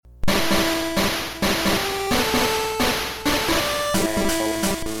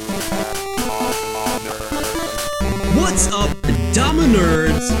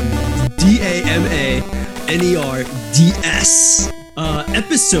Nerds, DAMANERDS.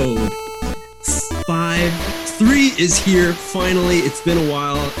 Episode 3 is here finally. It's been a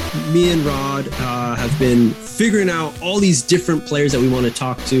while. Me and Rod have been figuring out all these different players that we want to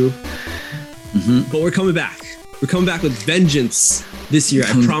talk to. But we're coming back. We're coming back with vengeance this year.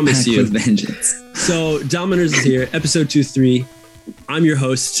 I promise you. With vengeance. So Dominers is here, episode 2-3. I'm your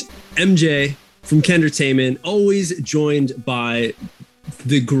host, MJ from Kendertainment, always joined by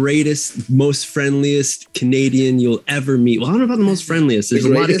the greatest, most friendliest Canadian you'll ever meet. Well, I don't know about the most friendliest. There's a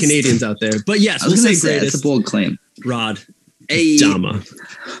lot of Canadians out there. But yes, we'll say greatest. That's a bold claim. Rod. Hey, Dama.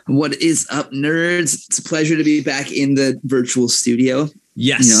 What is up, nerds? It's a pleasure to be back in the virtual studio.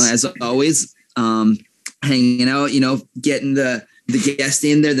 Yes. You know, as always, hanging out, getting the guest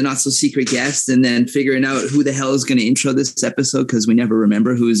in there, the not so secret guest, and then figuring out who the hell is going to intro this episode because we never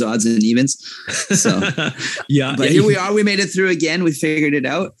remember who's odds and evens. So, yeah. But here we are. We made it through again. We figured it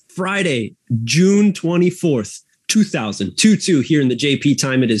out. Friday, June 24th, 2022 here in the JP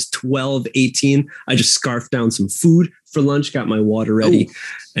time. It is 12:18. I just scarfed down some food for lunch, got my water ready,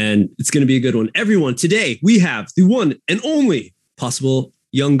 and it's going to be a good one. Everyone, today we have the one and only possible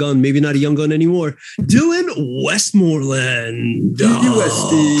young gun, maybe not a young gun anymore, Dylan Westmoreland. So,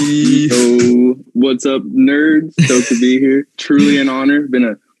 what's up, nerds? Stoked to be here. Truly an honor. Been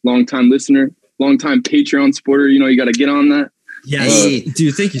a long-time listener, long-time Patreon supporter. You know, you got to get on that. Yes,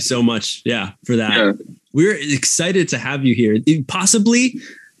 dude, thank you so much. For that. Yeah. We're excited to have you here. Possibly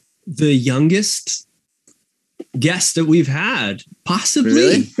the youngest guest that we've had. Possibly.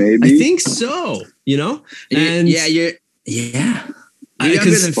 Really? Maybe. I think so, And you're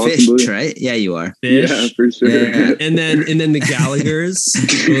younger than possibly. Fish, right? Yeah, you are. Fish. Yeah, for sure. Yeah. And then the Gallaghers,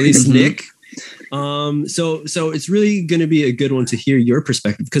 or at least Nick. So it's really going to be a good one to hear your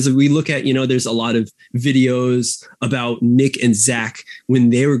perspective, because if we look at, there's a lot of videos about Nick and Zach when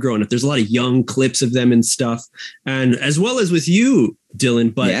they were growing up. There's a lot of young clips of them and stuff, and as well as with you,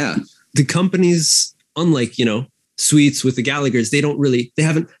 Dylan. But the companies, unlike, Sweets with the Gallaghers,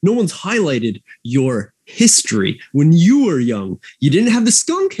 no one's highlighted your history when you were young. You didn't have the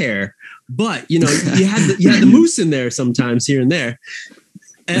skunk hair, but you had the moose in there sometimes here and there.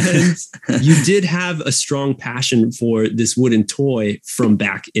 And you did have a strong passion for this wooden toy from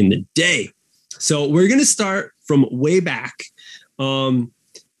back in the day. So we're going to start from way back. The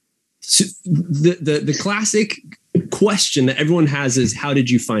classic question that everyone has is, how did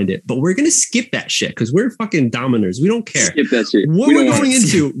you find it? But we're going to skip that shit because we're fucking dominers. We don't care. Skip that shit. What we're going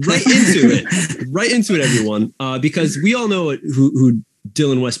into, right into it, everyone, because we all know who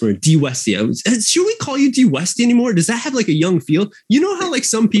Dylan Westmoreland, D Westy. Should we call you D Westy anymore? Does that have like a young feel? You know how like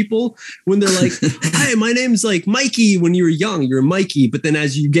some people, when they're like, "Hi, my name's like Mikey." When you were young, you're Mikey, but then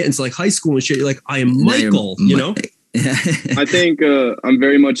as you get into like high school and shit, you're like, "I am Michael." I think I'm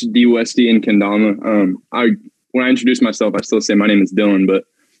very much D Westy in Kendama. When I introduce myself, I still say my name is Dylan, but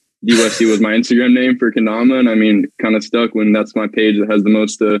D Westy was my Instagram name for Kendama, and I mean, kind of stuck when that's my page that has the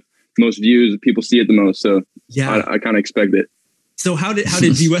most views. People see it the most, so yeah, I kind of expect it. So how did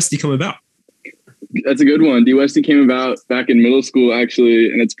D Westy come about? That's a good one. D Westy came about back in middle school,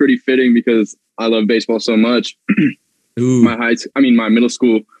 actually, and it's pretty fitting because I love baseball so much. My middle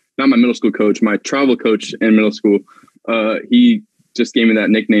school, not my middle school coach, my travel coach in middle school, he just gave me that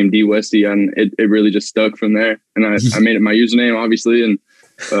nickname D Westy, and it really just stuck from there. And I made it my username, obviously, and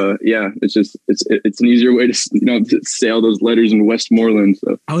it's an easier way to say all those letters in Westmoreland.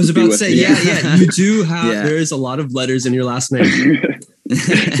 So I was about to say, you do have. Yeah. There is a lot of letters in your last name.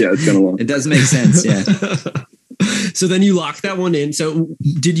 Yeah, it's kind of long. It does make sense. Yeah. So then you locked that one in. So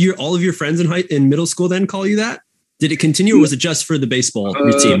did all of your friends in middle school then call you that? Did it continue, or was it just for the baseball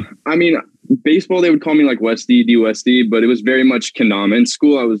team? I mean, baseball, they would call me like Westy, D Westy, but it was very much Kendama. In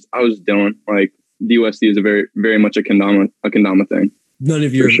school, I was Dylan. Like D Westy is a very, very much a Kendama thing. None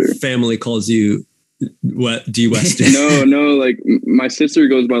of your family calls you D Westy. No. Like my sister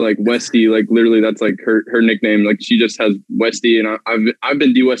goes by like Westy. Like literally, that's like her nickname. Like she just has Westy, and I've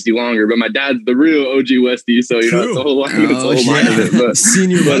been D Westy longer. But my dad's the real OG Westy, so it's a whole line. It's a whole line of it. But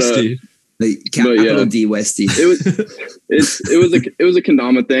Senior Westy. The capital D Westy. It was a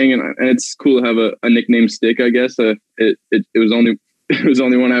Kendama thing, and it's cool to have a nickname stick. I guess it was only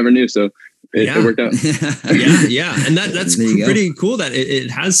one I ever knew, so it worked out. yeah, and that's pretty cool that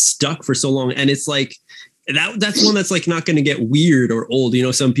it has stuck for so long, and it's like that's one that's like not going to get weird or old.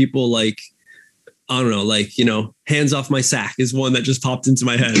 Some people like, I don't know, like, hands off my sack is one that just popped into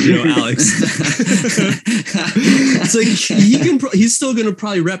my head, Alex. It's like, he's still going to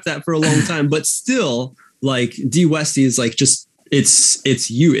probably rep that for a long time, but still like D Westy is like just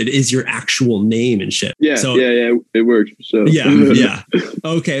it's you. It is your actual name and shit. Yeah. So, yeah. It works. So yeah.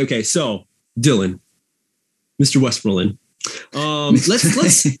 Okay. So Dylan, Mr. Westmoreland,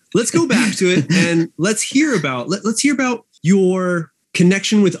 let's go back to it and let's hear about your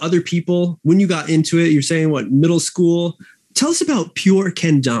connection with other people when you got into it. You're saying what, middle school? Tell us about Pure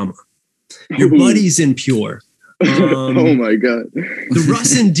Kendama. Your buddies in Pure. Oh my god, the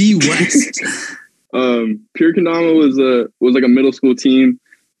Russ and D West. Pure Kendama was like a middle school team.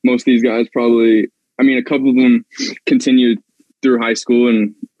 Most of these guys probably, I mean, a couple of them continued through high school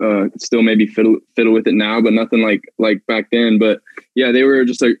and still maybe fiddle with it now, but nothing like back then. But yeah, they were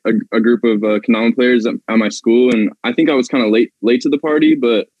just a group of Kendama players at my school, and I think I was kind of late to the party,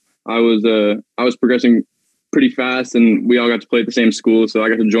 but I was progressing pretty fast, and we all got to play at the same school, so I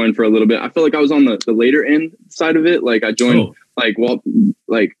got to join for a little bit. I feel like I was on the later end side of it. Like I joined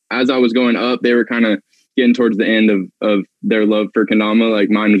as I was going up, they were kind of getting towards the end of their love for Kendama. Like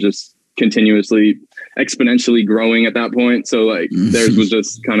mine was just continuously exponentially growing at that point, so like theirs was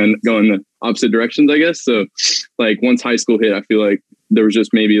just kind of going the opposite directions, I guess. So like once high school hit, I feel like there was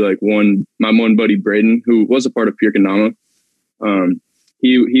just maybe like my one buddy Braden, who was a part of Pure Kendama.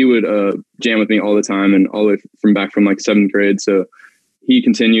 He would jam with me all the time, and all the way from like 7th grade. So he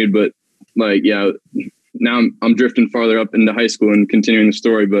continued, but like, yeah, now I'm drifting farther up into high school and continuing the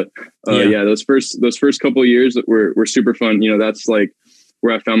story. But yeah, those first couple of years were super fun. You know, that's like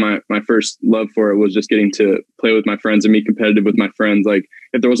where I found my first love for it, was just getting to play with my friends and be competitive with my friends. Like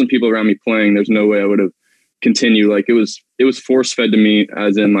if there wasn't people around me playing, there's no way I would have continued. Like it was force fed to me,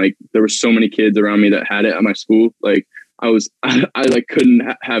 as in like there were so many kids around me that had it at my school. Like I like couldn't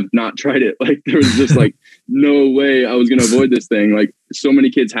have not tried it. Like there was just like no way I was going to avoid this thing. Like so many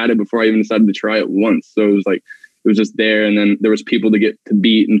kids had it before I even decided to try it once. So it was just there. And then there was people to get to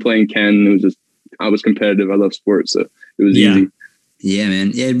beat and playing Ken. It was just, I was competitive. I love sports. So it was easy. Yeah,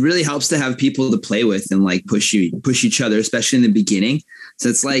 man. It really helps to have people to play with and like push each other, especially in the beginning. So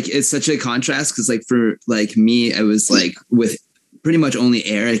it's such a contrast. Cause like for like me, I was like with pretty much only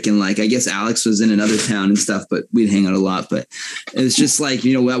Eric, and like I guess Alex was in another town and stuff, but we'd hang out a lot. But it was just like,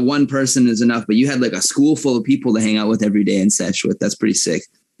 you know, that one person is enough, but you had like a school full of people to hang out with every day and sesh with. That's pretty sick.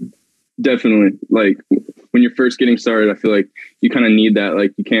 Definitely. Like when you're first getting started, I feel like you kind of need that.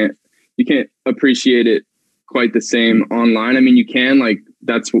 Like you can't appreciate it quite the same online. I mean, you can, like,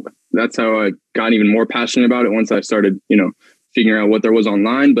 that's how I got even more passionate about it once I started, you know, figuring out what there was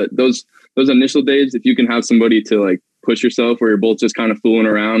online. But those initial days, if you can have somebody to like push yourself where you're both just kind of fooling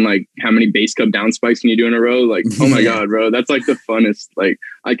around, like how many base cup down spikes can you do in a row? Like, oh my God, bro, that's like the funnest. Like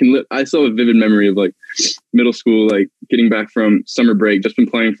I still have a vivid memory of like middle school, like getting back from summer break, just been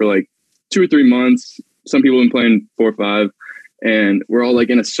playing for like 2 or 3 months. Some people have been playing 4 or 5, and we're all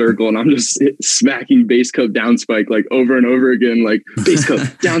like in a circle, and I'm just smacking base cup down spike like over and over again, like base cup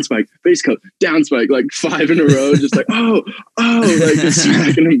down spike, base cup down spike, like 5 in a row, just like oh, like just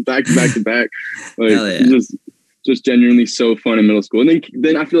smacking them back to back to back. Like just genuinely so fun in middle school. And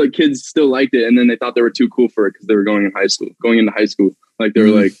then I feel like kids still liked it, and then they thought they were too cool for it because they were going into high school. Like they were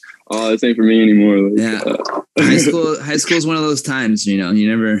like, oh, this ain't for me anymore. Like, high school is one of those times, you know,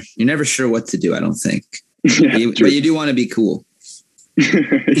 you're never sure what to do, I don't think. Yeah, but you do want to be cool.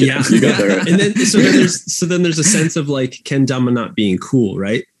 Yeah. You got that right. And then so then there's a sense of like Kendama not being cool,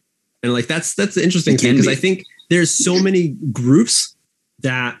 right? And like that's the interesting thing, because I think there's so many groups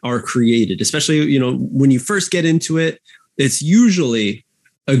that are created, especially, you know, when you first get into it, it's usually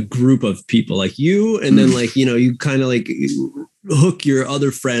a group of people like you, and then like, you know, you kind of like hook your other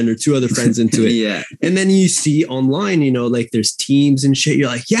friend or 2 other friends into it. Yeah. And then you see online, you know, like there's teams and shit. You're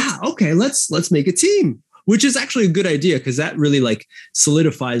like, yeah, okay, let's make a team, which is actually a good idea, because that really like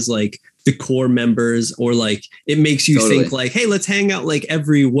solidifies like the core members, or like it makes you think like, hey, let's hang out like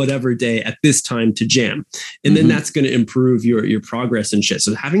every whatever day at this time to jam. And then that's going to improve your progress and shit.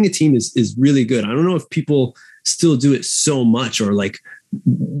 So having a team is really good. I don't know if people still do it so much, or like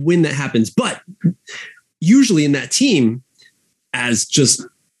when that happens, but usually in that team, as just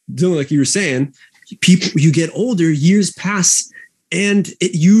doing like you were saying, people, you get older, years pass, and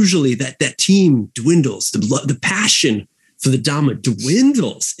it usually that team dwindles. The passion for the Dama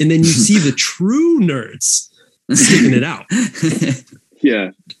dwindles, and then you see the true nerds sticking it out.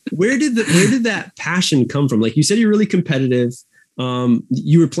 Yeah. Where did that passion come from? Like you said, you're really competitive.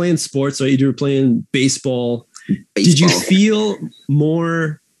 You were playing sports, right? You were playing baseball. Did you feel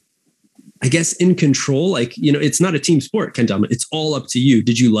more, I guess, in control? Like, you know, it's not a team sport, Kendama. It's all up to you.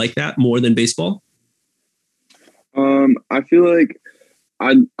 Did you like that more than baseball? I feel like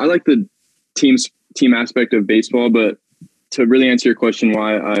I like the team aspect of baseball, but to really answer your question,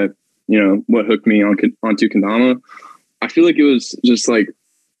 why what hooked me onto Kendama, I feel like it was just like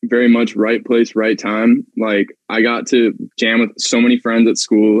very much right place, right time. Like I got to jam with so many friends at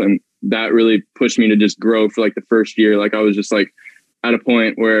school, and that really pushed me to just grow for like the first year. Like I was just like at a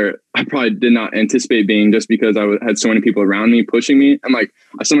point where I probably did not anticipate being, just because I had so many people around me pushing me. And like,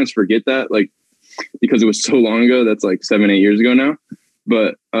 I sometimes forget that, like, because it was so long ago. That's like 7-8 years ago now.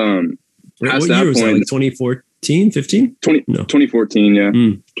 But past that point, like 2014, 15? 2014, yeah.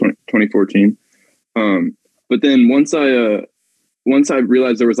 2014. But then once I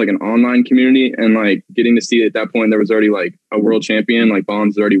realized there was like an online community, and like getting to see at that point, there was already like a world champion, like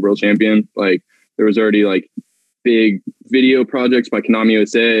Bombs was already world champion. Like there was already like big video projects by Kendama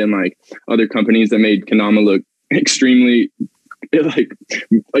USA and like other companies that made Kendama look extremely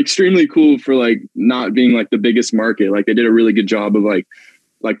cool for like not being like the biggest market. Like they did a really good job of like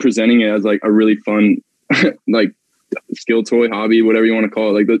presenting it as like a really fun like skill toy hobby, whatever you want to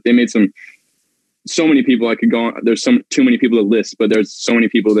call it. Like they made so many people I could go on. There's too many people to list, but there's so many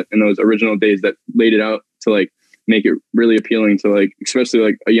people that in those original days that laid it out to like make it really appealing to like, especially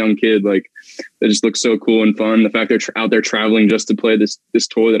like a young kid. Like that just looks so cool and fun. The fact they're out there traveling just to play this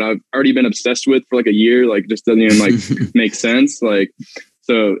toy that I've already been obsessed with for like a year, like just doesn't even like make sense. Like,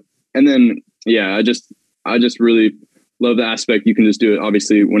 so, and then, yeah, I just really love the aspect. You can just do it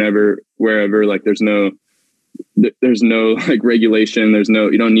obviously whenever, wherever, like there's no like regulation.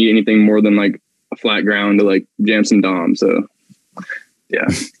 You don't need anything more than like a flat ground to like jam some dom. So yeah.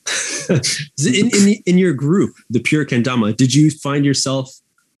 in your group, the Pure Kendama, did you find yourself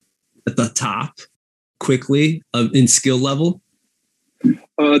at the top quickly in skill level?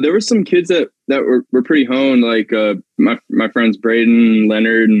 There were some kids that were pretty honed, like my friends Braden,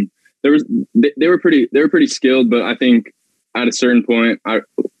 Leonard, and they were pretty skilled. But I think at a certain point,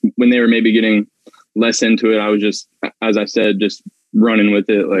 when they were maybe getting less into it, I was just, as I said, just running with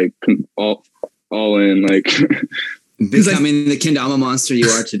it, like all in, like becoming the Kendama monster you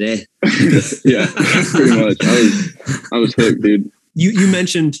are today. Yeah, pretty much. I was hooked, dude. You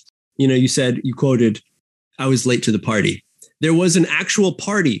mentioned, you said, you quoted, "I was late to the party." There was an actual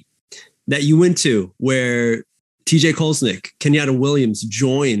party that you went to where TJ Kolesnik, Kenyatta Williams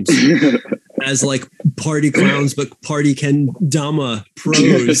joined as like party clowns, but party Kendama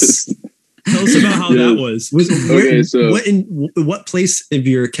pros. Tell us about how that was. What place of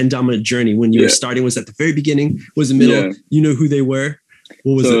your Kendama journey when you were starting? Was at the very beginning? Was the middle? Yeah. You know who they were?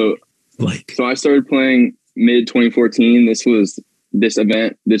 What was it like? So I started playing mid 2014. This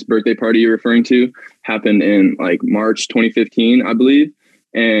event, this birthday party you're referring to, happened in like March 2015, I believe.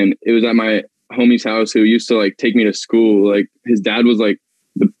 And it was at my homie's house who used to like take me to school. Like his dad was like,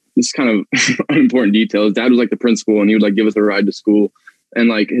 this kind of unimportant detail. His dad was like the principal, and he would like give us a ride to school. And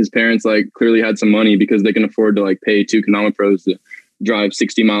like his parents like clearly had some money because they can afford to like pay 2 Kendama pros to drive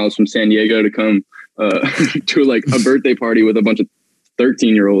 60 miles from San Diego to come to like a birthday party with a bunch of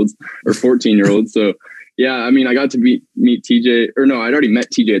 13-year-olds or 14-year-olds. So yeah, I mean, I got to meet TJ, or no, I'd already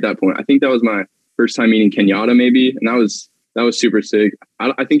met TJ at that point. I think that was my first time meeting Kenyatta maybe. And that was super sick.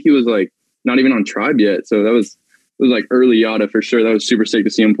 I think he was like not even on Tribe yet. So it was like early Yada for sure. That was super sick to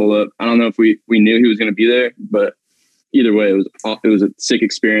see him pull up. I don't know if we knew he was going to be there, but either way, it was a sick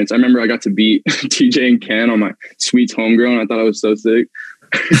experience. I remember I got to beat TJ and Ken on my Sweets homegrown. I thought I was so sick.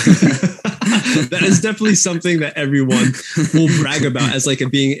 That is definitely something that everyone will brag about as like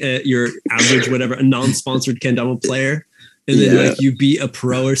being your average, whatever, a non-sponsored Kendama player. And then like you beat a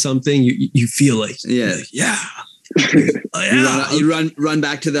pro or something, you feel like, yeah. You run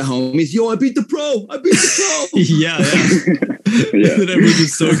back to the homies. Yo, I beat the pro. Yeah. And everyone's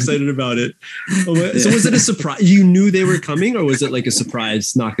just so excited about it. So was it a surprise? You knew they were coming, or was it like a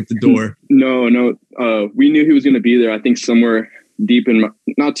surprise knock at the door? No. We knew he was going to be there. I think somewhere deep in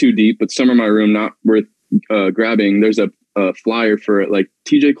not too deep, but somewhere in my room, not worth grabbing. There's a flyer for it. Like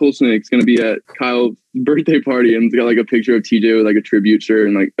TJ Kolesnik's going to be at Kyle's birthday party, and it's got like a picture of TJ with like a tribute shirt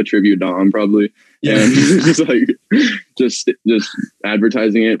and like a tribute Dom probably. Yeah. And just like just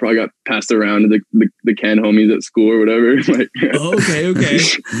advertising it. Probably got passed around to the Ken homies at school or whatever. Like, okay.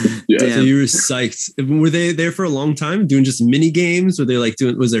 Yeah. Damn. So you were psyched. Were they there for a long time doing just mini games? Were they like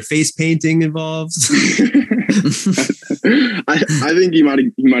was there face painting involved? I think he might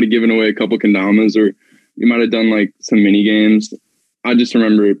have given away a couple kendamas, or we might have done like some mini games. I just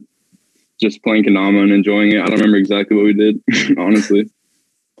remember just playing kendama and enjoying it. I don't remember exactly what we did. Honestly, it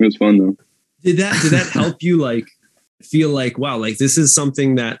was fun though. Did that help you like feel like, wow, like this is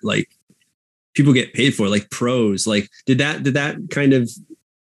something that like people get paid for, like pros? Like did that kind of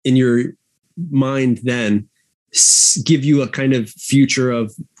in your mind then give you a kind of future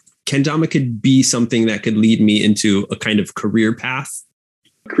of kendama could be something that could lead me into a kind of career path?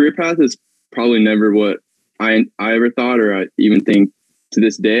 Career path is probably never what I ever thought, or I even think to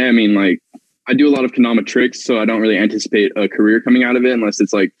this day. I mean, like, I do a lot of kendama tricks, so I don't really anticipate a career coming out of it unless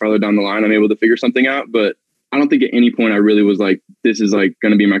it's like farther down the line I'm able to figure something out. But I don't think at any point I really was like, this is like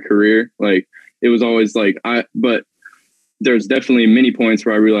going to be my career. Like, it was always like, but there's definitely many points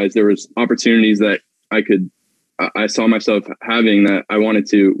where I realized there was opportunities that I saw myself having that I wanted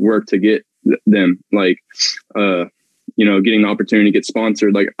to work to get them, like, getting the opportunity to get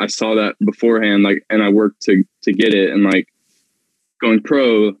sponsored. Like, I saw that beforehand, like, and I worked to get it. And like going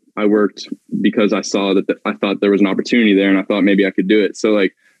pro, I worked because I saw that I thought there was an opportunity there and I thought maybe I could do it. So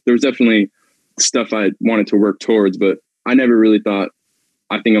like, there was definitely stuff I wanted to work towards, but I never really thought,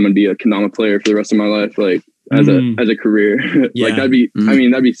 I think I'm going to be a kendama player for the rest of my life. Like, as a career. Yeah. Like, that'd be, I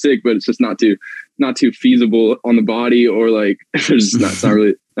mean, that'd be sick, but it's just not too feasible on the body, or like, there's not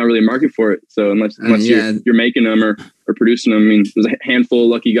really a market for it. So unless you're making them or producing them, I mean, there's a handful of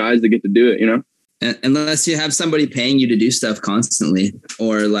lucky guys that get to do it, you know? Unless you have somebody paying you to do stuff constantly,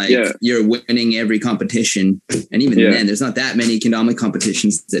 or like you're winning every competition. And even then, there's not that many kendama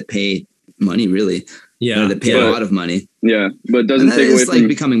competitions that pay money, really. Yeah. That pay a lot of money. Yeah. But it doesn't take away from, like,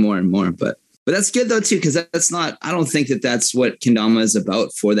 becoming more and more, but that's good though too, because that's not, I don't think that's what kendama is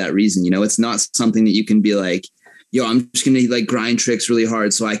about for that reason. You know, it's not something that you can be like, yo, I'm just going to like grind tricks really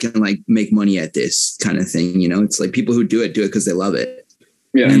hard so I can like make money at this kind of thing. You know, it's like people who do it because they love it.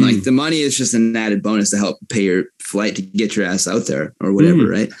 Yeah. And like the money is just an added bonus to help pay your flight to get your ass out there or whatever.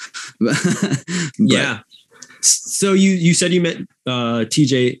 Right. Yeah. So you said you met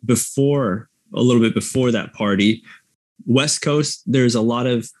TJ a little bit before that party. West Coast, there's a lot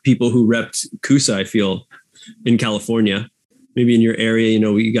of people who repped Kusa, I feel, in California. Maybe in your area, you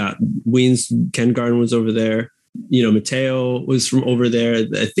know, we got Weens, Ken Garden was over there. You know, Mateo was from over there.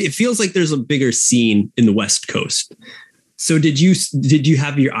 It feels like there's a bigger scene in the West Coast. So did you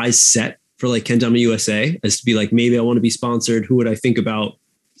have your eyes set for like Kendama USA as to be like, maybe I want to be sponsored? Who would I think about?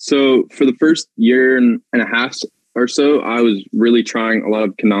 So for the first year and a half or so, I was really trying a lot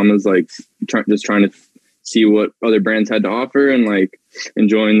of kendamas, like trying to see what other brands had to offer and like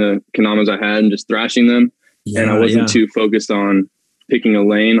enjoying the kendamas I had and just thrashing them. Yeah, and I wasn't too focused on picking a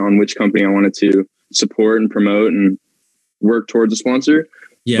lane on which company I wanted to support and promote and work towards a sponsor.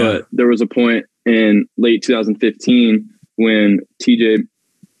 Yeah. But there was a point in late 2015 when TJ,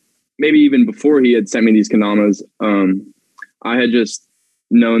 maybe even before he had sent me these kendamas, I had just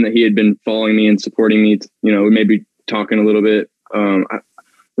known that he had been following me and supporting me, you know, maybe talking a little bit. I don't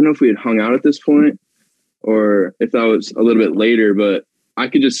know if we had hung out at this point or if that was a little bit later, but I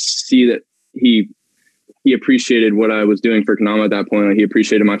could just see that he appreciated what I was doing for kendama at that point. Like, he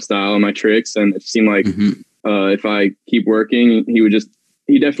appreciated my style and my tricks. And it seemed like if I keep working,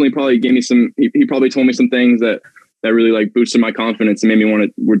 he definitely probably gave me he probably told me some things that really like boosted my confidence and made me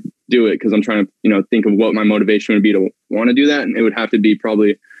want to do it. Cause I'm trying to, you know, think of what my motivation would be to want to do that. And it would have to be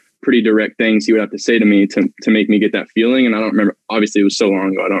probably pretty direct things he would have to say to me to make me get that feeling. And I don't remember, obviously it was so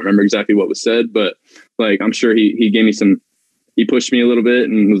long ago, I don't remember exactly what was said, but like, I'm sure he gave me he pushed me a little bit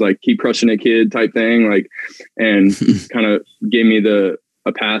and was like, keep crushing it, kid type thing. Like, and kind of gave me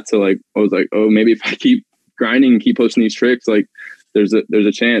a path to like, I was like, oh, maybe if I keep grinding and keep posting these tricks, like there's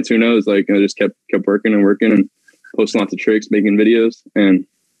a chance, who knows? Like, I just kept working and posting lots of tricks, making videos, and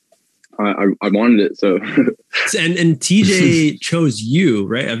I wanted it. So, and TJ chose you,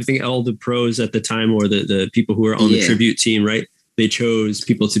 right? I think all the pros at the time, or the people who were on the tribute team, right? They chose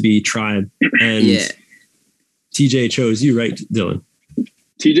people to be tribe, and TJ chose you, right, Dylan?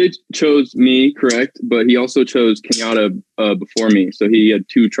 TJ chose me, correct, but he also chose Kenyatta before me, so he had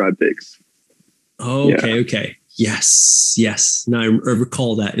 2 tribe picks. Oh, okay. Yes. Now I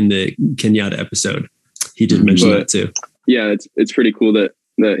recall that in the Kenyatta episode, he did mention that too. Yeah, it's pretty cool that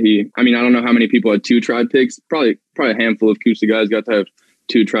he. I mean, I don't know how many people had 2 tribe picks. Probably a handful of Kusa guys got to have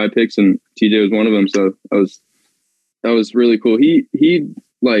 2 tribe picks, and TJ was one of them. So that was really cool. He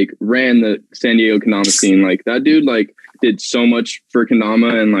like ran the San Diego kendama scene. Like, that dude like did so much for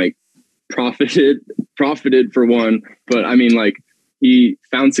kendama and like profited for one. But I mean, like, he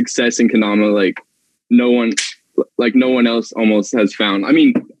found success in kendama like no one else almost has found. I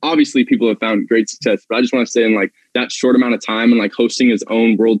mean, obviously people have found great success, but I just want to say in like that short amount of time and like hosting his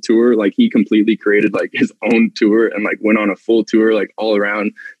own world tour, like he completely created like his own tour and like went on a full tour, like all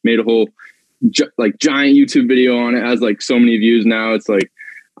around, made a whole like giant YouTube video on it, has like so many views now. It's like,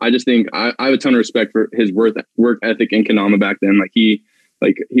 I just think I have a ton of respect for his work ethic in kendama back then. Like he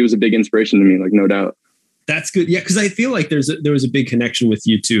was a big inspiration to me, like no doubt. That's good. Yeah. Cause I feel like there was a big connection with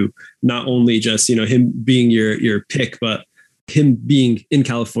you two, not only just, you know, him being your pick, but him being in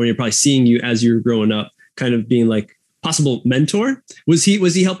California, probably seeing you as you were growing up, kind of being like possible mentor. Was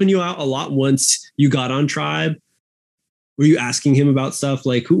he helping you out a lot once you got on Tribe? Were you asking him about stuff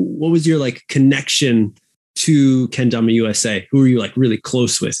like what was your like connection to Kendama USA? Who were you like really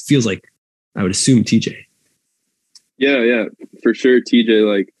close with? Feels like I would assume TJ. Yeah, for sure. TJ,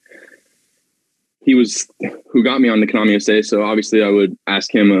 like he was who got me on the Kendama USA. So obviously I would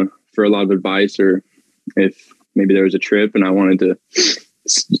ask him for a lot of advice, or if maybe there was a trip and I wanted to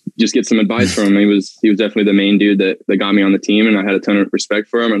just get some advice from him. He was definitely the main dude that got me on the team, and I had a ton of respect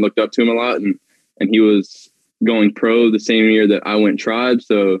for him and looked up to him a lot. And he was going pro the same year that I went Tribe.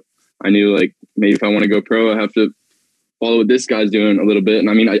 So I knew like maybe if I want to go pro, I have to follow what this guy's doing a little bit. And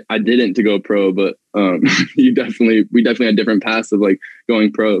I mean, I didn't to go pro, but we definitely had different paths of like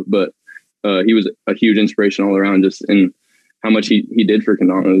going pro, but he was a huge inspiration all around, just in how much he did for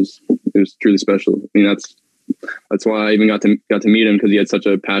Kendama. It was truly special. I mean, that's why I even got to meet him, because he had such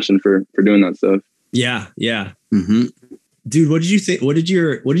a passion for doing that stuff. Yeah. Mm-hmm. Dude, what did you think? What did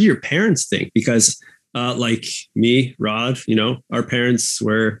your parents think? Because like me, Rod, our parents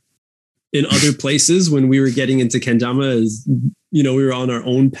were in other places when we were getting into Kendama. As we were on our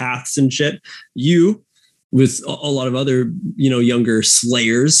own paths and shit. You, with a lot of other younger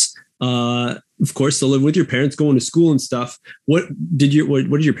slayers, of course, to live with your parents, going to school and stuff. What did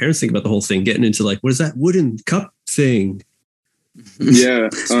your parents think about the whole thing? Getting into like, what is that wooden cup thing? Yeah,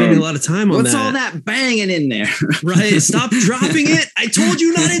 spending a lot of time on what's all that banging in there? Right, stop dropping it! I told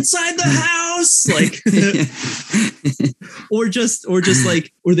you not inside the house. Like, or just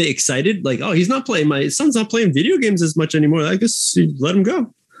like, were they excited? Like, oh, my son's not playing video games as much anymore. I guess let him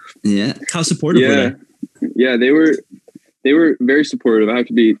go. Yeah, how supportive were they? Yeah, they were very supportive. I have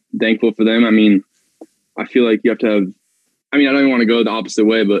to be thankful for them. I mean, I feel like you have to have, I don't even want to go the opposite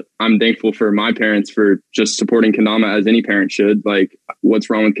way, but I'm thankful for my parents for just supporting Kendama as any parent should. Like, what's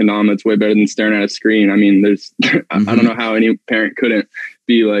wrong with Kendama? It's way better than staring at a screen. I mean, there's, I don't know how any parent couldn't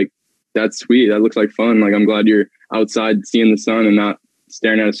be like, that's sweet. That looks like fun. Like, I'm glad you're outside seeing the sun and not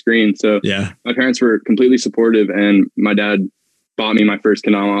staring at a screen. So yeah, my parents were completely supportive, and my dad bought me my first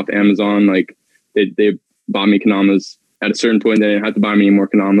Kendama off Amazon. Like, they bought me Kendamas. At a certain point, they didn't have to buy me any more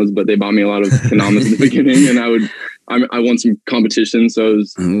Kendamas, but they bought me a lot of Kendamas in the beginning, and I won some competitions, so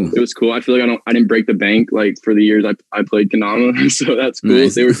it was cool. I feel like I didn't break the bank like for the years I played Kendama, so that's cool.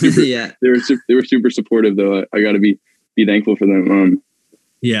 Nice. They were super, they were super supportive though. I got to be thankful for them.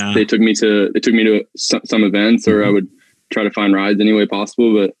 Yeah, they took me to some events, or I would try to find rides any way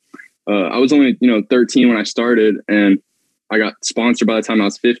possible. But I was only 13 when I started, and I got sponsored by the time I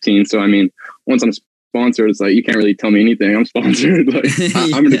was 15. So I mean, once I'm sponsored, it's like you can't really tell me anything. I'm sponsored. Like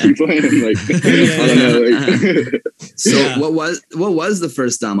I'm gonna keep playing. Like I don't know. Like, so what was the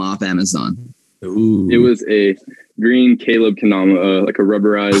first Kendama off Amazon? Ooh. It was a green Caleb Kendama, like a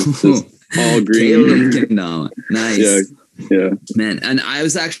rubberized, all green. Caleb Kendama, nice. Yeah, man. And I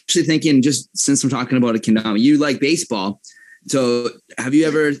was actually thinking, just since I'm talking about a Kendama, you like baseball. So have you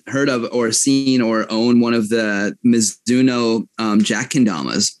ever heard of or seen or own one of the Mizuno Jack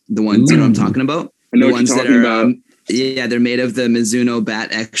Kendamas? The ones that I'm talking about? I know what you're talking about. They're made of the Mizuno bat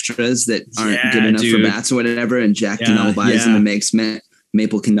extras that aren't good enough for bats or whatever. And Jack buys them and makes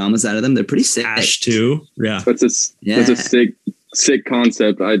maple Kendamas out of them. They're pretty sick. Ash too. Yeah. That's a sick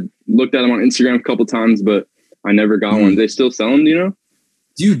concept. I looked at them on Instagram a couple times, but I never got one. They still sell them, do you know?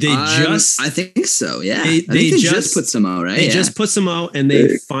 Dude, I think so. Yeah. They just put some out, right? They just put some out, and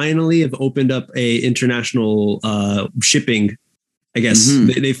they finally have opened up a international shipping. I guess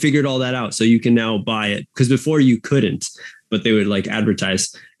they figured all that out, so you can now buy it, because before you couldn't, but they would like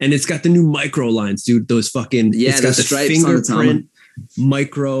advertise. And it's got the new micro lines, dude. Those fucking it's got the fingerprint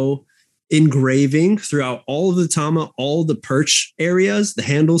micro engraving throughout all of the Tama, all the perch areas, the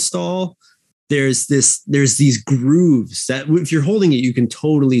handle stall. There's these grooves that if you're holding it, you can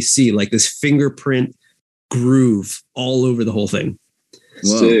totally see like this fingerprint groove all over the whole thing.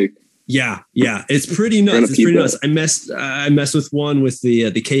 Sick. Yeah. It's pretty nuts. It's pretty nuts. I messed with one with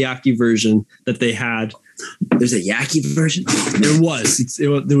the Kayaki version that they had. There's a Yaki version. There was.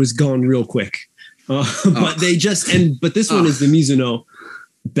 It was gone real quick. But they but this one is the Mizuno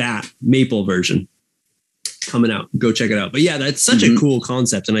bat maple version coming out. Go check it out. But yeah, that's such a cool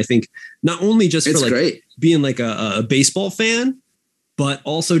concept, and I think not only just for like being like a baseball fan, but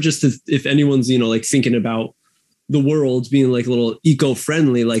also just if anyone's like thinking about the world being like a little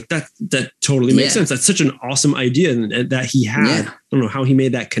eco-friendly, like that totally makes sense. That's such an awesome idea that he had. I don't know how he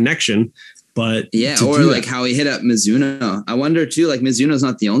made that connection, but or like how he hit up Mizuno. I wonder too, like Mizuno's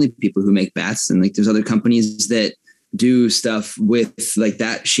not the only people who make bats, and like there's other companies that do stuff with like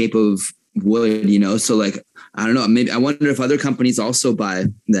that shape of wood, so like I don't know, maybe I wonder if other companies also buy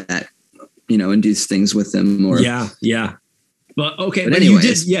that induce things with them. Or yeah. But okay, but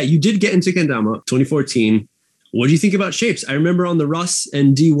anyways, you did get into kendama 2014. What do you think about shapes? I remember on the Russ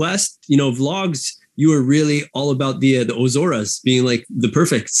and D West, vlogs, you were really all about the Ozoras being like the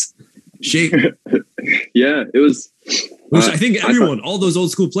perfect shape. Yeah, it was. Which I think everyone, all those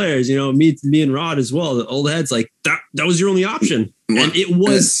old school players, me and Rod as well, the old heads, like that was your only option. And it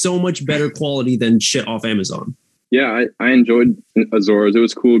was so much better quality than shit off Amazon. Yeah, I enjoyed Azoras. It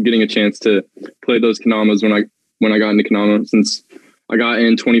was cool getting a chance to play those Kenamas when I got into Kenama, since I got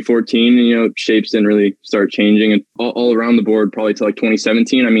in 2014, shapes didn't really start changing, and all around the board probably till like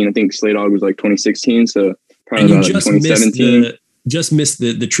 2017. I mean, I think Slay Dog was like 2016, so probably about 2017. Just missed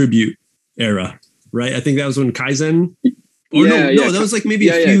the tribute era, right? I think that was when Kaizen. That was like maybe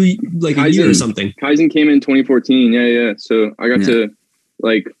a few, like Kaizen, a year or something. Kaizen came in 2014. Yeah. So I got to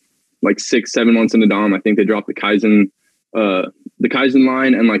like 6-7 months into Dom. I think they dropped the Kaizen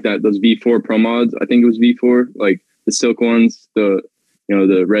line, and like those V4 Pro mods. I think it was V4, like the silk ones, the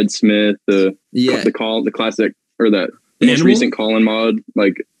Red Smith, the classic, or the most recent Colin mod,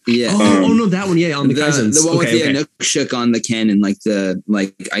 like. Yeah. No, that one. Yeah, on the Kaizens. The one with the Nookshuk on the cannon, like the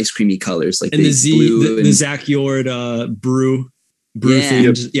ice creamy colors, like and the Zach Yord brew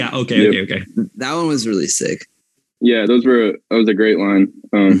themed. Yeah. Okay. That one was really sick. Yeah, that was a great line.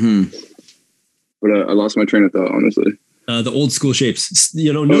 But I lost my train of thought, honestly. The old school shapes,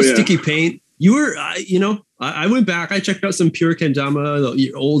 sticky paint. You were, I went back. I checked out some pure kendama,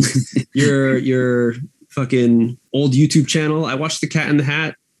 your fucking old YouTube channel. I watched the Cat in the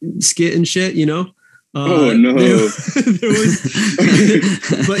Hat skit and shit. Oh no! There was,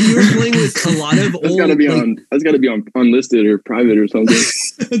 but you were playing with a lot of old. That's got to be on unlisted or private or something.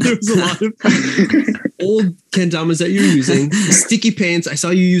 There was a lot of old kendamas that you were using, sticky paints. I saw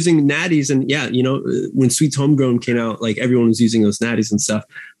you using natties, and when Sweet's Homegrown came out, like everyone was using those natties and stuff.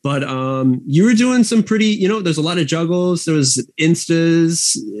 But you were doing some pretty, there's a lot of juggles. There was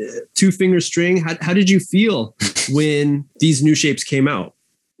instas, 2-finger string. How did you feel when these new shapes came out?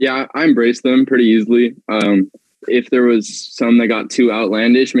 Yeah, I embraced them pretty easily. If there was some that got too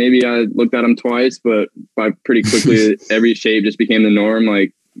outlandish, maybe I looked at them twice, but by pretty quickly, every shape just became the norm.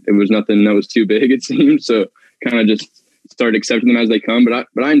 Like it was nothing that was too big, it seemed. So kind of just started accepting them as they come. But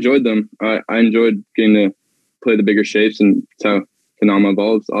I enjoyed them. I enjoyed getting to play the bigger shapes, and that's how Kendama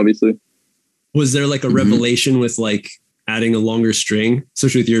evolves, obviously. Was there like a revelation with like adding a longer string,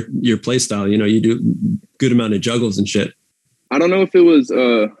 especially with your play style? You do a good amount of juggles and shit. I don't know if it was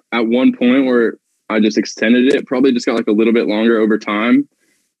at one point where I just extended it. Probably just got like a little bit longer over time.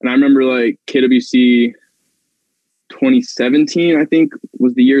 And I remember like KWC 2017, I think,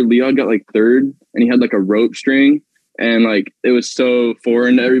 was the year Leon got like third, and he had like a rope string. And like it was so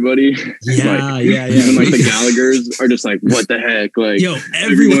foreign to everybody. Yeah. Even like the Gallaghers are just like, what the heck? Like,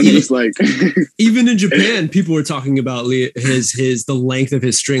 everyone's just like, even in Japan, people were talking about the length of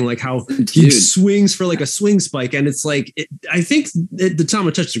his string, like how he swings for like a swing spike, and it's like I think the time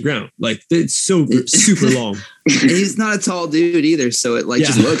it touched the ground, like it's so super long. And he's not a tall dude either, so it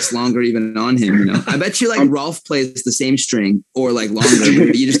just looks longer even on him. I bet you like Rolf plays the same string or like longer,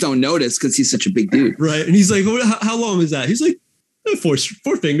 but you just don't notice because he's such a big dude, right? And he's like, how long is that? He's like,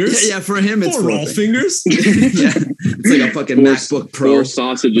 four fingers. Yeah, for him it's 4 Rolf fingers. Yeah, it's like a fucking MacBook Pro. 4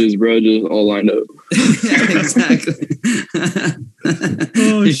 sausages, bro, just all lined up. Yeah, exactly.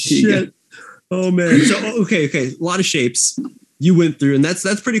 Oh shit! Oh man. So okay, a lot of shapes you went through, and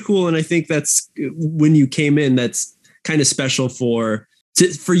that's pretty cool. And I think that's when you came in, that's kind of special for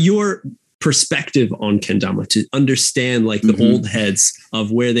your perspective on kendama, to understand like the old heads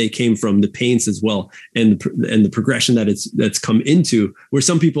of where they came from, the paints as well, and the progression that's come into, where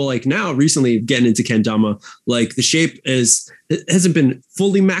some people like now recently getting into kendama, like the shape hasn't been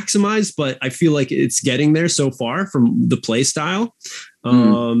fully maximized, but I feel like it's getting there so far from the play style.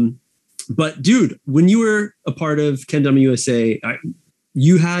 But dude, when you were a part of Kendama USA,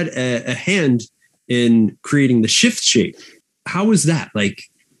 you had a hand in creating the shift shape. How was that? Like,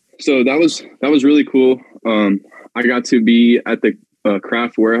 so that was really cool. I got to be at the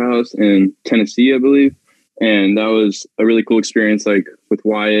craft warehouse in Tennessee, I believe. And that was a really cool experience, like with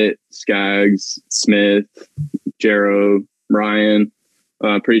Wyatt, Skaggs, Smith, Jarrow, Ryan.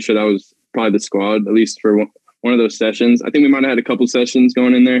 Pretty sure that was probably the squad, at least for one of those sessions. I think we might have had a couple sessions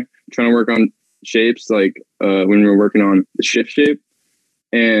going in there trying to work on shapes, like when we were working on the shift shape.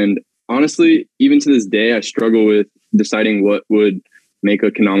 And honestly, even to this day, I struggle with deciding what would make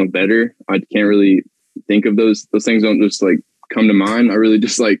a kendama better. I can't really think of those things. Don't just like come to mind. I really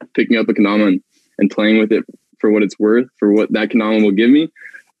just like picking up a kendama and playing with it for what it's worth, for what that kendama will give me.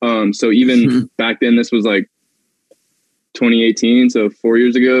 So even back then, this was like 2018, so 4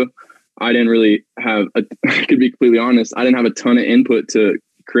 years ago, I didn't really have I could be completely honest, I didn't have a ton of input to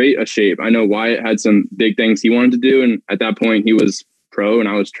create a shape. I know Wyatt had some big things he wanted to do, and at that point he was pro and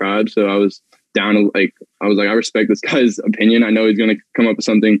I was tribe, so I was down. Like I was like, I respect this guy's opinion. I know he's going to come up with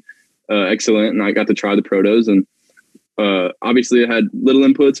something excellent, and I got to try the protos, and obviously I had little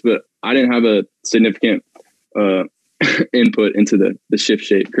inputs, but I didn't have a significant input into the shift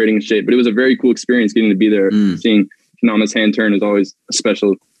shape, creating a shape. But it was a very cool experience getting to be there. Seeing Kendama's hand turn is always a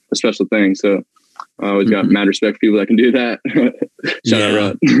special thing. So I always got mad respect for people that can do that. Shout out,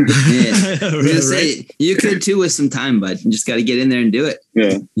 Rod. Say, you could too with some time, but you just got to get in there and do it.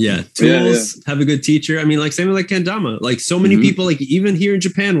 Yeah. Tools, have a good teacher. I mean, like same with like kendama. Like so many people, like even here in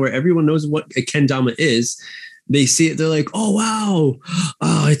Japan, where everyone knows what a kendama is, they see it, they're like, oh wow,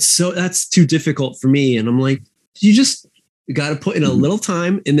 that's too difficult for me. And I'm like, you just got to put in a little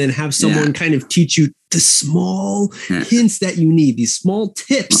time and then have someone kind of teach you the small hints that you need, these small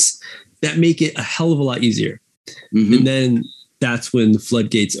tips that make it a hell of a lot easier. And then that's when the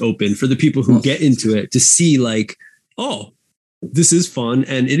floodgates open for the people who get into it to see like, oh, this is fun.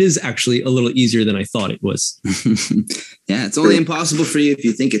 And it is actually a little easier than I thought it was. Yeah. It's only impossible for you if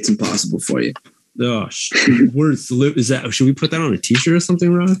you think it's impossible for you. Oh, is that? Should we put that on a T-shirt or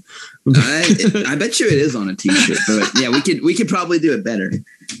something, Ron? I bet you it is on a T-shirt, but yeah, we could probably do it better.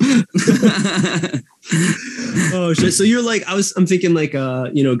 Oh shit! So you're like, I'm thinking like,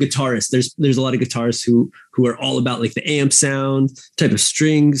 guitarists. There's a lot of guitarists who are all about like the amp sound, type of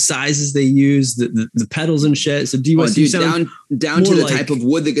string sizes they use, the pedals and shit. So do you want down to the type of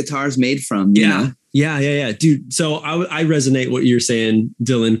wood the guitar's made from? You know? Yeah, dude. So I resonate what you're saying,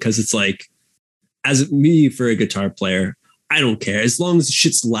 Dylan, because it's like, as me for a guitar player, I don't care as long as the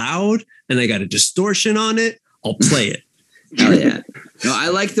shit's loud and I got a distortion on it, I'll play it. Oh yeah. No, I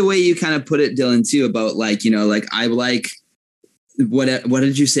like the way you kind of put it, Dylan, too, about like, like I like what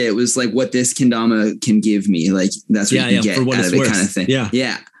did you say? It was like what this kendama can give me. Like that's what you can get out of it kind of thing. Yeah.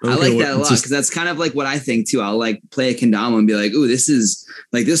 I like that a lot because that's kind of like what I think too. I'll like play a kendama and be like, ooh, this is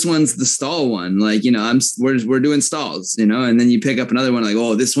like, this one's the stall one. Like, we're doing stalls, and then you pick up another one like,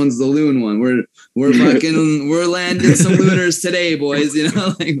 oh, this one's the loon one. We're landing some looners today, boys.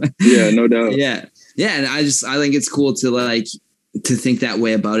 Like, yeah, no doubt. Yeah. And I think it's cool to think that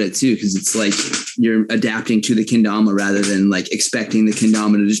way about it too, because it's like you're adapting to the kendama rather than like expecting the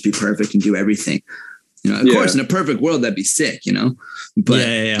kendama to just be perfect and do everything. Of course, in a perfect world that'd be sick, but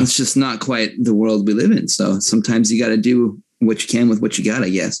it's just not quite the world we live in. So sometimes you got to do what you can with what you got, I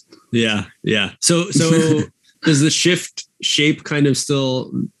guess. Yeah. So does the shift shape kind of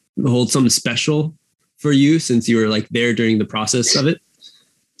still hold something special for you since you were like there during the process of it?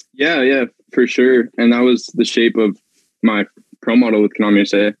 Yeah, for sure. And that was the shape of my pro model with Konami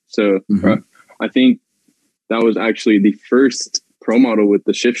USA. So I think that was actually the first pro model with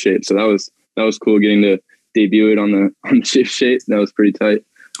the shift shape. So that was cool getting to debut it on the shift shape. That was pretty tight.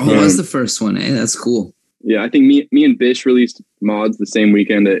 Oh, that was the first one. That's cool. Yeah, I think me and Bish released mods the same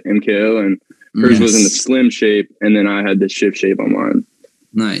weekend at MKO, and hers was in the slim shape, and then I had the shift shape on mine.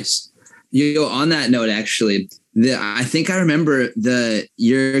 Nice. On that note, actually, I think I remember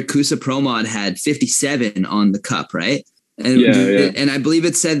your Kusa Pro mod had 57 on the cup, right? And, and I believe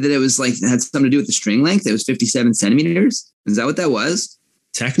it said that it was like, it had something to do with the string length. It was 57 centimeters. Is that what that was?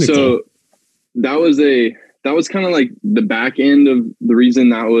 Technically. So that was kind of like the back end of the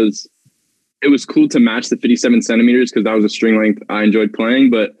reason it was cool to match the 57 centimeters because that was a string length I enjoyed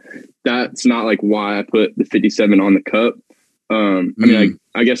playing, but that's not like why I put the 57 on the cup. I mean,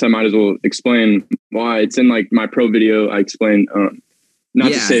 I guess I might as well explain why. It's in like my pro video. I explained,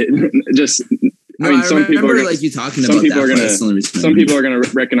 to say it, just. No, I mean, some people are like you talking about that. Some people are gonna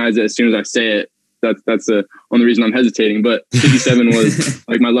recognize it as soon as I say it. That's the only reason I'm hesitating. But 57 was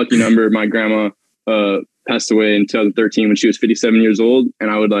like my lucky number. My grandma passed away in 2013 when she was 57 years old, and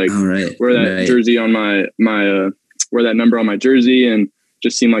I would like wear that jersey on my wear that number on my jersey, and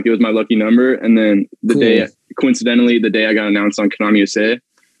just seemed like it was my lucky number. And then coincidentally, the day I got announced on Konami USA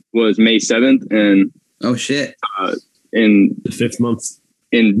was May 7th, and in the 5th month.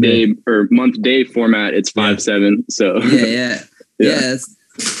 In day or month day format, it's 5/7. So that's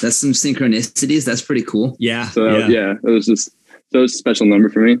some synchronicities. That's pretty cool. It was just a special number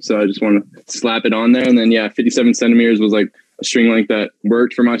for me. So I just want to slap it on there, and then 57 centimeters was like a string length that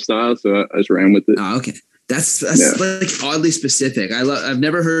worked for my style. So I just ran with it. Oh, okay. That's like oddly specific. I've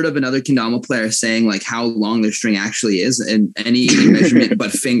never heard of another kendama player saying like how long their string actually is in any measurement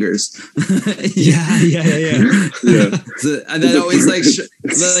but fingers. Yeah. So, and that always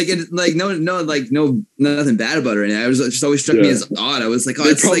nothing bad about it. And I was just always struck me as odd. I was like,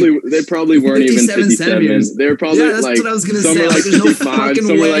 they probably weren't even 57. They were probably that's what I was gonna say. Like there's no fucking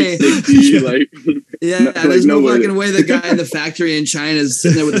way. Like 60, like there's no fucking way the guy in the factory in China is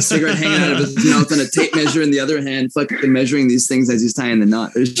sitting there with a cigarette hanging out of his mouth and a tape measure in the other hand, fucking measuring these things as he's tying the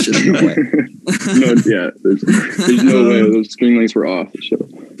knot. There's just no way. There's no way. Those string lengths were off. Sure.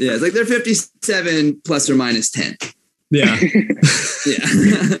 Yeah, it's like they're 57 plus or minus 10. Yeah.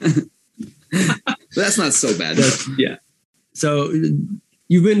 But that's not so bad. Yeah. So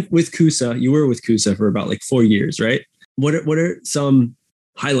you've been with Kusa. You were with Kusa for about like 4 years, right? What are some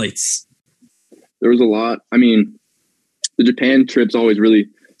highlights? There was a lot. I mean, the Japan trips always really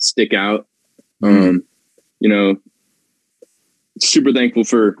stick out. Super thankful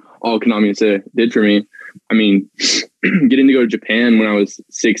for all Konami USA did for me. I mean, getting to go to Japan when I was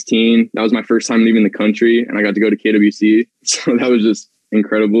 16, that was my first time leaving the country, and I got to go to KWC. So that was just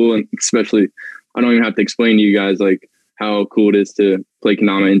incredible. And especially, I don't even have to explain to you guys like how cool it is to play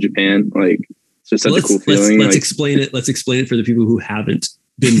Kendama in Japan. Like, it's just such a cool feeling. Let's explain it. Let's explain it for the people who haven't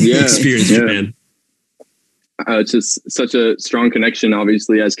been experienced Japan. It's just such a strong connection,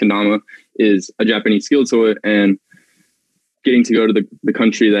 obviously, as Kendama is a Japanese skill toy, and getting to go to the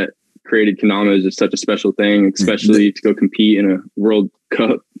country that created Kendama is just such a special thing, especially to go compete in a World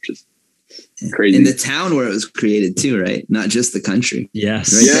Cup. Just crazy. In the town where it was created too, right? Not just the country.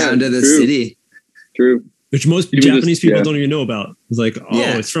 Yes. Right down to the city. True. Which most Japanese people don't even know about. It's like,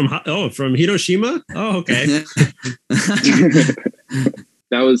 it's from Hiroshima? Oh, okay.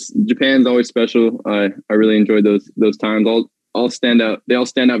 Japan's always special. I really enjoyed those times. All stand out. They all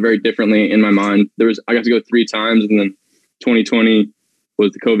stand out very differently in my mind. I got to go 3 times, and then 2020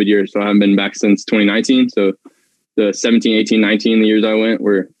 was the COVID year, so I haven't been back since 2019. So the 17, 18, 19, the years I went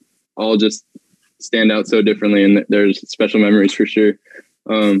were all just stand out so differently, and there's special memories for sure.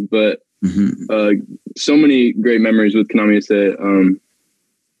 But so many great memories with Konami USA.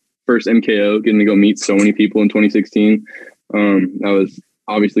 First MKO, getting to go meet so many people in 2016. That was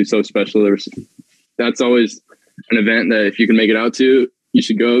obviously so special. That's always an event that if you can make it out to, you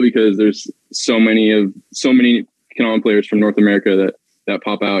should go, because there's so many Konami players from North America that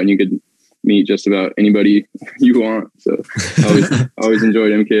pop out, and you could meet just about anybody you want. So I always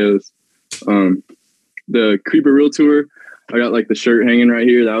enjoyed MKOs. The Creeper Real Tour, I got like the shirt hanging right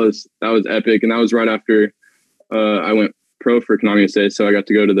here. That was epic, and that was right after I went pro for Konami USA. So I got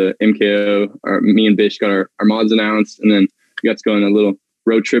to go to the MKO. Me and Bish got our mods announced, and then we got to go on a little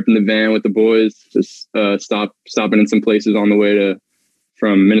road trip in the van with the boys. Just stopping in some places on the way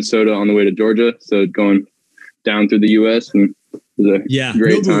from Minnesota on the way to Georgia. So going down through the U.S. and it was a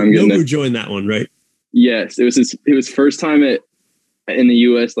great time. Nobu joined that one, right? Yes, it was first time in the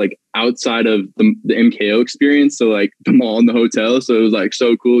U.S. like outside of the MKO experience. So like the mall and the hotel. So it was like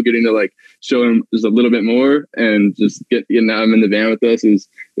so cool getting to like show him just a little bit more, and just getting him in the van with us. It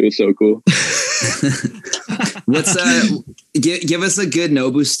was so cool. Give us a good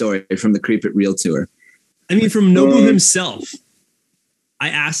Nobu story from the Creep It Real Tour. I mean, from Nobu himself, I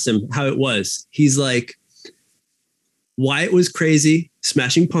asked him how it was. He's like, why it was crazy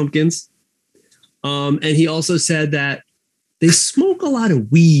smashing pumpkins. And he also said that they smoke a lot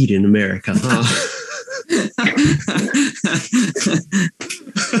of weed in America, huh?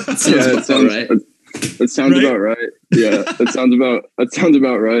 That sounds about right. Yeah, that sounds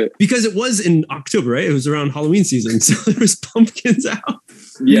about right. Because it was in October, right? It was around Halloween season, so there was pumpkins out.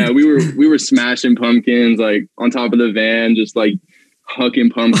 Yeah, we were smashing pumpkins like on top of the van, just like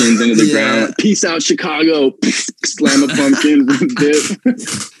hucking pumpkins into the ground. Like, peace out, Chicago! Slam a pumpkin, dip.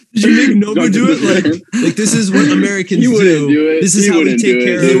 Did you make Nobu do it? Like this is what Americans do. It. This is how we take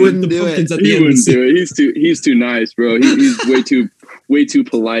care of the pumpkins at the end. He wouldn't do it. He's too nice, bro. He's way too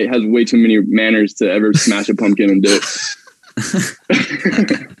polite. Has way too many manners to ever smash a pumpkin and dip.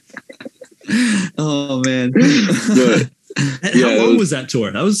 Oh man! But, how long was that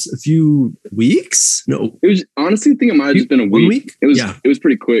tour? That was a few weeks. No, it was honestly. I think it might have just been a week. 1 week. It was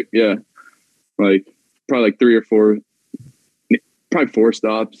pretty quick. Yeah, like probably like 3 or 4. Probably 4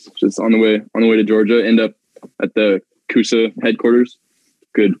 stops just on the way to Georgia. End up at the Kusa headquarters.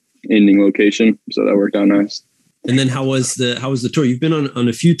 Good ending location, so that worked out nice. And then how was the tour? You've been on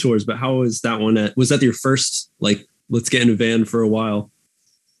a few tours, but how was that one? Was that your first like let's get in a van for a while?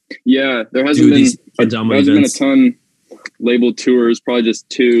 Yeah, there hasn't been a ton labeled tours. Probably just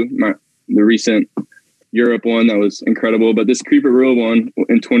 2. The recent Europe one that was incredible, but this Keep It Real one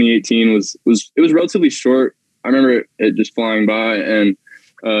in 2018 was relatively short. I remember it just flying by, and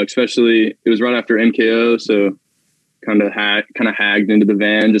especially it was right after MKO, so kind of hagged into the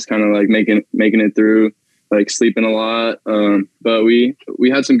van, just kind of like making it through, like sleeping a lot. But we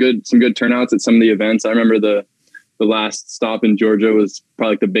had some good turnouts at some of the events. I remember the last stop in Georgia was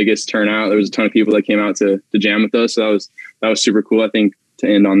probably like the biggest turnout. There was a ton of people that came out to jam with us. So that was super cool, I think, to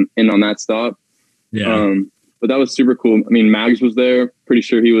end on that stop. Yeah. But that was super cool. I mean, Mags was there. Pretty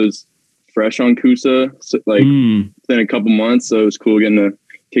sure he was fresh on Kusa, so like within a couple months. So it was cool getting to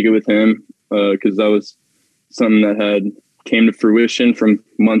kick it with him, because that was something that had came to fruition from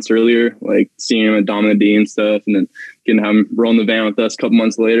months earlier, like seeing him at Dominant D and stuff, and then getting to have him roll in the van with us a couple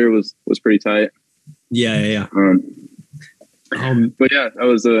months later was pretty tight. Yeah. But yeah, that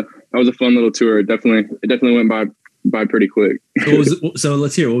was a fun little tour. It definitely went by pretty quick. So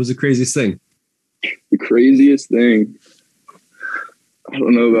let's hear, what was the craziest thing? The craziest thing. I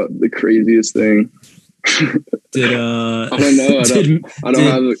don't know about the craziest thing. I don't know. I don't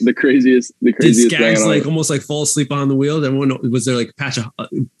have the craziest. Did Skaggs like almost like fall asleep on the wheel? Was there like a patch of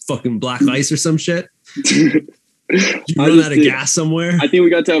fucking black ice or some shit? Did you run out of gas somewhere? I think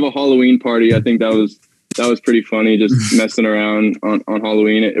we got to have a Halloween party. I think that was pretty funny, just messing around on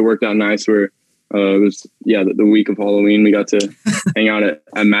Halloween. It worked out nice where it was the week of Halloween. We got to hang out at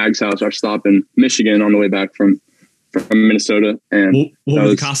Mag's house, our stop in Michigan on the way back from Minnesota. And what were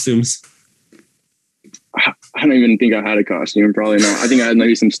the costumes? I don't even think I had a costume. Probably not. I think I had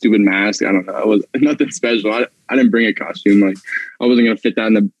maybe some stupid mask. I don't know. It was nothing special. I didn't bring a costume. Like I wasn't gonna fit that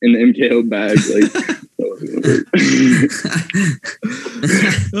in the MKO bag. Like,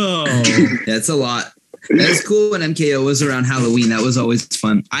 that's a lot. That's cool. When MKO was around Halloween, that was always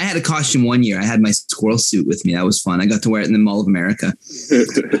fun. I had a costume one year. I had my squirrel suit with me. That was fun. I got to wear it in the Mall of America.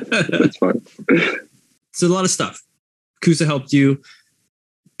 That's fun. So a lot of stuff. Kusa helped you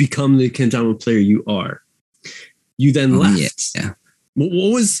become the kendama player you are. You then left. Yeah.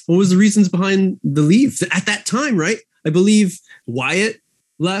 What was the reasons behind the leave at that time? Right, I believe Wyatt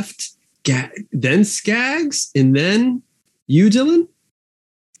left, then Skaggs, and then you, Dylan.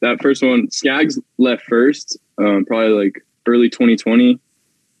 That first one, Skaggs left first, probably like early 2020,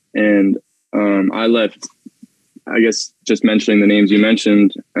 and I left. I guess just mentioning the names you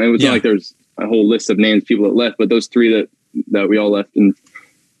mentioned, and it was not like there's a whole list of names of people that left, but those three that we all left in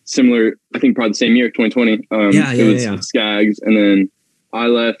similar, I think probably the same year, 2020. It was Skaggs, and then I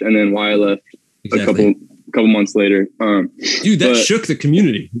left, and then Wyatt left a couple months later. Dude, that shook the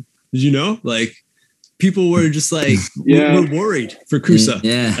community. Did you know? Like people were just like, we're worried for Kusa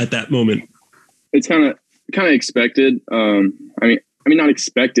at that moment. It's kind of expected. I mean, not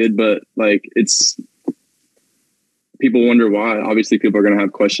expected, but like it's people wonder why. Obviously, people are going to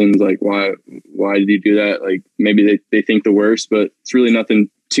have questions like, why did you do that? Like maybe they think the worst, but it's really nothing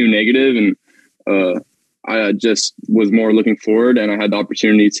too negative. And I just was more looking forward, and I had the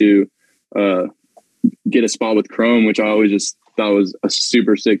opportunity to get a spot with Chrome, which I always just thought was a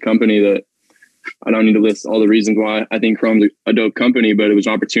super sick company that I don't need to list all the reasons why I think Chrome's a dope company, but it was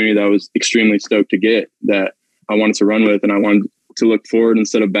an opportunity that I was extremely stoked to get, that I wanted to run with, and I wanted to look forward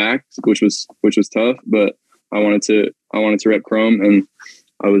instead of back, which was tough, but I wanted to rep Chrome, and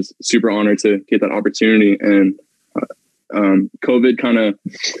I was super honored to get that opportunity. And COVID kind of,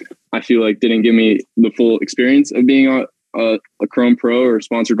 I feel like, didn't give me the full experience of being a Chrome Pro or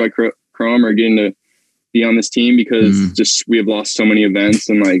sponsored by Chrome or getting to be on this team, because just we have lost so many events,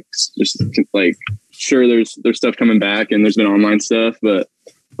 and like just like sure there's stuff coming back and there's been online stuff, but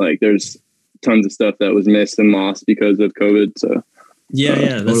like there's tons of stuff that was missed and lost because of COVID. So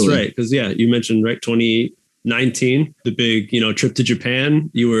that's totally right. Because you mentioned 2019, the big trip to Japan.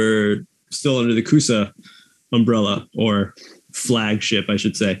 You were still under the Kusa umbrella, or flagship, I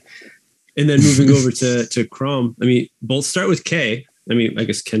should say. And then moving over to Chrome. I mean, both start with K. I mean, I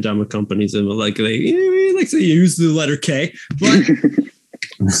guess kendama companies and like they like to use the letter K, but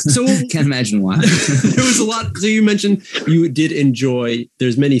so can't imagine why. There was a lot. So you mentioned you did enjoy.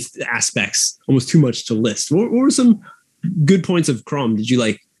 There's many aspects, almost too much to list. What were some good points of Chrome? Did you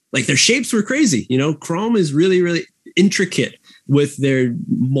like their shapes were crazy? Chrome is really, really intricate with their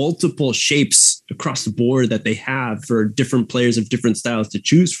multiple shapes across the board that they have for different players of different styles to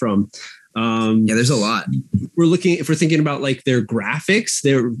choose from. There's a lot. If we're thinking about like their graphics,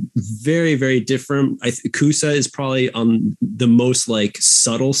 they're very, very different. Kusa is probably on the most like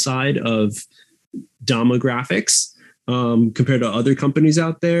subtle side of Dama graphics compared to other companies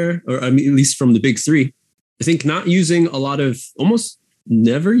out there, or I mean, at least from the big three. I think not using a lot of, almost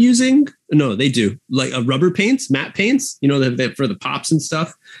never using. No, they do like rubber paints, matte paints. That for the pops and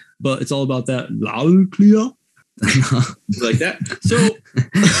stuff. but it's all about that loud clear. Like that. So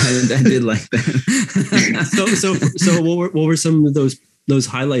I did like that. so what were some of those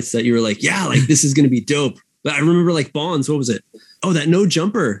highlights that you were like, yeah, like this is going to be dope? But I remember like Bonds, what was it? Oh, that No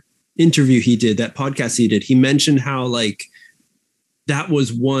Jumper interview he did, that podcast he did. He mentioned how like that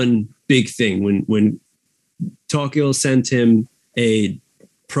was one big thing when Tokyo sent him a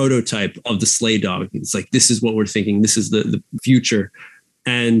prototype of the sleigh dog. It's like, this is what we're thinking. This is the future.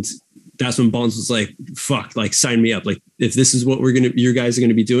 And that's when Bonds was like, fuck, like sign me up. Like if this is what your guys are going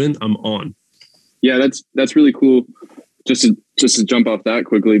to be doing, I'm on. Yeah, that's really cool. Just to jump off that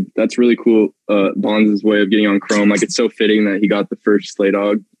quickly, that's really cool. Bonds' way of getting on Chrome. Like it's so fitting that he got the first sleigh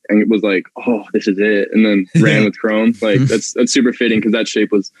dog and it was like, oh, this is it. And then ran with Chrome. Like that's super fitting because that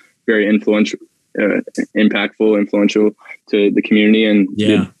shape was very influential to the community and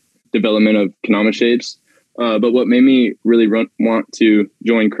the development of Kendama shapes. But what made me really want to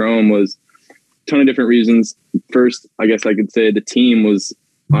join Chrome was a ton of different reasons. First, I guess I could say the team was,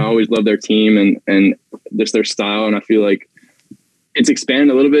 I always loved their team and just their style. And I feel like it's expanded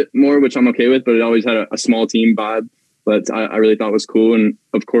a little bit more, which I'm okay with, but it always had a small team vibe, but I really thought was cool. And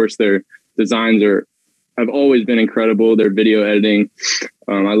of course their designs have always been incredible. Their video editing.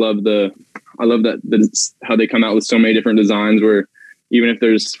 I love how they come out with so many different designs where even if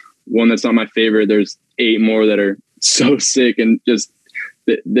there's one that's not my favorite, there's 8 more that are so sick and just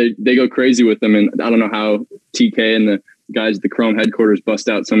they go crazy with them. And I don't know how TK and the guys at the Chrome headquarters bust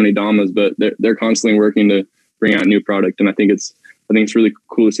out so many Damas, but they're constantly working to bring out new product. And I think it's really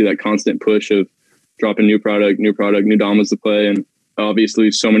cool to see that constant push of dropping new product, new Damas to play. And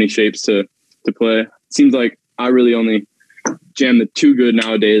obviously so many shapes to play. It seems like I really only jam the 2 good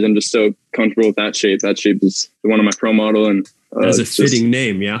nowadays. I'm just so comfortable with that shape. That shape is the one on my pro model. And that's a fitting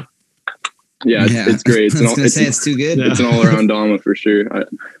name. Yeah. Yeah, it's great. It's too good. It's an all around Dama for sure.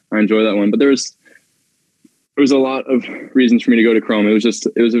 I enjoy that one, but there was a lot of reasons for me to go to Chrome. It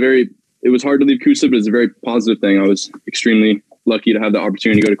was hard to leave Kusa, but it's a very positive thing. I was extremely lucky to have the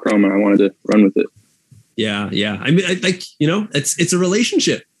opportunity to go to Chrome and I wanted to run with it. Yeah. I mean, it's a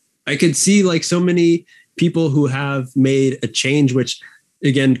relationship. I could see like so many people who have made a change, which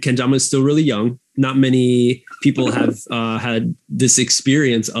again, Kendama is still really young. Not many people have had this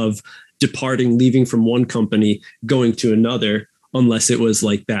experience of departing, leaving from one company, going to another, unless it was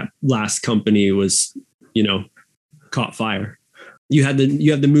like that last company was, caught fire. You had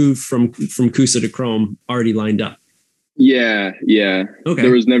the move from Kusa to Chrome already lined up. Yeah. Okay.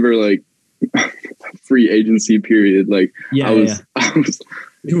 There was never like free agency period. Like I was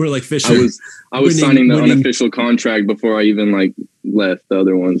you were like Fisher. I was signing the unofficial contract before I even like left the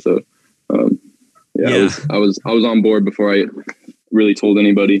other one. So I was on board before I really told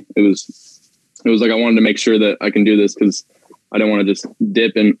anybody. It was like I wanted to make sure that I can do this because I don't want to just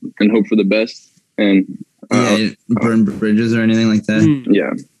dip and hope for the best and burn bridges or anything like that.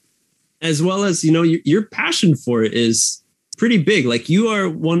 Yeah. As well as, your passion for it is pretty big. Like you are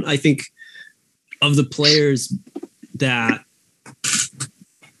one, I think, of the players that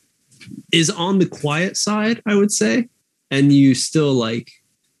is on the quiet side, I would say. And you still like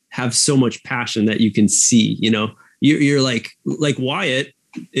have so much passion that you can see, you're like Wyatt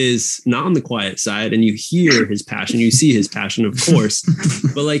is not on the quiet side and you hear his passion, you see his passion, of course.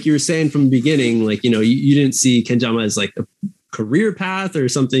 But like you were saying from the beginning, like, you didn't see Kendama as like a career path or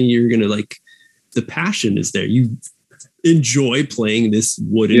something. You're going to like, the passion is there. You enjoy playing this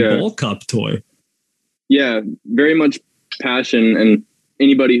wooden ball cup toy. Yeah, very much passion. And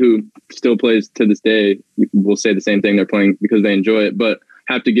anybody who still plays to this day will say the same thing. They're playing because they enjoy it, but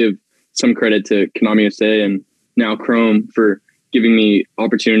have to give some credit to Konami USA and now Chrome for giving me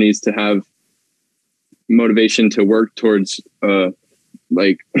opportunities to have motivation to work towards, work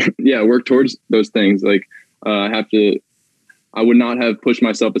towards those things. Like, I would not have pushed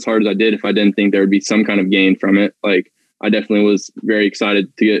myself as hard as I did if I didn't think there would be some kind of gain from it. Like, I definitely was very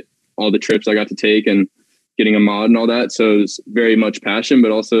excited to get all the trips I got to take and getting a mod and all that. So it was very much passion,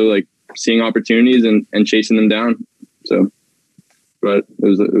 but also like seeing opportunities and chasing them down. So, but it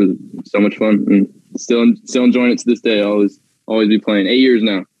was so much fun and still enjoying it to this day. I'll always be playing. 8 years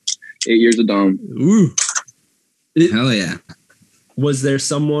now. 8 years of Dom. Ooh. Hell yeah. Was there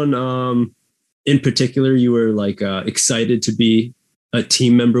someone in particular you were like excited to be a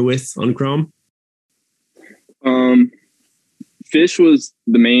team member with on Chrome? Fish was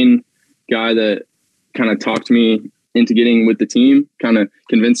the main guy that kind of talked me into getting with the team, kind of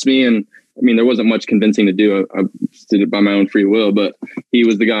convinced me. And I mean, there wasn't much convincing to do. I did it by my own free will, but he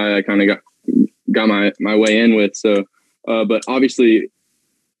was the guy I kind of got my way in with. So, but obviously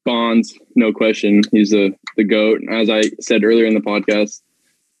Bonds, no question. He's the GOAT. As I said earlier in the podcast,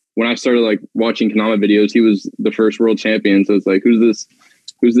 when I started like watching Kanama videos, he was the first world champion. So it's like, who's this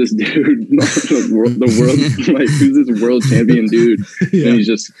dude? the world, like, who's this world champion dude? Yeah. And he's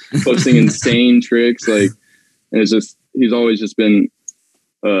just posting insane tricks. Like, and it's just, he's always just been,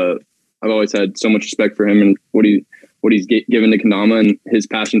 I've always had so much respect for him and what he's given to Kanama, and his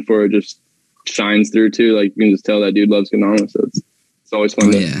passion for it just shines through too. Like, you can just tell that dude loves Kanama. So it's always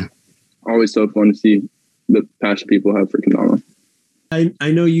fun. Always so fun to see the passion people have for Kanama.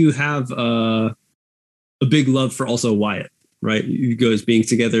 I know you have a big love for also Wyatt, right? You guys being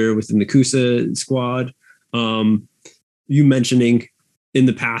together within the Kusa squad. You mentioning in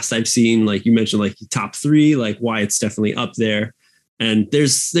the past, I've seen, like you mentioned, like top 3, like Wyatt's definitely up there. And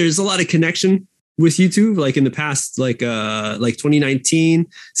there's a lot of connection with you two, like in the past, like 2019,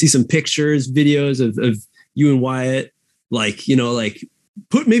 see some pictures, videos of you and Wyatt, like, you know, like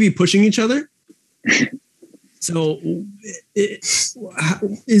maybe pushing each other. So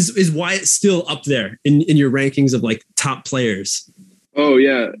is Wyatt still up there in your rankings of like top players? Oh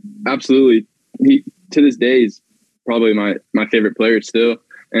yeah, absolutely. He to this day is probably my favorite player still.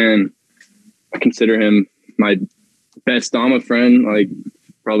 And I consider him my best Dama friend, like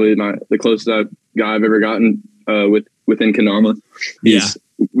probably the closest guy I've ever gotten within Kanama.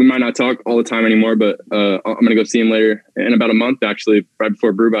 We might not talk all the time anymore, but I'm gonna go see him later in about a month. Actually, right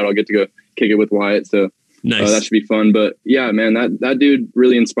before Brew Battle, I'll get to go kick it with Wyatt. So nice. That should be fun. But yeah, man, that dude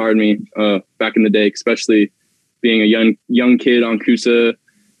really inspired me back in the day, especially being a young kid on Kusa.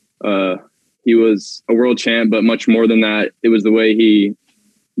 He was a world champ, but much more than that, it was the way he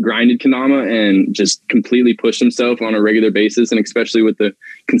grinded Kanama and just completely pushed himself on a regular basis, and especially with the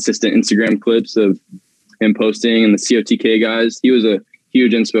consistent Instagram clips of him posting and the COTK guys. He was a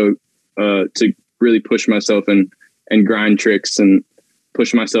huge inspo to really push myself and grind tricks and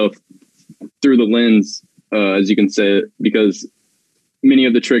push myself through the lens, as you can say, because many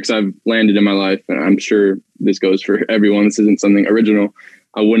of the tricks I've landed in my life, and I'm sure this goes for everyone, this isn't something original,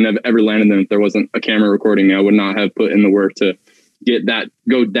 I wouldn't have ever landed them if there wasn't a camera recording me. I would not have put in the work to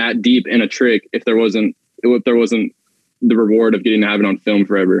go that deep in a trick if there wasn't the reward of getting to have it on film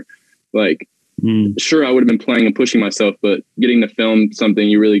forever. Like, sure, I would have been playing and pushing myself, but getting to film something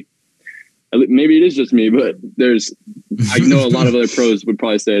you really, maybe it is just me, but I know a lot of other pros would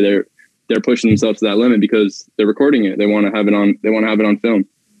probably say they're pushing themselves to that limit because they're recording it. They want to have it on film.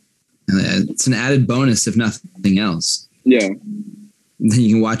 It's an added bonus, if nothing else. Yeah. Then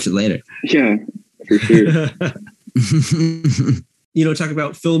you can watch it later. Yeah, for sure. You know, talk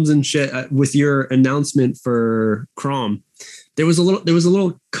about films and shit with your announcement for Crom. There was a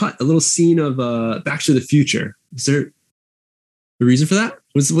little cut, a little scene of Back to the Future. Is there a reason for that?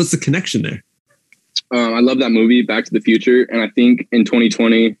 What's the connection there? I love that movie, Back to the Future, and I think in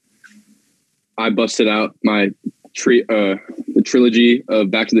 2020, I busted out my the trilogy of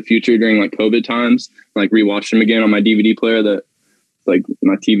Back to the Future during like COVID times. Like rewatched them again on my DVD player. That like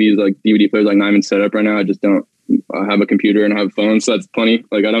my TV is like DVD player's like not even set up right now. I just don't. I have a computer and I have a phone, so that's plenty.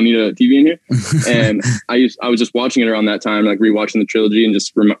 Like I don't need a TV in here. And I was just watching it around that time, like rewatching the trilogy, and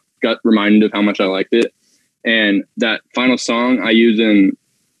just got reminded of how much I liked it. And that final song I use in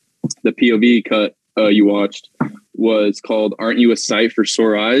the POV cut you watched was called "Aren't You a Sight for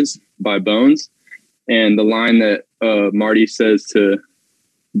Sore Eyes" by Bones. And the line that Marty says to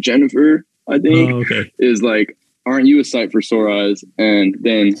Jennifer, I think, is like, "Aren't you a sight for sore eyes?" And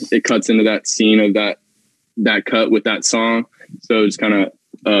then it cuts into that scene of that cut with that song. So it's kind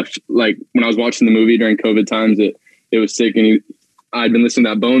of like when I was watching the movie during COVID times, it was sick. And I'd been listening to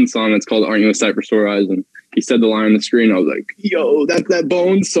that Bones song that's called "Aren't You a Sight for Sore Eyes?" And he said the line on the screen. I was like, "Yo, that's that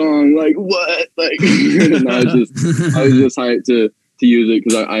Bones song!" Like what? Like, and I was just hyped to use it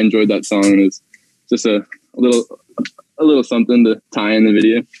because I enjoyed that song, and it's just a little something to tie in the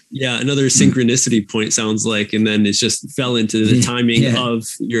video. Yeah, another synchronicity point sounds like, and then it just fell into the timing of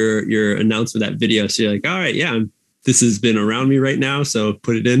your announcement of that video. So you're like, all right, yeah, this has been around me right now, so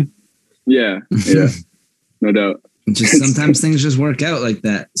put it in. Yeah, no doubt. Just sometimes things just work out like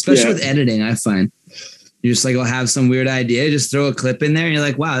that, especially with editing. I find you just like will have some weird idea, just throw a clip in there, and you're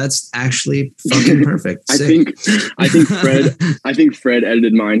like, wow, that's actually fucking perfect. I think Fred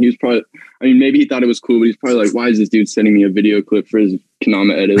edited mine. He was probably, I mean, maybe he thought it was cool, but he's probably like, why is this dude sending me a video clip for his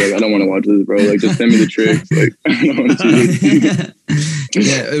Kanama edit? Like, I don't want to watch this, bro. Like, just send me the tricks. Like, I don't want to see this.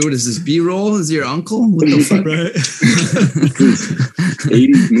 Yeah, what is this, B-roll? Is your uncle? What the fuck? Right.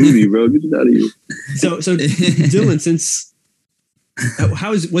 80s movie, bro. Get it out of here. So Dylan,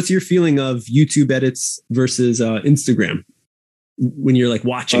 what's your feeling of YouTube edits versus Instagram when you're like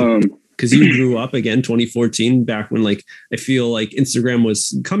watching? Because you grew up again 2014, back when like I feel like Instagram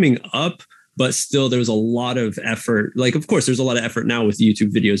was coming up, but still there was a lot of effort. Like, of course, there's a lot of effort now with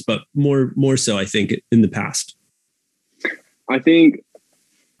YouTube videos, but more so, I think, in the past. I think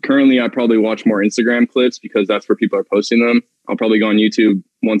currently I probably watch more Instagram clips because that's where people are posting them. I'll probably go on YouTube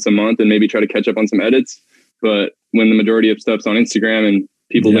once a month and maybe try to catch up on some edits. But when the majority of stuff's on Instagram and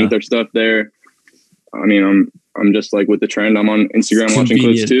people link their stuff there, I mean, I'm just like with the trend. I'm on Instagram watching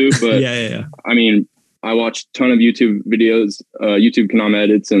clips too. But I mean, I watch a ton of YouTube videos, YouTube Kendama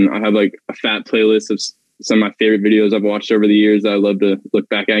edits, and I have like a fat playlist of some of my favorite videos I've watched over the years that I love to look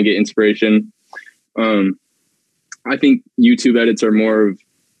back at and get inspiration. I think YouTube edits are more of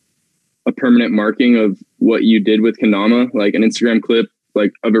a permanent marking of what you did with Kendama, like an Instagram clip,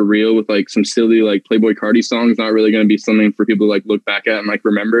 like of a reel with like some silly like Playboi Carti songs, not really going to be something for people to like look back at and like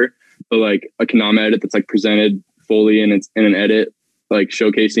remember, but like a Kendama edit that's like presented fully and it's in an edit, like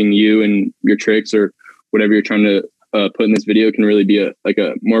showcasing you and your tricks or whatever you're trying to put in this video can really be a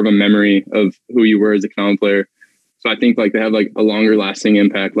more of a memory of who you were as a Kendama player. So I think like they have like a longer lasting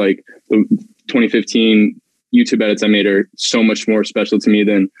impact. Like the 2015 YouTube edits I made are so much more special to me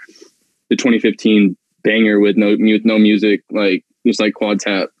than the 2015 banger with no music, like just like quad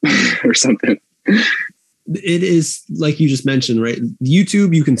tap or something. It is like you just mentioned, right?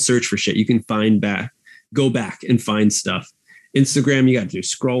 YouTube, you can search for shit. You can go back and find stuff. Instagram, you got to do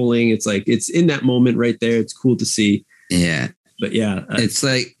scrolling. It's like, it's in that moment right there. It's cool to see. Yeah. But yeah. It's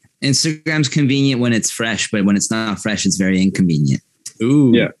like Instagram's convenient when it's fresh, but when it's not fresh, it's very inconvenient.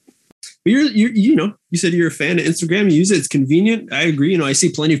 Ooh. Yeah. But you said you're a fan of Instagram. You use it. It's convenient. I agree. I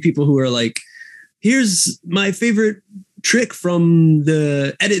see plenty of people who are like, here's my favorite trick from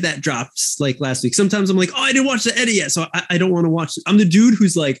the edit that drops like last week. Sometimes I'm like, oh, I didn't watch the edit yet, so I don't want to watch it. I'm the dude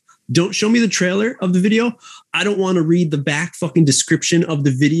who's like, don't show me the trailer of the video. I don't want to read the back fucking description of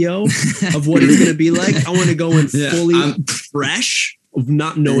the video of what it's going to be like. I want to go in fully fresh of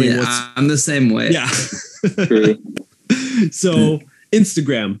not knowing what's... I'm the same way. Yeah. So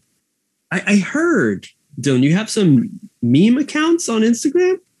Instagram. I heard, Dylan, you have some meme accounts on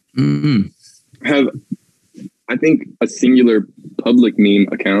Instagram? Mm-hmm. I have, I think, a singular public meme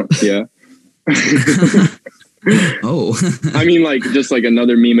account. Yeah. Oh. I mean, like, just like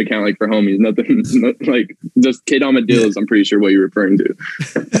another meme account, like for homies. Nothing, like, just Kendama Dills, I'm pretty sure what you're referring to.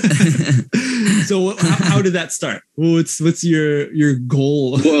 So how did that start? What's your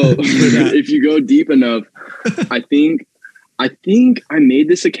goal? Well, if you go deep enough, I think I made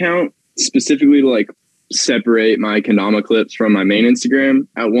this account specifically to like separate my Kendama clips from my main Instagram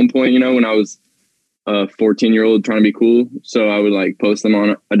at one point, when I was a 14-year-old trying to be cool. So I would like post them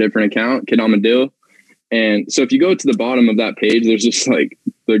on a different account, Kendama Dill. And so if you go to the bottom of that page, there's just like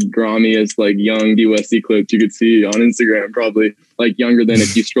the grommiest like young D Westy clips you could see on Instagram, probably like younger than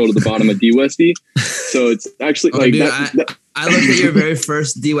if you scroll to the bottom of D Westy. So it's actually like dude, I looked at your very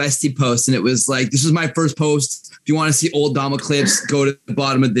first D Westy post and it was like, this is my first post. If you want to see old Dama clips, go to the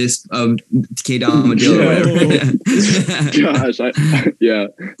bottom of this K-Dama Dill or whatever. Gosh, yeah,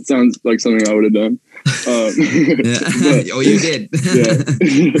 it sounds like something I would have done. But, you did. Yeah.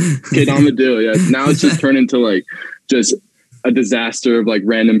 Kendama Dill, yeah. Now it's just turned into like just a disaster of like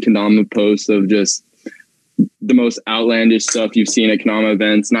random Kendama posts of just the most outlandish stuff you've seen at Kendama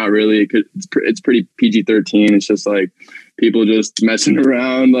events. Not really. It's pretty PG-13. It's just like people just messing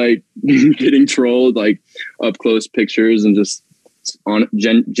around, like getting trolled, like up close pictures and just on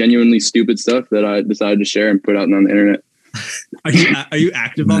genuinely stupid stuff that I decided to share and put out on the internet. Are you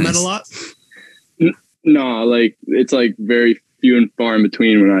active on that a lot? No, like it's like very few and far in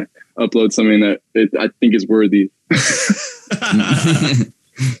between when I upload something that I think is worthy.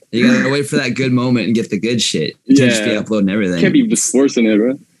 You gotta wait for that good moment and get the good shit. You can't just be uploading everything. Can't be just forcing it,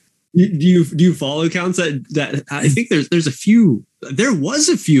 bro. Do you follow accounts that I think there's a few. There was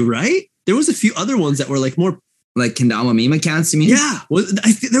a few, right? There was a few other ones that were like more like Kendama meme accounts. You mean? Yeah.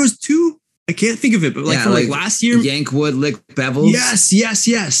 There was two. I can't think of it, but like like last year, Yankwood Lick Bevels.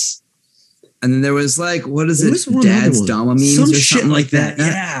 Yes. And then there was like, what is it? Dad's Dama memes some or shit something like that.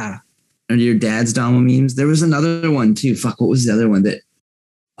 Yeah. Or your dad's Dama memes. There was another one too. Fuck, what was the other one that?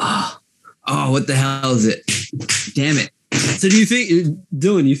 Oh, what the hell is it? Damn it. So do you think,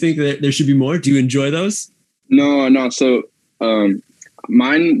 Dylan, you think that there should be more? Do you enjoy those? No. So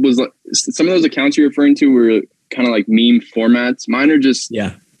mine was like, some of those accounts you're referring to were kind of like meme formats. Mine are just,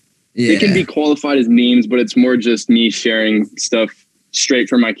 they can be qualified as memes, but it's more just me sharing stuff straight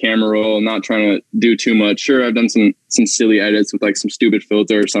from my camera roll, not trying to do too much. Sure, I've done some silly edits with like some stupid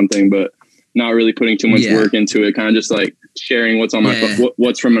filter or something, but not really putting too much work into it. Kind of just like sharing what's on my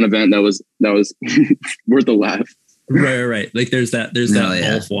what's from an event that was worth a laugh. Right. Like there's that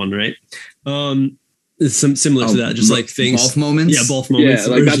Wolf one, right? It's some similar to that, just like things. Both moments. Yeah, both moments.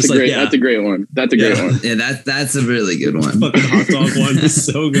 Yeah, like that's a great one. That's a great one. Yeah, that's a really good one. Fucking hot dog one is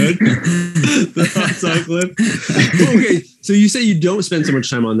so good. The hot dog clip. Okay, so you say you don't spend so much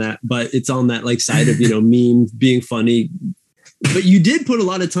time on that, but it's on that like side of meme being funny. But you did put a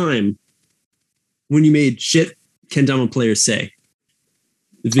lot of time when you made shit kendama players say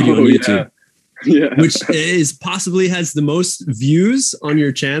the video on YouTube, which is possibly has the most views on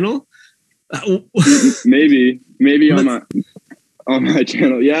your channel. maybe on my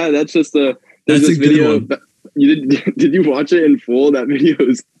channel. Yeah, that's just there's that's this a good video. one. Did you watch it in full? That video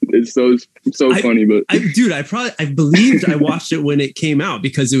is so funny. But I believed I watched it when it came out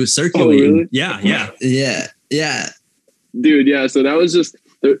because it was circulating. Oh, really? Yeah. Dude, yeah. So that was just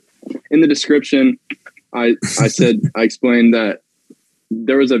in the description. I explained that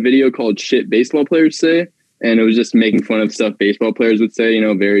there was a video called "Shit Baseball Players Say." And it was just making fun of stuff baseball players would say,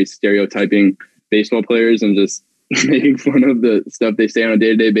 very stereotyping baseball players and just making fun of the stuff they say on a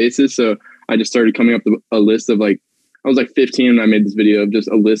day-to-day basis. So I just started coming up with a list of I was 15 and I made this video of just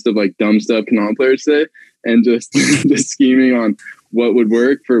a list of dumb stuff kendama players say and just scheming on what would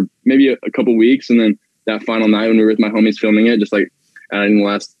work for maybe a couple weeks. And then that final night when we were with my homies filming it, just adding the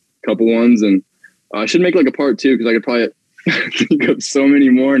last couple ones. And I should make a part 2 because I could probably think of so many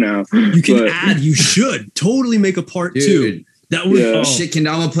more now. You can add. You should totally make a part 2. That would shit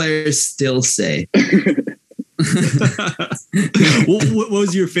kendama players still say. What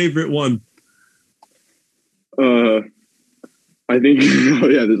was your favorite one? I think.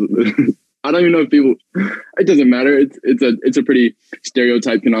 I don't even know if people. It doesn't matter. It's a pretty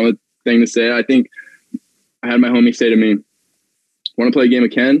stereotype kendama thing to say. I think I had my homie say to me, "Want to play a game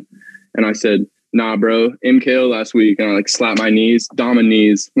of Ken?" And I said, "Nah, bro, MKO last week." And I slapped my knees, Dama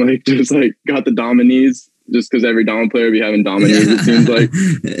knees, got the Dama knees just because every Dama player be having Dama knees, it seems like.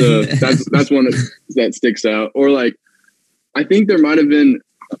 So that's one that sticks out. Or I think there might have been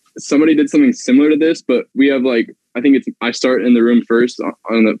somebody did something similar to this, but we have I think I start in the room first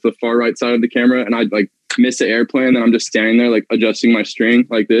on the far right side of the camera and I miss the airplane and I'm just standing there adjusting my string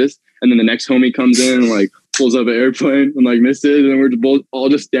like this. And then the next homie comes in and pulls up an airplane and missed it, and we're both all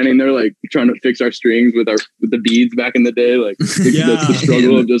just standing there trying to fix our strings with the beads back in the day, the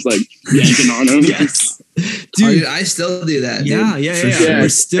struggle of just yanking on them. Yes, dude, I still do that. Yeah. We're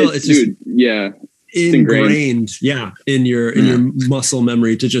still, it's ingrained. Yeah, in your muscle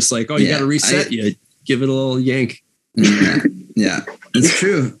memory to just you got to reset. You give it a little yank. Yeah, it's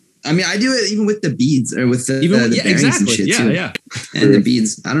true. I mean, I do it even with the beads or with the bearings exactly. and shit too. Yeah. And the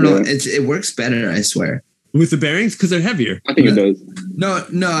beads. I don't know. It works better, I swear. With the bearings because they're heavier. I think it does. No.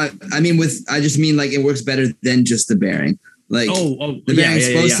 I mean, I just mean it works better than just the bearing. The bearing's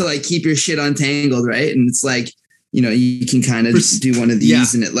supposed to keep your shit untangled, right? And it's you can kind of do one of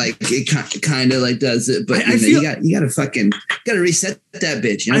these and it kind of does it, but you gotta reset that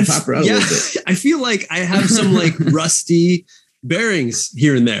bitch, pop her out a little bit. I feel like I have some rusty bearings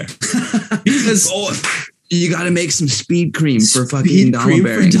here and there because you got to make some speed cream for fucking Dama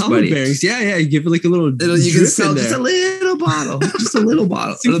bearings, buddy. Yeah, you give it a little. You can sell just a little bottle,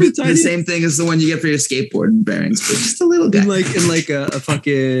 It'll be the same thing as the one you get for your skateboard bearings, but just a little guy. In a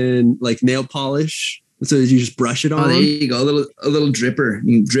fucking nail polish. So you just brush it on. Oh, there you go. A little dripper.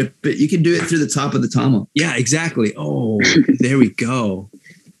 You can drip it. You can do it through the top of the Tama. Yeah, exactly. Oh, there we go.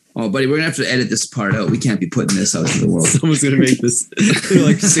 Oh, buddy, we're gonna have to edit this part out. We can't be putting this out to the world. Someone's gonna make this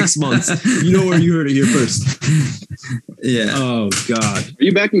for 6 months. You know where you heard it here first. Yeah. Oh God. Are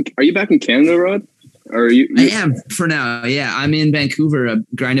you back in Canada, Rod? Or are you? I am for now. Yeah, I'm in Vancouver,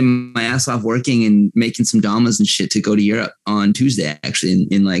 grinding my ass off, working and making some Damas and shit to go to Europe on Tuesday. Actually,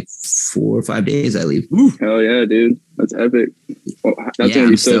 in 4 or 5 days, I leave. Ooh. Hell yeah, dude! That's epic. Well, that's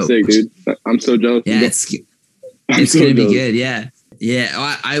gonna be so sick, dude. I'm so jealous. Yeah, it's gonna be good. Yeah.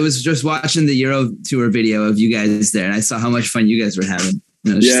 Yeah, I was just watching the Euro Tour video of you guys there, and I saw how much fun you guys were having.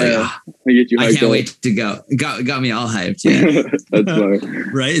 And I was I can't wait to go. Got me all hyped. Yeah, that's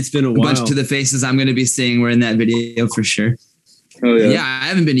fun. Right. It's been a while. Bunch to the faces I'm going to be seeing were in that video for sure. Oh yeah. Yeah, I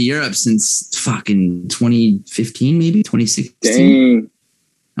haven't been to Europe since fucking 2015, maybe 2016. Dang.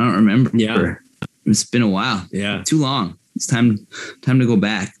 I don't remember. Yeah, it's been a while. Yeah, too long. It's time to go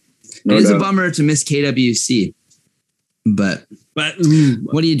back. It is a bummer to miss KWC. But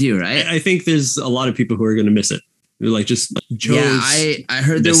what do you do, right? I think there's a lot of people who are going to miss it. They're just chose. Yeah, I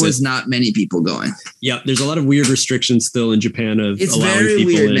heard there was not many people going. Yeah, there's a lot of weird restrictions still in Japan of it's allowing very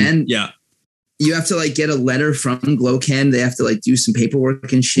people weird, in. man. Yeah, you have to get a letter from Glowcan. They have to do some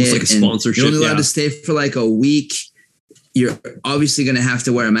paperwork and shit. It's a sponsorship. You're only allowed to stay for a week. You're obviously going to have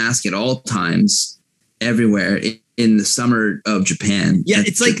to wear a mask at all times, everywhere in the summer of Japan. Yeah,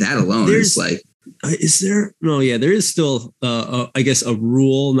 it's that alone. It's is there? No, yeah, there is still, I guess, a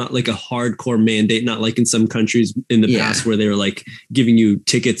rule, not like a hardcore mandate, not like in some countries in the past where they were like giving you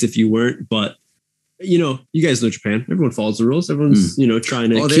tickets if you weren't. But, you guys know Japan. Everyone follows the rules. Everyone's, trying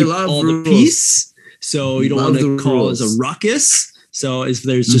to keep all the peace. So you don't want to cause a ruckus. So if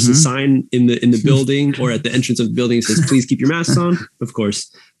there's just a sign in the building or at the entrance of the building that says, please keep your masks on, of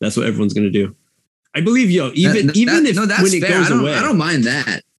course, that's what everyone's going to do. I believe, even if when it goes away. I don't mind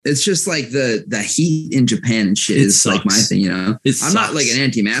that. It's just like the heat in Japan and shit is like my thing, I'm not like an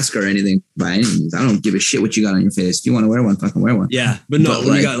anti-masker or anything by any means. I don't give a shit what you got on your face. If you want to wear one, fucking wear one. Yeah, but no,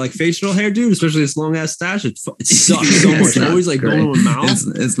 when you got like facial hair, dude, especially this long ass stash, it sucks so much. Always like going in my mouth.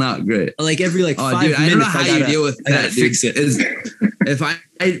 It's not great. Like every 5 minutes, I don't know how you deal with that. I gotta fix it. If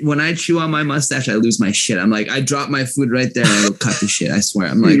when I chew on my mustache, I lose my shit. I'm like, I drop my food right there and I will cut the shit. I swear.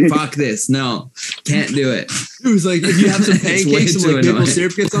 I'm like, fuck this. No, can't do it. It was like, if you have some pancakes and like maple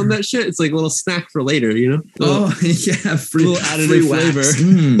syrup gets on that shit, it's like a little snack for later, Oh yeah, little additive flavor.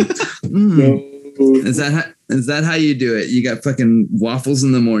 Is that how you do it? You got fucking waffles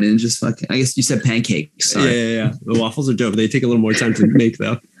in the morning, just fucking. I guess you said pancakes. Sorry. Yeah. The waffles are dope. They take a little more time to make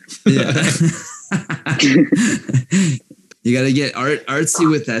though. Yeah. You got to get artsy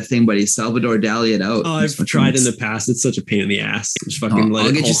with that thing, buddy. Salvador Dali it out. Oh, I've tried in the past. It's such a pain in the ass. Just fucking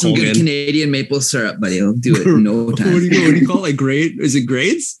I'll get you some good Canadian maple syrup, buddy. I'll do it in no time. What do you call it? Like grade? Is it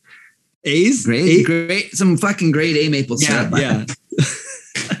grades? A's? Great. Some fucking grade A maple syrup. Yeah.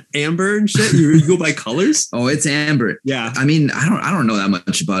 Amber and shit. You go by colors? Oh, it's amber. Yeah. I mean, I don't know that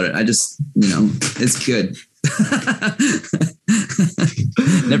much about it. I just, it's good.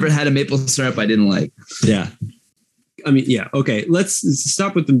 Never had a maple syrup I didn't like. Yeah. I mean, yeah. Okay. Let's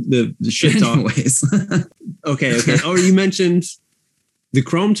stop with the shit talk. Anyways. Okay. Oh, you mentioned the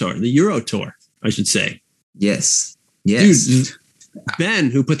Chrome Tour, the Euro Tour, I should say. Yes. Dude, Ben,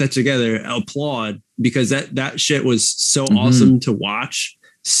 who put that together, applaud, because that shit was so awesome to watch.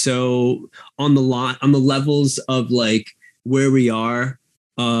 So on the levels of like where we are,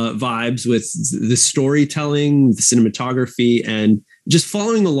 vibes with the storytelling, the cinematography, and just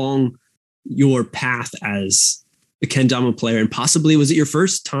following along your path as a kendama player. And possibly, was it your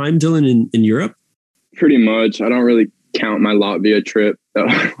first time, Dylan, in Europe? Pretty much. I don't really count my Latvia trip.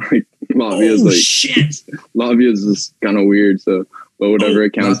 Like Latvia's shit. Latvia's just kind of weird. So, but whatever,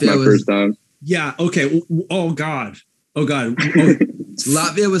 it counts. My first time. Yeah. Okay. Oh God.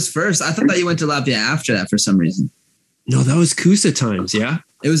 Latvia was first. I thought that you went to Latvia after that for some reason. No, that was Kusa times. Yeah.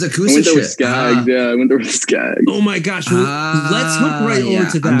 It was a Kusa trip. Skag. Yeah, I went there with Skag. Oh my gosh! Well, let's hook right over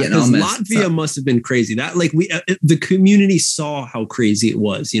to that, because Latvia must have been crazy. That the community saw how crazy it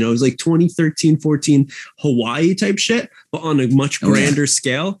was. It was like 2013, 14 Hawaii type shit, but on a much grander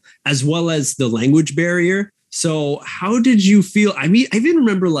scale, as well as the language barrier. So, how did you feel? I mean, I even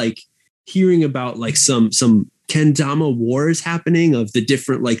remember like hearing about like some kendama wars happening of the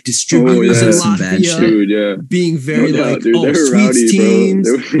different like distributors in Latvia being very Sweets teams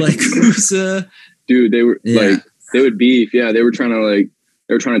like Kusa. Dude, they were they would beef. Yeah, they were trying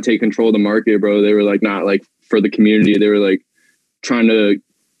to take control of the market, bro. They were like not like for the community. They were like trying to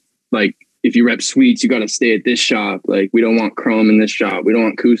like, if you rep Sweets, you got to stay at this shop. Like, we don't want Chrome in this shop. We don't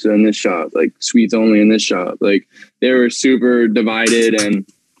want Kusa in this shop. Like, Sweets only in this shop. Like, they were super divided and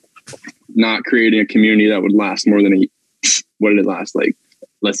not creating a community that would last more than what did it last? Like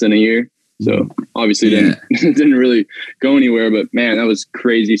less than a year. So obviously didn't really go anywhere, but man, that was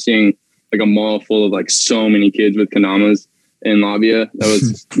crazy seeing like a mall full of like so many kids with kendamas in Latvia. That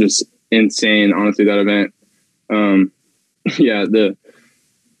was just insane. Honestly, that event. I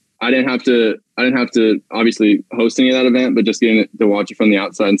didn't have to obviously host any of that event, but just getting to watch it from the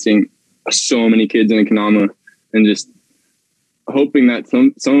outside and seeing so many kids in a kendama and just hoping that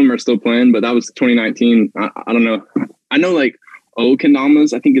some of them are still playing, but that was 2019. I don't know. I know like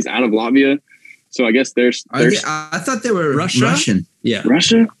kendamas, I think, is out of Latvia. So I guess there's I thought they were Russian. Yeah.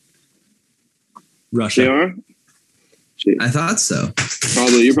 Russia. They are? Shit. I thought so.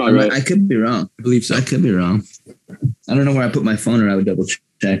 Probably. You're probably right. I could be wrong. I believe so. I could be wrong. I don't know where I put my phone, or I would double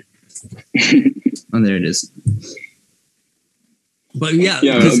check. Oh, there it is. But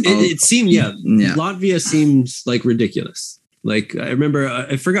it seemed, Latvia seems like ridiculous. Like, I remember,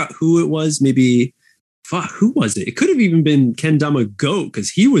 I forgot who it was. Maybe, who was it? It could have even been Kendama Goat, because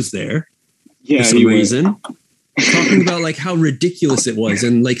he was there for some reason. Talking about like how ridiculous it was,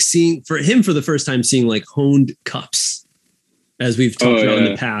 and like seeing for the first time, seeing like honed cups, as we've talked about in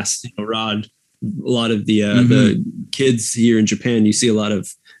the past. Rod, a lot of the kids here in Japan, you see a lot of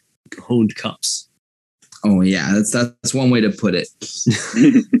honed cups. Oh yeah, that's one way to put it.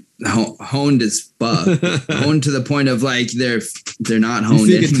 honed as fuck. Honed to the point of like they're not honed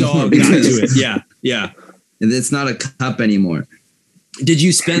you think anymore. It's all got to it. Yeah. And it's not a cup anymore. Did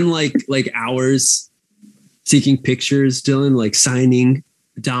you spend like hours taking pictures, Dylan? Like signing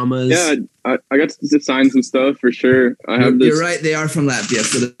Damas? Yeah, I got to sign some stuff for sure. You're right. They are from Latvia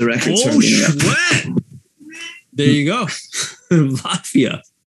for the record. Oh, shit. There you go. Latvia.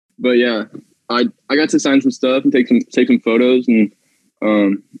 But yeah, I got to sign some stuff and take some photos, and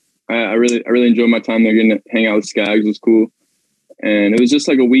I really enjoyed my time there. Getting to hang out with Skaggs was cool, and it was just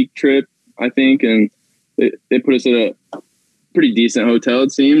like a week trip, I think, and they put us at a pretty decent hotel,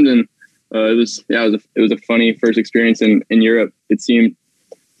 it seemed, and it was a funny first experience in Europe. It seemed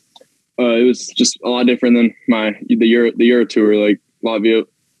it was just a lot different than the Euro tour, like Latvia.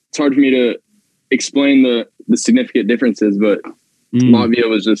 It's hard for me to explain the significant differences, but Latvia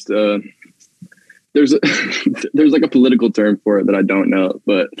was just there's like a political term for it that I don't know,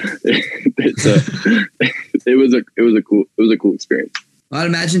 but it was a cool experience. I'd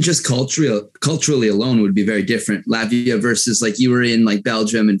imagine just culturally alone would be very different. Latvia versus like you were in like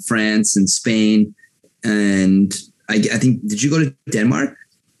Belgium and France and Spain, and I think, did you go to Denmark?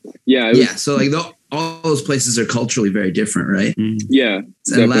 Yeah. So like all those places are culturally very different, right? Yeah.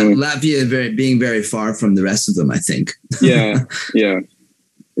 And Latvia being very far from the rest of them, I think. Yeah.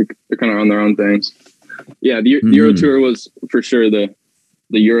 They're kind of on their own things. Yeah. The Euro tour was for sure the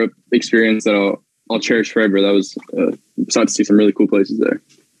Europe experience that I'll cherish forever. That was excited to see some really cool places there.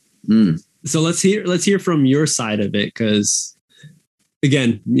 So let's hear from your side of it, because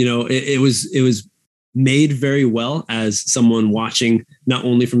again, it was made very well as someone watching, not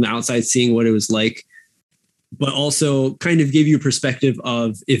only from the outside seeing what it was like, but also kind of gave you a perspective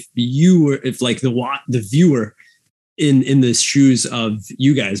of if like the viewer in the shoes of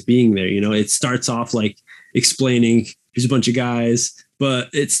you guys being there. It starts off like explaining here's a bunch of guys, but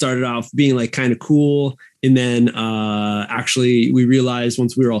it started off being like kind of cool. And then actually we realized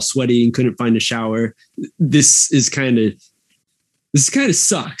once we were all sweaty and couldn't find a shower, this kind of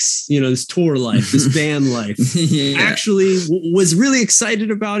sucks. This tour life, this band life. Actually was really excited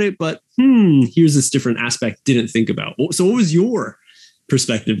about it, but here's this different aspect didn't think about. So what was your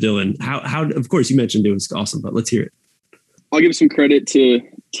perspective, Dylan? How of course you mentioned it was awesome, but let's hear it. I'll give some credit to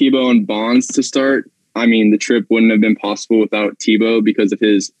Tebow and Bonds to start. I mean, the trip wouldn't have been possible without Tebow because of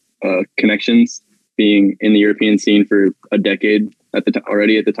his connections, being in the European scene for a decade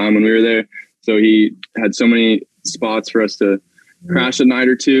already at the time when we were there. So he had so many spots for us to crash a night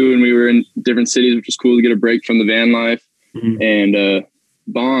or two, and we were in different cities, which was cool to get a break from the van life. And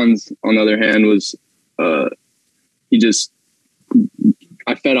Bonds, on the other hand, was I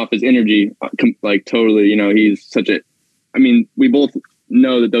fed off his energy like totally. He's we both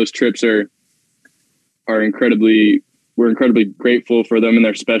know that those trips are incredibly, we're incredibly grateful for them, and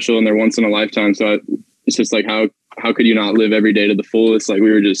they're special and they're once in a lifetime. So it's just like, how could you not live every day to the fullest? Like, we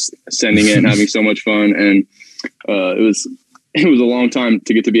were just sending it and having so much fun. And it was a long time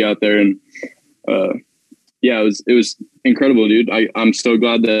to get to be out there. And it was incredible, dude. I'm so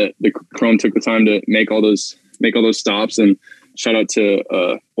glad that the Chrome took the time to make all those stops, and shout out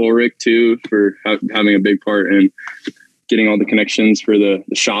to Ulrich too for having a big part in getting all the connections for the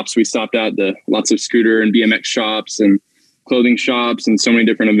shops we stopped at, the lots of scooter and BMX shops and clothing shops and so many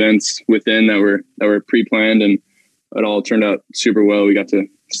different events within that were pre-planned, and it all turned out super well. We got to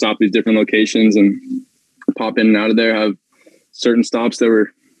stop these different locations and pop in and out of there, have certain stops that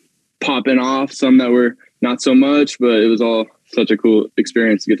were popping off, some that were not so much, but it was all such a cool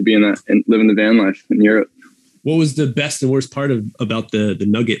experience to get to be in that and living the van life in Europe. What was the best and worst part about the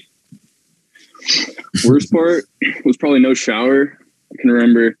Nugget? Worst part was probably no shower. I can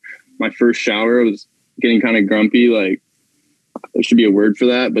remember my first shower. I was getting kind of grumpy. Like, there should be a word for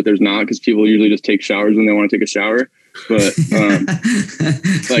that, but there's not, because people usually just take showers when they want to take a shower. But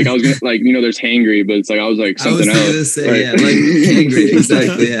like, I was gonna, like, there's hangry, but it's like I was like something else. Say, right? Like hangry,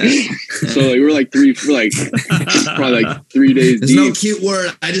 exactly. Yeah. So like we're probably like 3 days. There's deep. No cute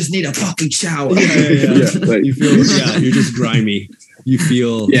word. I just need a fucking shower. Yeah. Like, you feel you're just grimy. You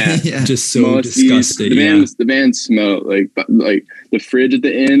feel just so disgusted. The van smelled like the fridge at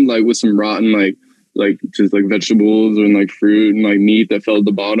the end, like with some rotten like just like vegetables and like fruit and like meat that fell at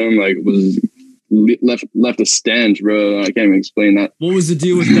the bottom, like was left a stench, bro. I can't even explain that. What was the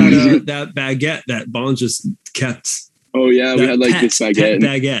deal with that that baguette that Bond just kept? Oh yeah, we had like this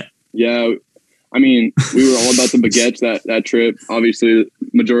baguette. Yeah, I mean, we were all about the baguettes that trip. Obviously, the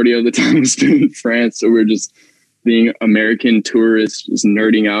majority of the time we spent in France, so we're just being American tourists, just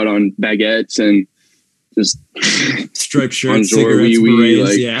nerding out on baguettes and just striped shirts, cigarettes,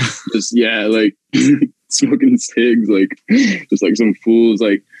 berets, like smoking cigs, like just like some fools,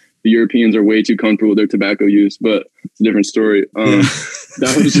 like the Europeans are way too comfortable with their tobacco use, but it's a different story.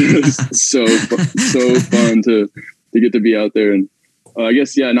 That was just so fun to get to be out there. And I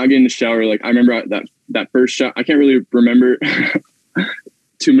guess, not getting the shower. Like I remember that first shot, I can't really remember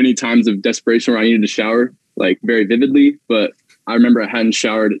too many times of desperation where I needed to shower like very vividly, but I remember I hadn't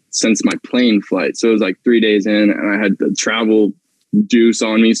showered since my plane flight. So it was like 3 days in and I had the travel juice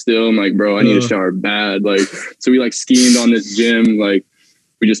on me still. I'm like, bro, I need a shower bad. Like, so we like schemed on this gym. Like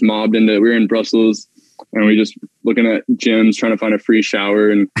we just mobbed we were in Brussels and we just looking at gyms trying to find a free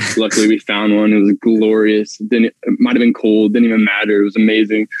shower. And luckily we found one. It was glorious. It might've been cold. Didn't even matter. It was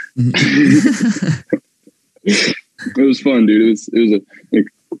amazing. It was fun, dude. It was an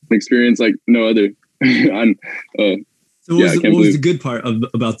experience like no other. So what was the good part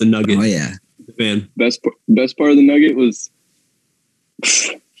about the Nugget? Oh yeah, the van. Best part of the Nugget was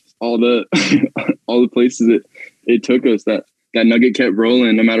all the places it took us. That Nugget kept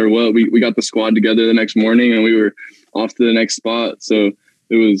rolling no matter what. We got the squad together the next morning and we were off to the next spot. So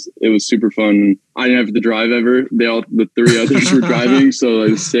it was super fun. I didn't have to drive ever. The three others were driving, so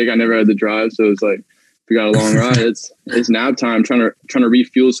it was sick. I never had to drive, so it's like we got a long ride. It's nap time. Trying to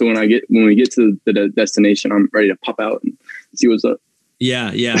refuel. So when we get to the destination, I'm ready to pop out and see what's up.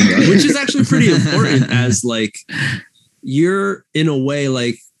 Yeah, which is actually pretty important as like you're in a way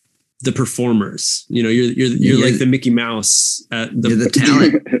like the performers. You know, you're like the Mickey Mouse at you're the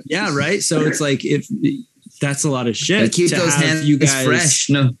talent. Yeah, right. So it's like if. That's a lot of shit. Keep those hands you guys fresh.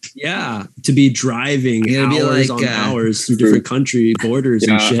 No, yeah, to be driving hours on hours through different country borders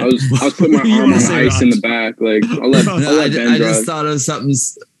and shit. I was putting my arm on ice in the back. Like I just thought of something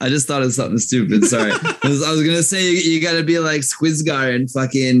stupid. Sorry, I was gonna say you got to be like Squizgar in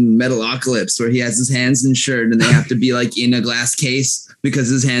fucking Metalocalypse, where he has his hands insured and they have to be like in a glass case because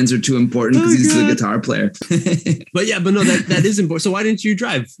his hands are too important because he's the guitar player. but no, that is important. So why didn't you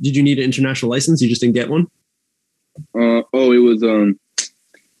drive? Did you need an international license? You just didn't get one? It was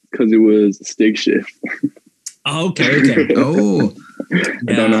because it was stick shift. Oh, okay. Oh,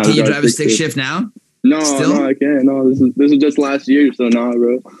 I don't know. Can you drive a stick shift now? No, I can't. No, this was just last year, so nah,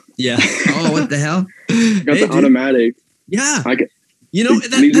 bro. Yeah. Oh, what the hell? Got the automatic. Yeah. I can. You know,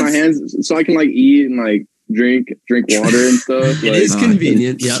 use my hands so I can like eat and like drink water and stuff. It is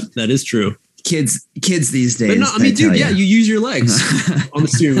convenient. Yep, that is true. Kids these days. But no, I mean, dude, you use your legs on the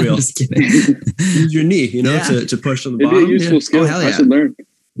steering wheel. Just kidding. Use your knee, to push on the bottom. It'd be a useful skill. Oh, hell yeah. I should learn.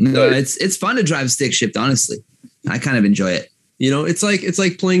 No, it's fun to drive stick shift, honestly. I kind of enjoy it. You know, it's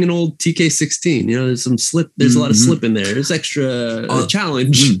like playing an old TK16. You know, there's some slip. There's a lot of slip in there. There's extra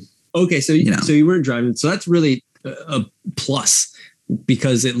challenge. Okay, so you weren't driving. So that's really a plus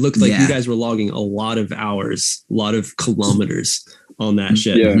because it looked like you guys were logging a lot of hours, a lot of kilometers on that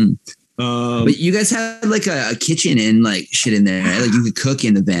shit. Yeah. But you guys had like a kitchen and like shit in there, right? Like you could cook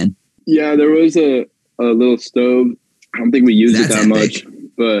in the van. Yeah, there was a little stove. I don't think we used it that much,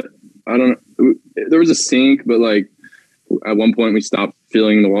 but I don't know. There was a sink, but like at one point we stopped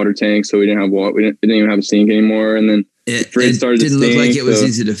filling the water tank, so we didn't have water. We didn't even have a sink anymore. And then it didn't look like it was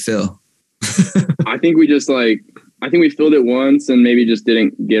easy to fill. I think we filled it once and maybe just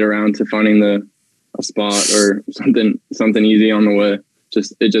didn't get around to finding a spot or something easy on the way.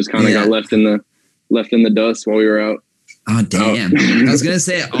 It just kind of got left in the dust while we were out. Oh damn! I was gonna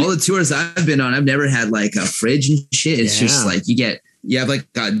say all the tours I've been on, I've never had like a fridge and shit. It's just like you have like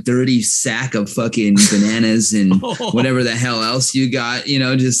a dirty sack of fucking bananas and whatever the hell else you got,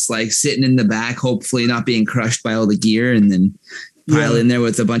 just like sitting in the back, hopefully not being crushed by all the gear, and then pile in there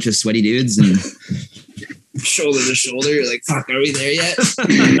with a bunch of sweaty dudes and shoulder to shoulder. You're like, fuck, are we there yet?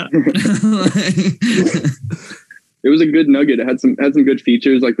 It was a good Nugget. It had some good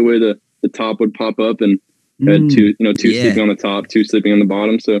features, like the way the top would pop up and had two sleeping on the top, two sleeping on the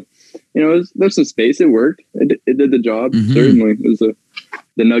bottom. So, there's some space. It worked. It did the job. Certainly, it was the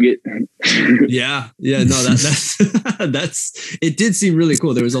Nugget. Yeah. No, that's it. Did seem really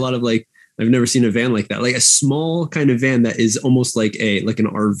cool. There was a lot of like I've never seen a van like that, like a small kind of van that is almost like an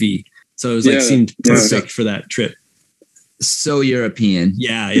RV. So it was seemed perfect for that trip. So European.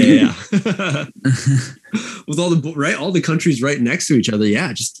 Yeah. With all the countries right next to each other.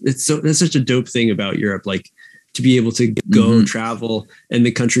 Yeah. That's such a dope thing about Europe. Like to be able to go travel and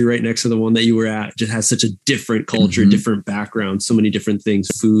the country right next to the one that you were at just has such a different culture, different background, so many different things,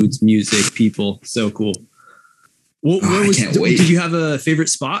 foods, music, people. So cool. I can't wait. Did you have a favorite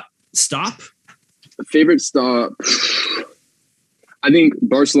stop? Favorite stop. I think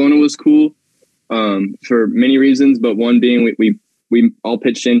Barcelona was cool. For many reasons, but one being we all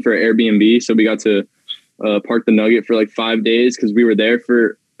pitched in for Airbnb, so we got to park the Nugget for like 5 days because we were there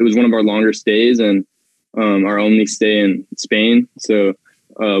it was one of our longer stays and our only stay in Spain. So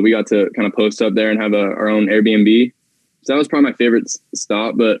we got to kind of post up there and have our own Airbnb. So that was probably my favorite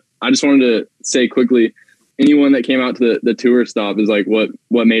stop. But I just wanted to say quickly, anyone that came out to the tour stop is like what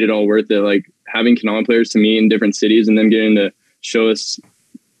made it all worth it. Like having Kendama players to meet in different cities and them getting to show us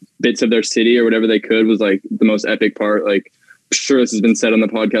bits of their city or whatever they could was like the most epic part. Like, sure, this has been said on the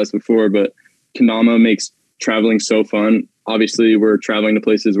podcast before, but Kendama makes traveling so fun. Obviously, we're traveling to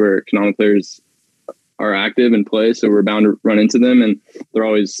places where Kendama players are active and play, so we're bound to run into them, and they're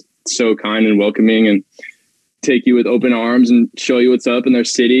always so kind and welcoming and take you with open arms and show you what's up in their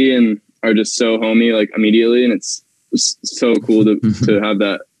city and are just so homey like immediately. And it's so cool to have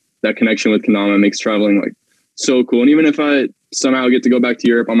that connection with Kendama. It makes traveling like so cool. And even if I somehow get to go back to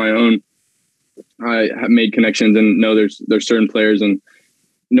Europe on my own, I have made connections and know there's certain players, and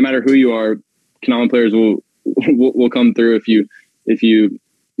no matter who you are, Kendama players will come through if you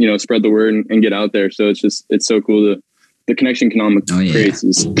spread the word and get out there. So it's so cool. The connection Kendama creates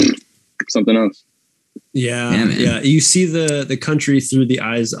is something else. Yeah. You see the country through the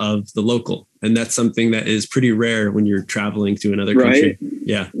eyes of the local, and that's something that is pretty rare when you're traveling to another country. Right?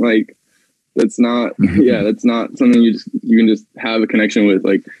 Yeah. Like that's not something you can just have a connection with.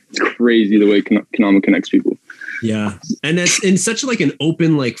 Like it's crazy the way Kendama connects people. Yeah. And it's in such like an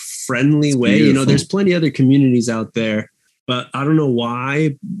open, like friendly way. Beautiful. There's plenty of other communities out there, but I don't know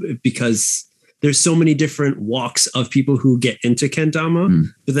why, because there's so many different walks of people who get into Kendama,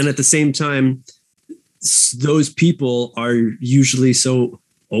 but then at the same time, those people are usually so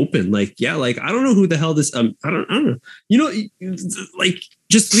open. Like, yeah, like, I don't know who the hell this, I don't know, like,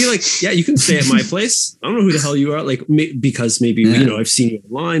 just be like, yeah, you can stay at my place. I don't know who the hell you are. Like, because maybe, I've seen you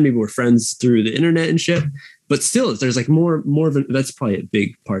online, maybe we're friends through the internet and shit, but still there's like more of a, that's probably a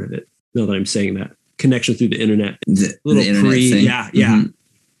big part of it. Now that I'm saying that connection through the internet, the internet thing. Yeah.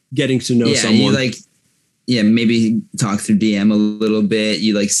 Getting to know someone. Maybe talk through DM a little bit.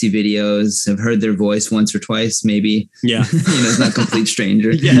 You like see videos, have heard their voice once or twice, maybe. Yeah. It's not complete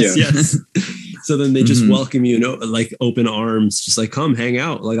stranger. Yes. So then they just welcome you, like open arms, just like, come hang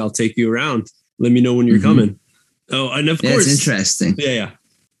out. Like, I'll take you around. Let me know when you're coming. Oh, and of course. That's interesting. Yeah.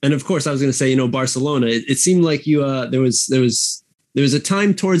 And of course I was going to say, Barcelona, it seemed like you, there was a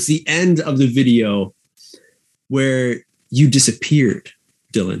time towards the end of the video where you disappeared,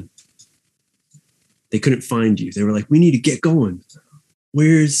 Dylan. They couldn't find you. They were like, we need to get going.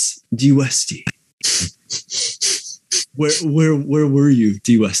 Where's D-Westy? Where were you,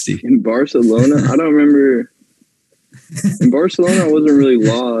 D-Westy? In Barcelona? I don't remember. In Barcelona, I wasn't really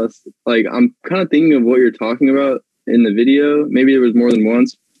lost. Like, I'm kind of thinking of what you're talking about in the video. Maybe there was more than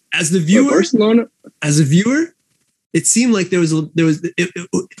once. As the viewer, it seemed like there was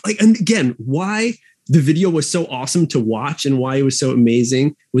like, and again, why the video was so awesome to watch and why it was so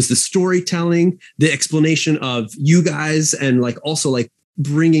amazing was the storytelling, the explanation of you guys, and like also like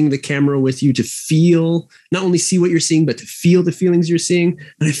bringing the camera with you to feel, not only see what you're seeing, but to feel the feelings you're seeing.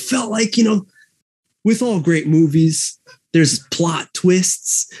 And I felt like, with all great movies, there's plot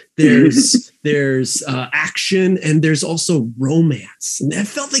twists, there's action, and there's also romance. And I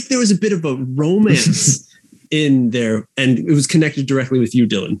felt like there was a bit of a romance in there, and it was connected directly with you,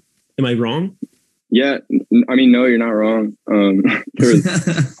 Dylan. Am I wrong? Yeah, I mean, no, you're not wrong.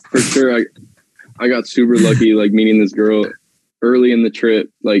 For sure, I got super lucky, like meeting this girl early in the trip,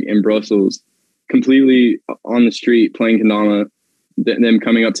 like in Brussels, completely on the street playing Kendama. Them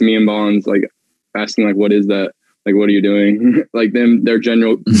coming up to me in bonds, like asking, like, "What is that? Like, what are you doing?" Like their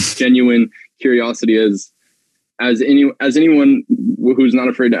genuine curiosity as anyone who's not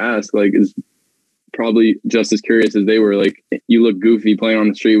afraid to ask, like, is probably just as curious as they were. Like, you look goofy playing on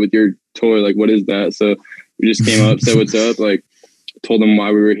the street with your toy, like, what is that? So we just came up, said what's up, like told them why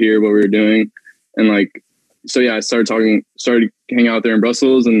we were here, what we were doing. And like, so yeah, I started hanging out there in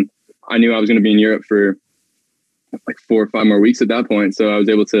Brussels, and I knew I was going to be in Europe for like 4 or 5 more weeks at that point. So I was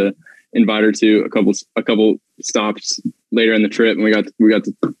able to invite her to a couple stops later in the trip, and we got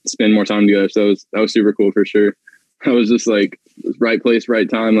to spend more time together. So that was super cool for sure. I was just like, right place, right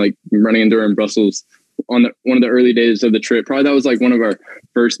time, like running into her in Brussels on one of the early days of the trip. Probably that was like one of our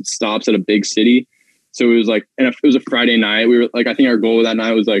first stops at a big city. So it was like, and it was a Friday night. We were like, I think our goal that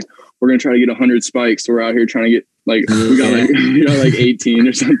night was like, we're going to try to get 100 spikes. So we're out here trying to get like, we got like 18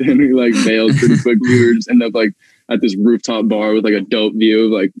 or something. We like bailed pretty quickly. We were just ended up like at this rooftop bar with like a dope view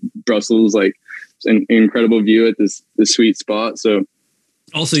of like Brussels, like an incredible view at this sweet spot. So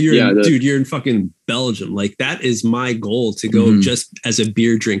also, you're in fucking Belgium. Like, that is my goal, to go just as a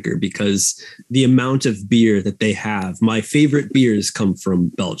beer drinker, because the amount of beer that they have, my favorite beers come from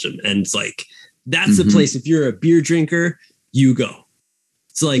Belgium. And it's like, that's the place. If you're a beer drinker, you go.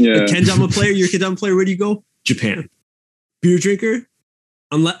 It's like a Kendama player, you're a Kendama player. Where do you go? Japan. Beer drinker?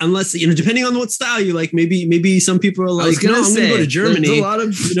 unless depending on what style you like, maybe some people are like, no, I'm gonna go to Germany. There's a lot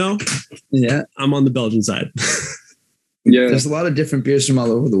of, yeah, I'm on the Belgian side. Yeah, there's a lot of different beers from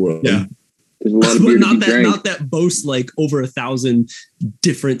all over the world. Yeah, there's a lot of beer not that boasts like over 1,000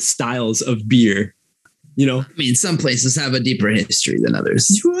 different styles of beer. I mean, some places have a deeper history than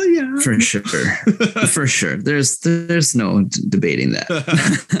others. Well, yeah, for sure, for sure. There's no debating that.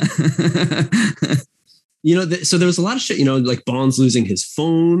 So there was a lot of shit. Like Bonds losing his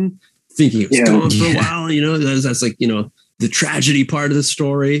phone, thinking it was gone for a while. That's like the tragedy part of the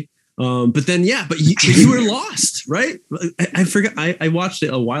story. But you were lost, right? I forgot. I watched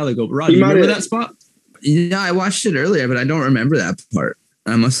it a while ago. Rod, do you remember that spot? Yeah, I watched it earlier, but I don't remember that part.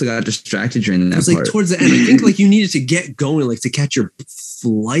 I must have got distracted during that part. It was like towards the end. I think like you needed to get going, like to catch your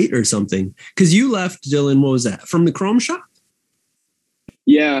flight or something. Because you left, Dylan, what was that? From the Chrome Shop?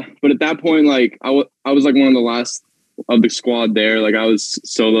 Yeah, but at that point, like I was like one of the last of the squad there. Like I was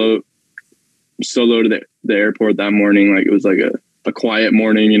solo to the airport that morning. Like it was like a quiet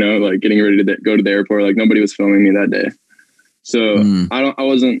morning, like getting ready to go to the airport. Like nobody was filming me that day. So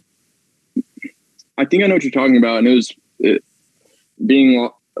I think I know what you're talking about. And it was being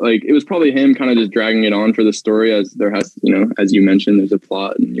like, it was probably him kind of just dragging it on for the story, as there has, as you mentioned, there's a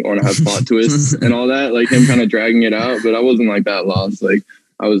plot and you want to have plot twists and all that, like him kind of dragging it out. But I wasn't like that lost. Like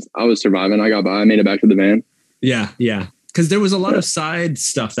I was surviving. I got by. I made it back to the van. Yeah. Yeah. Because there was a lot of side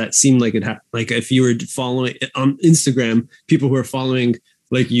stuff that seemed like it like if you were following on Instagram, people who are following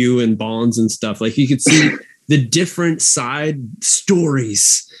like you and Bonds and stuff, like you could see the different side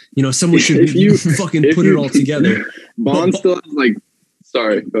stories. Someone should put it all together. Bonds still has like,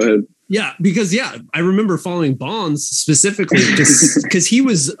 sorry, go ahead. Yeah, because I remember following Bonds specifically because he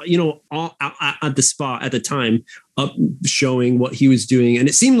was, at the spot at the time up showing what he was doing. And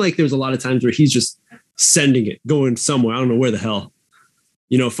it seemed like there was a lot of times where he's just sending it, going somewhere. I don't know where the hell,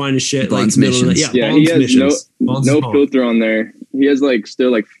 finding shit. Bonds like missions. He has no filter on there. He has like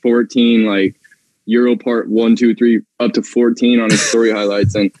still like 14, like Euro part 1, 2, 3, up to 14 on his story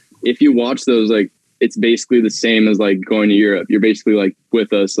highlights. And if you watch those, like, it's basically the same as like going to Europe. You're basically like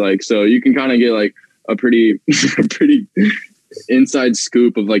with us. Like, so you can kind of get like a pretty inside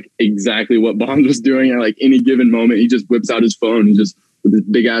scoop of like exactly what Bonds was doing at like any given moment. He just whips out his phone. He just, with his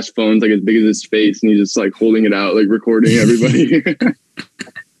big ass phones, like as big as his face. And he's just like holding it out, like recording everybody.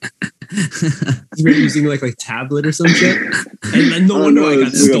 You're using like tablet or some shit. And no wonder I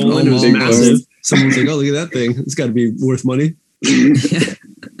got stolen. It was massive. Someone's like, oh, look at that thing. It's got to be worth money.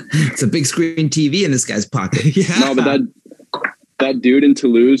 It's a big screen TV in this guy's pocket. Yeah. No, but that dude in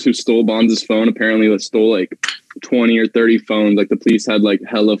Toulouse who stole Bonds' phone apparently stole like 20 or 30 phones. Like the police had like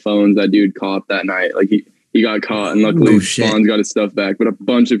hella phones that dude caught that night. Like he got caught and luckily Bonds got his stuff back. But a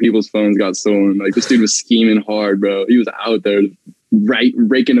bunch of people's phones got stolen. Like this dude was scheming hard, bro. He was out there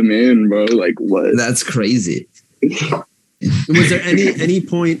raking them in, bro. Like what? That's crazy. Was there any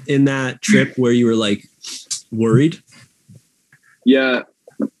point in that trip where you were like worried? Yeah,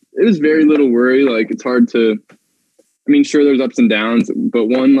 it was very little worry. Like it's hard to, sure there's ups and downs, but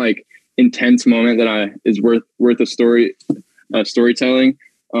one like intense moment that is worth a storytelling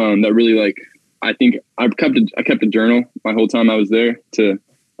that really like, I think I kept a journal my whole time I was there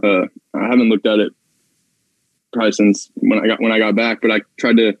I haven't looked at it probably since when I got back, but I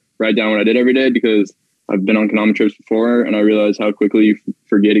tried to write down what I did every day because I've been on Konami trips before and I realized how quickly you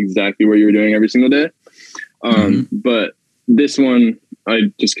forget exactly what you were doing every single day. But this one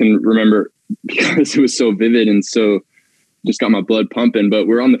I just can remember because it was so vivid and so just got my blood pumping. But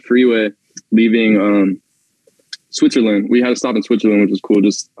we're on the freeway leaving Switzerland. We had to stop in Switzerland, which was cool.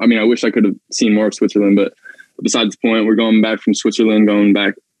 I wish I could have seen more of Switzerland, but besides the point, we're going back from Switzerland, going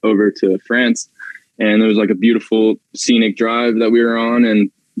back over to France. And there was like a beautiful scenic drive that we were on.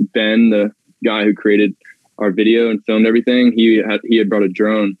 And Ben, the guy who created our video and filmed everything, he had brought a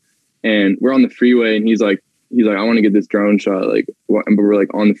drone and we're on the freeway and he's like, I want to get this drone shot. Like, but we're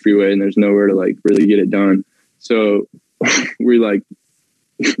like on the freeway and there's nowhere to like really get it done. So we're like,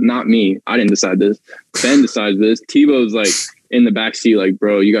 not me. I didn't decide this. Ben decides this. Tebow's like in the backseat, like,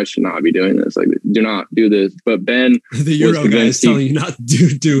 bro, you guys should not be doing this. Like, do not do this. But Ben, the Euro guy is telling you not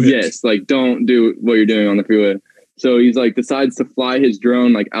to do it. Yes, like, don't do what you're doing on the freeway. So he's like, decides to fly his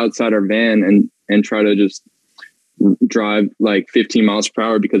drone like outside our van and try to just drive like 15 miles per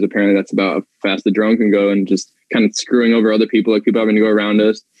hour because apparently that's about how fast the drone can go and just kind of screwing over other people, like people having to go around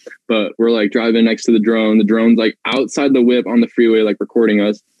us. But we're like driving next to the drone. The drone's like outside the whip on the freeway, like recording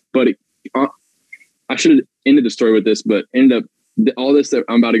us. But I should have ended the story with this, but ended up all this that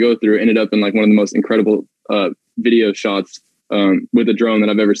I'm about to go through ended up in like one of the most incredible video shots with a drone that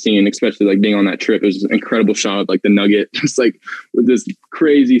I've ever seen, especially like being on that trip. It was an incredible shot of like the Nugget, just like with this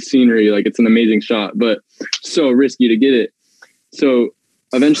crazy scenery. Like it's an amazing shot, but so risky to get it. So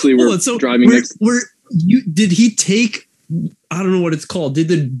eventually we're driving next. Did he take, I don't know what it's called. Did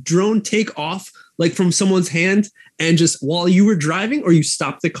the drone take off like from someone's hand and just while you were driving, or you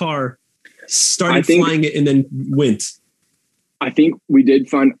stopped the car, started flying it and then went? I think we did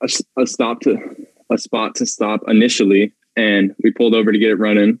find a spot to stop initially. And we pulled over to get it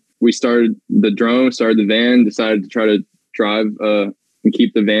running. We started the drone, started the van, decided to try to drive and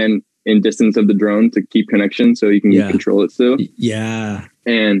keep the van in distance of the drone to keep connection so you can control it still. Yeah.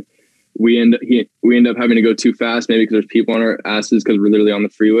 And we end up having to go too fast, maybe because there's people on our asses because we're literally on the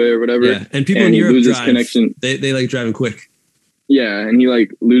freeway or whatever. Yeah. And people in Europe loses connection. They like driving quick. Yeah. And he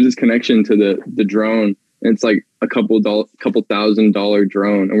like loses connection to the drone. And it's like a couple $1,000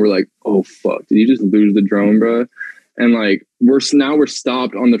 drone. And we're like, oh fuck, did you just lose the drone, bro? And like we're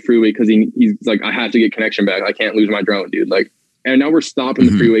stopped on the freeway because he's like, I have to get connection back. I can't lose my drone, dude. Like, and now we're stopped on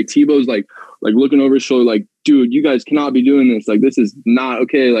the freeway. Tebow's like looking over his shoulder, like, dude, you guys cannot be doing this. Like, this is not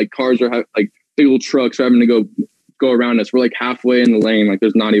okay. Like, cars are like big old trucks are having to go around us. We're like halfway in the lane. Like,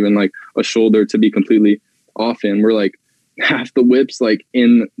 there's not even like a shoulder to be completely off in. We're like half the whip's like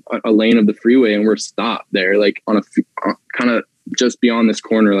in a lane of the freeway, and we're stopped there, like on a kind of just beyond this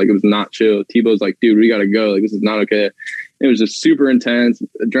corner. Like, it was not chill. Tebow's like, dude, we gotta go. Like, this is not okay. It was just super intense,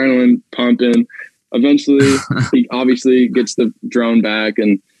 adrenaline pumping. Eventually he obviously gets the drone back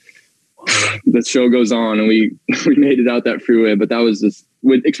and the show goes on, and we made it out that freeway. But that was just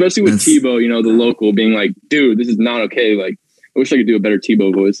especially with Tebow, you know, the local being like, dude, this is not okay. Like, I wish I could do a better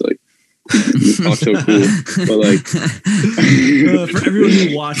Tebow voice. Like, you talk so cool, but like for everyone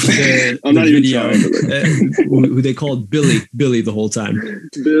who watched the video, who they called Billy the whole time.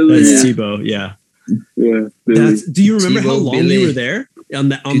 Billy, that's Tebow. Yeah. Billy. Do you remember how long you were there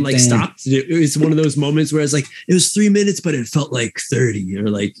on stopped? It was one of those moments where it's like it was 3 minutes, but it felt like 30 or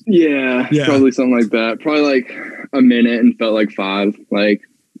like yeah, probably something like that. Probably like a minute and felt like 5. Like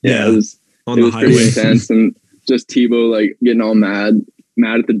it was pretty intense, and just Tebow like getting all mad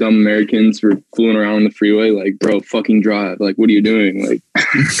at the dumb Americans for fooling around on the freeway. Like, bro, fucking drive. Like, what are you doing? Like,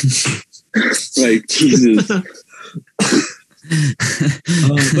 like Jesus. But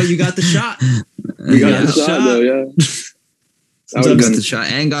you got the shot. You got the shot, though, yeah. Got the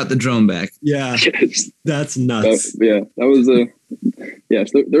shot and got the drone back. Yeah, that's nuts. That was so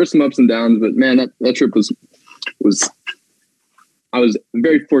there were some ups and downs, but man, that trip was I was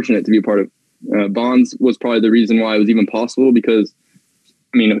very fortunate to be a part of. Bonds was probably the reason why it was even possible, because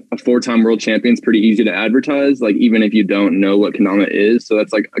I mean, a 4-time world champion is pretty easy to advertise, like even if you don't know what kendama is. So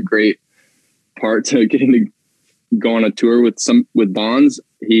that's like a great part to getting to go on a tour with Bonds.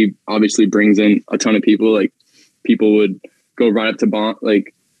 He obviously brings in a ton of people. Like, people would go right up to Bonds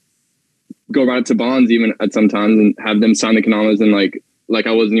even at sometimes and have them sign the kendamas, and like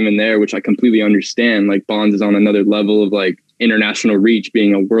I wasn't even there, which I completely understand. Like, Bonds is on another level of like international reach,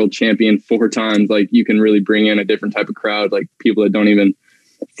 being a world champion 4 times. Like, you can really bring in a different type of crowd, like people that don't even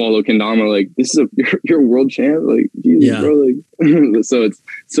follow kendama. Like, this is you're a world champ. Like, Jesus, bro. Like, so it's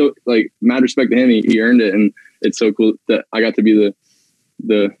so like mad respect to him. He earned it, and it's so cool that I got to be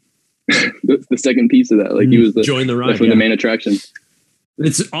the second piece of that. Like, he was join the ride, definitely the main attraction.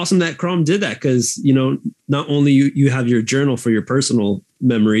 It's awesome that Crom did that, because you know, not only you have your journal for your personal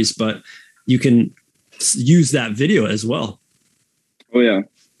memories, but you can use that video as well. Oh yeah.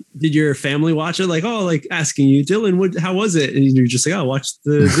 Did your family watch it? Like, oh, like asking you, Dylan, how was it? And you're just like, oh, watch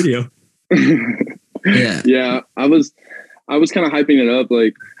the video. Yeah. I was kind of hyping it up.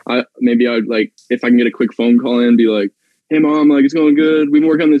 Like, I would like, if I can get a quick phone call in, be like, hey mom, like, it's going good. We've been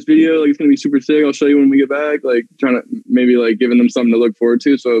working on this video. Like, it's going to be super sick. I'll show you when we get back. Like, trying to maybe like giving them something to look forward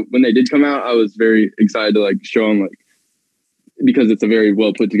to. So when they did come out, I was very excited to like show them, like, because it's a very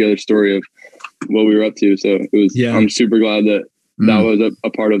well put together story of what we were up to. So it was, I'm super glad that was a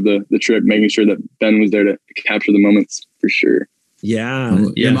part of the trip, making sure that Ben was there to capture the moments for sure. Yeah.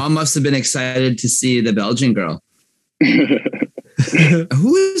 Your mom must have been excited to see the Belgian girl.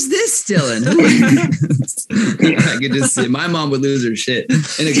 Who is this, Dylan? I could just see my mom would lose her shit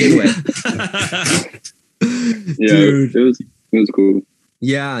in a good way. Yeah, dude. It was cool.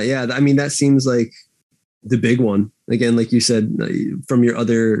 Yeah. I mean, that seems like the big one. Again, like you said, from your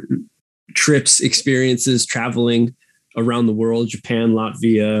other trips, experiences, traveling around the world, Japan,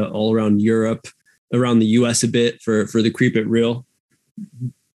 Latvia, all around Europe, around the US a bit for the Creep It Real.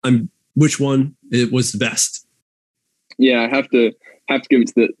 Which one it was the best? Yeah, I have to give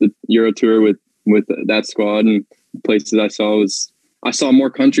it to the Euro tour with that squad, and places I saw more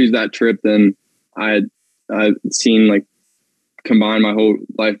countries that trip than I'd seen like combined my whole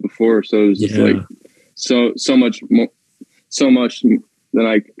life before. So it was just like so much more, so much than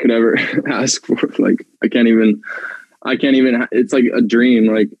I could ever ask for. Like I can't even, it's like a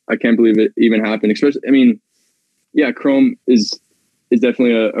dream. Like I can't believe it even happened. Especially, I mean, yeah, Chrome is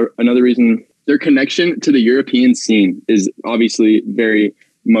definitely another reason. Their connection to the European scene is obviously very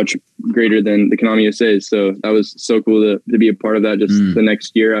much greater than the Konami USA. So that was so cool to be a part of that just the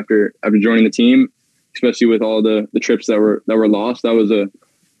next year after joining the team, especially with all the trips that were lost.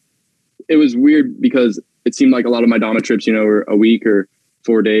 It was weird because it seemed like a lot of my Dama trips, you know, were a week or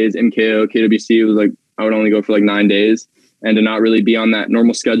 4 days. MKO, KWC was like, I would only go for like 9 days, and to not really be on that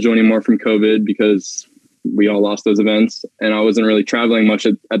normal schedule anymore from COVID because we all lost those events. And I wasn't really traveling much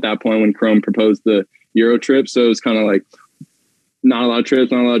at that point when Chrome proposed the Euro trip. So it was kind of like not a lot of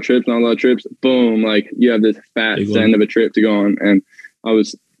trips. Boom. Like you have this fat end of a trip to go on. And I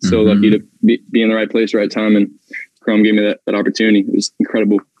was so lucky to be in the right place, right time. And Chrome gave me that opportunity. It was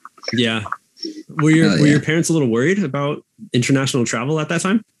incredible. Yeah. Were your parents a little worried about international travel at that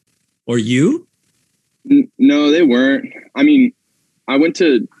time? Or you? No, they weren't. I mean, I went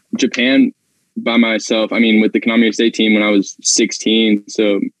to Japan by myself. I mean, with the Konami USA team when I was 16.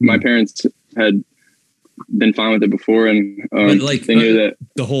 So my parents had been fine with it before, and like they knew that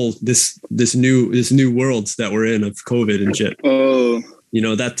the whole this new world that we're in of COVID and shit. Oh, you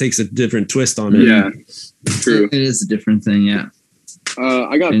know, that takes a different twist on it. Yeah, true. It is a different thing. Yeah.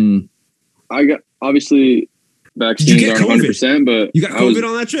 I got obviously vaccines aren't 100%, but you got COVID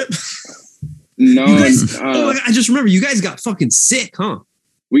on that trip. No, oh my God, I just remember you guys got fucking sick, huh?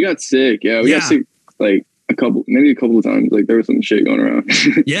 We got sick. Yeah, we got sick like a couple of times. Like there was some shit going around.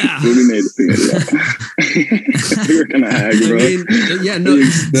 Yeah. We made it. We were kind of haggard, bro. I mean, yeah, no.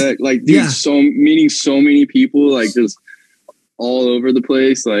 Like, dude, meeting so many people, like just all over the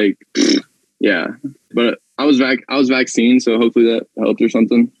place. Like, yeah. But I was vaccinated, so hopefully that helped or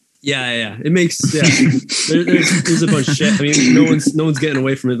something. Yeah. It makes there's a bunch of shit. I mean, no one's getting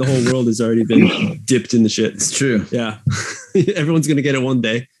away from it. The whole world has already been dipped in the shit. It's true. Yeah. Everyone's gonna get it one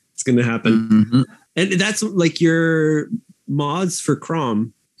day. It's gonna happen. Mm-hmm. And that's like your mods for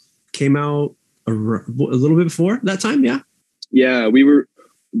Crom came out a little bit before that time. Yeah. Yeah,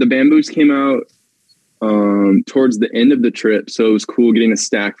 the Bamboos came out towards the end of the trip, so it was cool getting a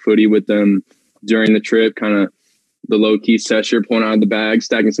stack footy with them during the trip. Kind of the low key session, pulling out of the bag,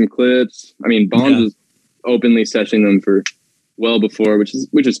 stacking some clips. I mean, Bonds was openly sessioning them for well before, which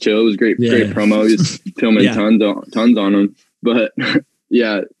is chill. It was great promo. He's filming tons on them. But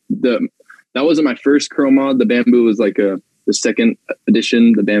yeah, that wasn't my first Chrome mod. The Bamboo was like the second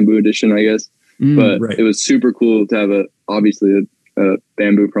edition, the Bamboo edition, I guess. But it was super cool to have obviously a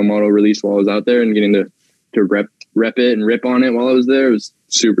Bamboo Pro model released while I was out there, and getting to rep it and rip on it while I was there. It was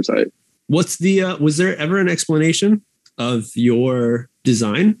super tight. What's was there ever an explanation of your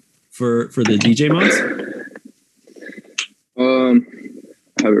design for the DJ mods? I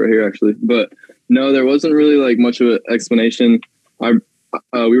have it right here actually, but no, there wasn't really like much of an explanation. We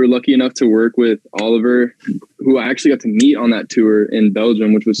were lucky enough to work with Oliver, who I actually got to meet on that tour in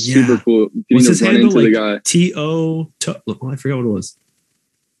Belgium, which was super cool. What's his handle? The guy. T.O. I forgot what it was.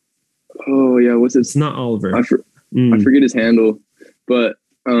 Oh yeah, what's it? It's not Oliver. I forget his handle, but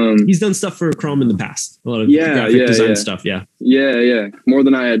he's done stuff for Chrome in the past. A lot of graphic design stuff. Yeah. More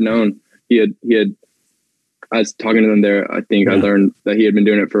than I had known. He had. I was talking to them there. I think I learned that he had been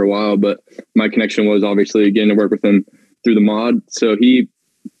doing it for a while, but my connection was obviously getting to work with him through the mod. So he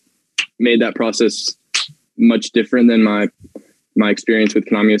made that process much different than my experience with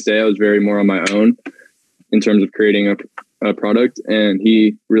Konami USA. I was very more on my own in terms of creating a product, and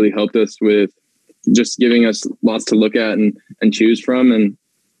he really helped us with just giving us lots to look at and choose from. And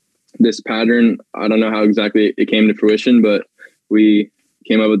this pattern, I don't know how exactly it came to fruition, but we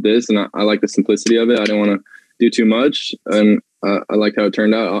came up with this, and I like the simplicity of it. I didn't want to do too much, and I liked how it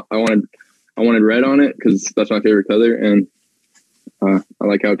turned out. I wanted red on it because that's my favorite color, and I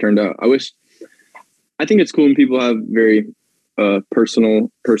like how it turned out. I think it's cool when people have very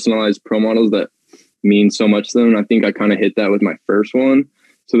personalized pro models that mean so much to them. And I think I kind of hit that with my first one.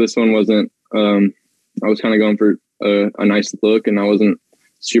 So this one wasn't. I was kind of going for a nice look, and I wasn't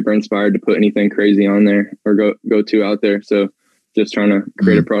super inspired to put anything crazy on there or go too out there. So just trying to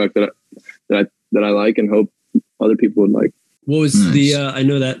create a product that I like and hope other people would like. What was the? I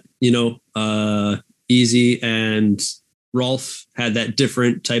know that Easy and Rolf had that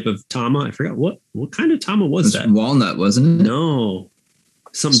different type of Tama. I forgot what kind of Tama was that? Walnut, wasn't it? No,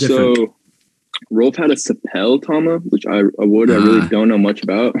 something different. So Rolf had a Sapel Tama, which I really don't know much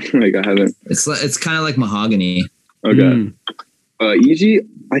about. Like I haven't. It's kind of like mahogany. Okay. Easy,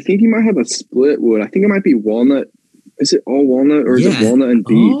 I think he might have a split wood. I think it might be walnut Is it all walnut or is it walnut and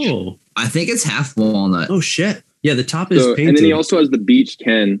beech? Oh, I think it's half walnut. Oh shit! Yeah, the top is painted. And then he also has the beech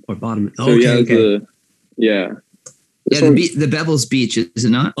Ken or bottom. Oh, so okay. The bevel's beech, is it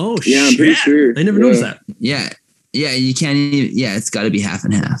not? Oh shit! Yeah, I'm pretty sure. I never noticed that. Yeah, you can't even. Yeah, it's got to be half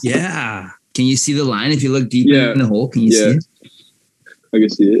and half. Yeah. Can you see the line if you look deep in the hole? Can you see it? I can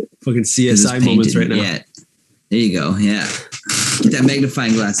see it. Fucking CSI moments right now. Yeah. There you go. Yeah. Get that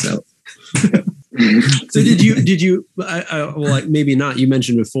magnifying glass out. So did you well, like, maybe not, you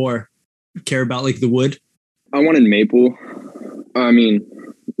mentioned before, care about like the wood? I wanted maple. I mean,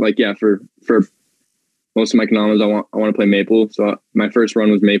 like, yeah, for most of my Kanamas, I want to play maple. So my first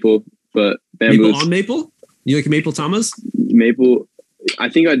run was maple, but bamboo. Maple on maple? You like maple Tamas? Maple. I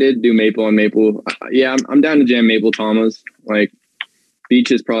think I did do maple on maple. Yeah, I'm down to jam maple Tamas. Like,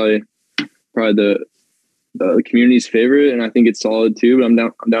 beech is probably the community's favorite, and I think it's solid too. But I'm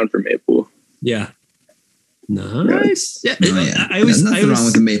down for maple. Yeah. Nice. Yeah. There's nothing wrong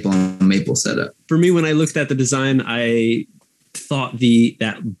with the maple setup. For me, when I looked at the design, I thought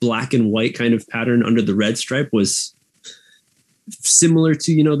that black and white kind of pattern under the red stripe was similar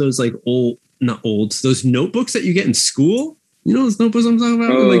to, those like those notebooks that you get in school. You know those notebooks I'm talking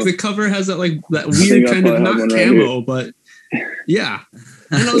about? Like the cover has that weird kind of not camo, right, but yeah.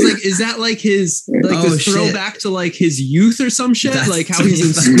 And I was like, is that like his the throwback to like his youth or some shit? That's like how he's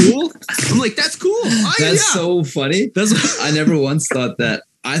in school? I'm like, that's cool. So funny. I never once thought that.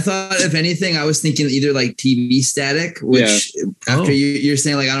 I thought, if anything, I was thinking either like TV static, which after you're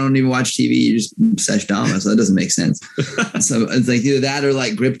saying like, I don't even watch TV, you just sesh Dama, so that doesn't make sense. So it's like either that or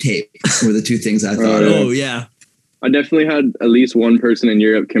like grip tape were the two things I thought. Oh yeah. I definitely had at least one person in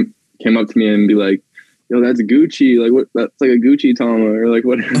Europe came up to me and be like, yo, that's Gucci. Like, what? That's like a Gucci Tama, or like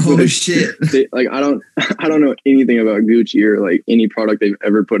what? Oh shit! Like, I don't know anything about Gucci or like any product they've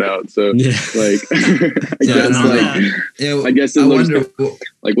ever put out. So like, I guess it looks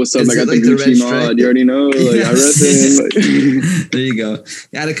like, what's up? I got the Gucci mod. You already know. Like, I reckon. There you go.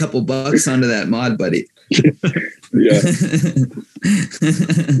 Add a couple bucks onto that mod, buddy. Yeah.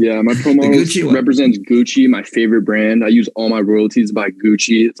 My pro model represents Gucci, my favorite brand. I use all my royalties to buy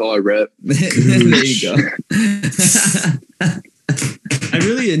Gucci. It's all I rep. There you go.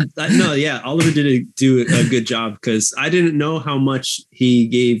 Oliver did do a good job, because I didn't know how much he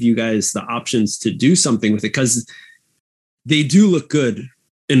gave you guys the options to do something with it, because they do look good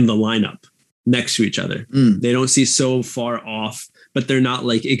in the lineup next to each other. They don't see so far off, but they're not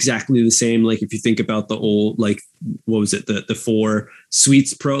like exactly the same. Like if you think about the old, like, what was it? The 4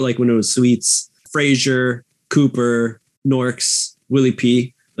 Sweets Pro, like when it was Sweets, Frazier, Cooper, Norks, Willie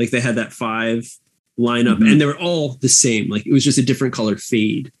P, like they had that 5 lineup, and they were all the same. Like it was just a different color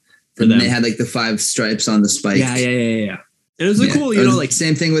fade for them. They had like the 5 stripes on the spike. Yeah. And it was cool, like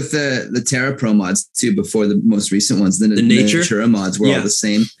same thing with the Terra Pro mods too. Before the most recent ones, the Natura mods were all the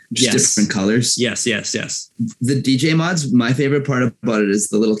same, just different colors. Yes. The DJ mods, my favorite part about it is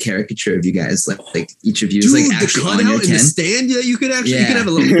the little caricature of you guys, like each of you is like actually on your in the stand. Yeah, you could actually you could have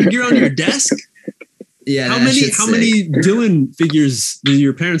a little figure on your desk. Yeah. How many Dylan figures do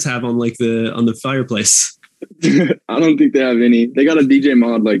your parents have on like on the fireplace? I don't think they have any. They got a DJ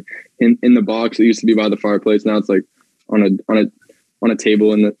mod like in the box. It used to be by the fireplace. Now it's like on a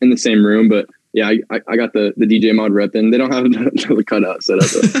table in the same room. But yeah, I got the DJ mod repping. They don't have the cutout set up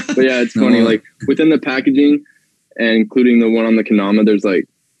though. But yeah, it's funny. Like within the packaging and including the one on the Kanama, there's like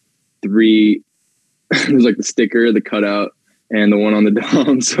 3. There's like the sticker, the cutout, and the one on the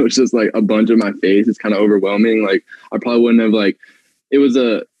Dom. So it's just like a bunch of my face. It's kind of overwhelming. Like I probably wouldn't have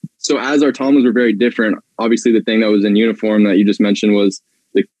so as our Tamas were very different, obviously the thing that was in uniform that you just mentioned was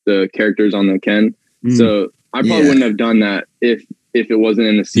the characters on the Ken. So I probably wouldn't have done that if it wasn't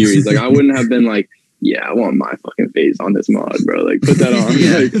in the series. Like I wouldn't have been like, yeah, I want my fucking face on this mod, bro. Like put that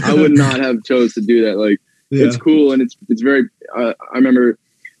on. Like I would not have chose to do that. Like it's cool. And it's very, I remember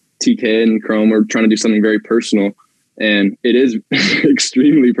TK and Chrome were trying to do something very personal, and it is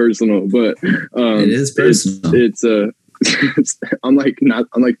extremely personal, but it is personal. I'm like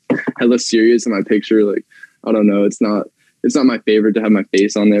hella serious in my picture. Like, I don't know. It's not my favorite to have my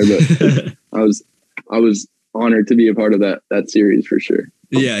face on there, but I was honored to be a part of that series for sure.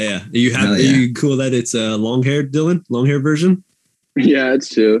 Yeah. Are you cool that it's a long hair version? Yeah, it's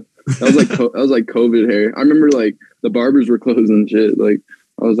chill. That was like COVID hair. I remember like the barbers were closed and shit. Like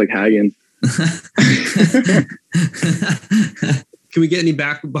I was like hagging. Can we get any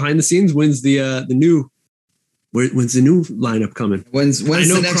back behind the scenes? When's the new lineup coming? When's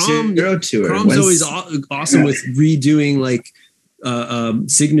the next Euro tour? Crom's always awesome with redoing like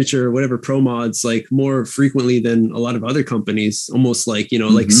signature or whatever pro mods like more frequently than a lot of other companies. Almost like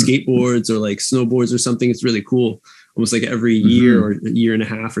like skateboards or like snowboards or something. It's really cool. almost like every year or a year and a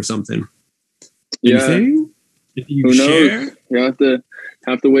half or something. Yeah. Anything? If you Who share? knows? You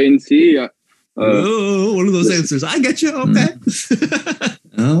have to wait and see. One of those answers. I get you. Okay.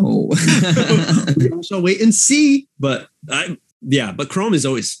 We shall wait and see. But but Chrome is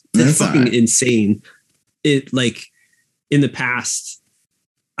always fucking insane. It like in the past,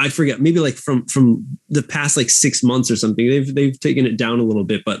 I forget, maybe like from the past like 6 months or something, they've taken it down a little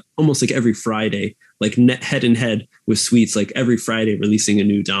bit, but almost like every Friday, like head and head with Sweets, like every Friday releasing a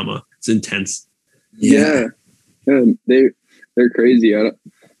new Dama. It's intense. Yeah. They're crazy.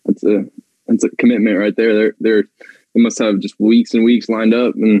 That's a commitment right there. They must have just weeks and weeks lined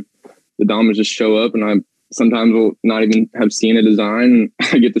up, and the Damas just show up, and I sometimes will not even have seen a design,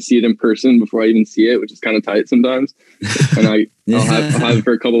 and I get to see it in person before I even see it, which is kind of tight sometimes. And I'll have it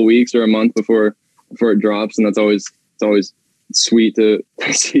for a couple of weeks or a month before it drops, and it's always sweet to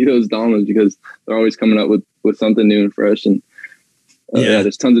see those Damas because they're always coming up with something new and fresh. And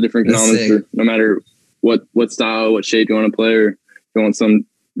there's tons of different Kanamas for no matter what style, what shape you want to play, or if you want some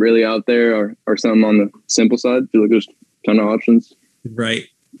really out there or something on the simple side. I feel like there's a ton of options. Right.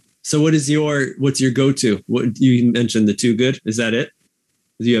 So what's your go-to? What you mentioned, the Too Good? Is that it?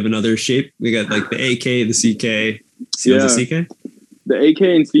 Do you have another shape? We got like the AK, the CK. The CK? The AK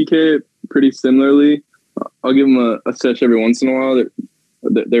and CK pretty similarly. I'll give them a sesh every once in a while.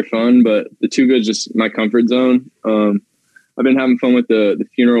 They're fun, but the Too Good is just my comfort zone. I've been having fun with the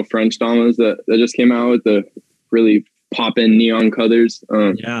Funeral French Damas that just came out with the really pop-in neon colors.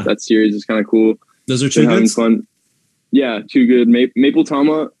 That series is kind of cool. Those are Too Good. Fun. Yeah, Too Good. Maple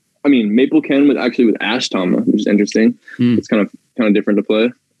Tama. I mean, Maple Ken with Ash Tama, which is interesting. It's kind of different to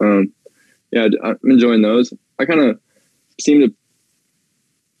play. I'm enjoying those. I kind of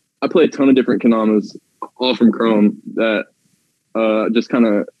I play a ton of different Kanamas, all from Chrome, that just kind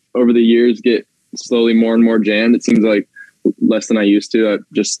of over the years get slowly more and more jammed. It seems like less than I used to. I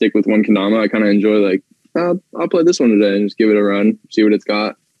just stick with one Kanama. I kind of enjoy like, I'll play this one today and just give it a run, see what it's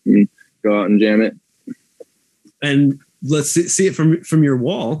got, and go out and jam it. And let's see it from your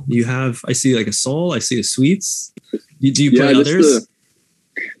wall. You have, I see like a Soul, I see a Sweets. Do you play others?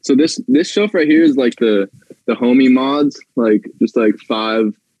 So this shelf right here is like the homie mods, like just like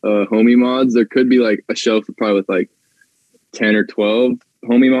 5 homie mods. There could be like a shelf probably with like 10 or 12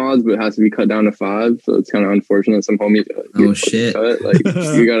 homie mods, but it has to be cut down to 5. So it's kind of unfortunate. Some homies. Shit! Cut. Like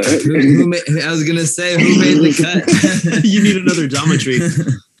you gotta. I was gonna say, who made the cut? You need another Dometry.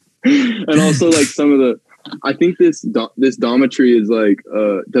 And also like some of the. I think this Dometry is like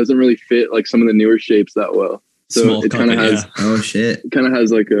doesn't really fit like some of the newer shapes that well. So Small it kind of has. Yeah. Oh shit! It kind of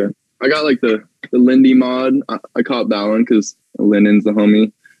has like I got like the Lindy mod. I caught that one because Lennon's the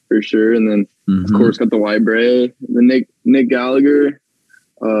homie for sure, and then of course got the White Bray, the Nick Gallagher,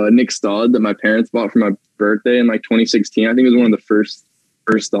 Nick Stod that my parents bought for my birthday in like 2016. I think it was one of the first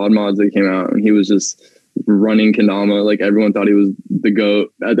Stod mods that came out, and he was just running Kendama. Like everyone thought he was the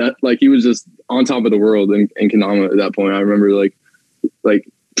GOAT at that. Like he was just on top of the world in Kendama at that point. I remember like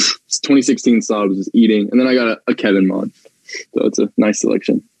 2016 Stod was just eating, and then I got a Kevin mod. So it's a nice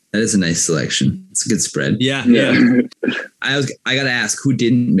selection. That is a nice selection. It's a good spread. Yeah. I got to ask, who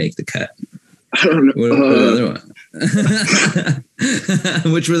didn't make the cut? I don't know. What the other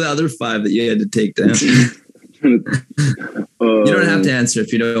one? Which were the other 5 that you had to take down? You don't have to answer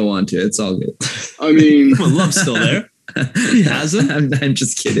if you don't want to. It's all good. I mean, Love's still there. He has them. I'm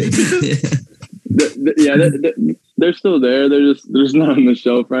just kidding. They're still there. There's not on the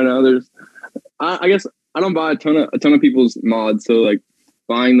shelf right now. I guess I don't buy a ton of people's mods. So like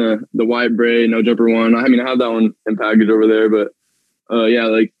buying the White Bray No Jumper one. I mean, I have that one in package over there, but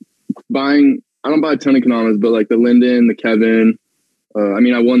like buying. I don't buy a ton of Kanamas, but like the Linden, the Kevin. I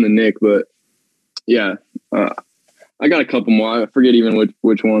mean, I won the Nick, but yeah, I got a couple more. I forget even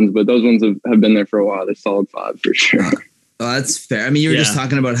which ones, but those ones have been there for a while. They're solid 5 for sure. Oh, that's fair. I mean, you were just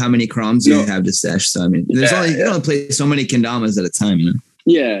talking about how many Chroms you have to sesh. So I mean, you can only play so many Kendamas at a time, you know?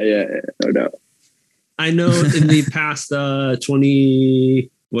 Yeah, no doubt. I know in the past 19,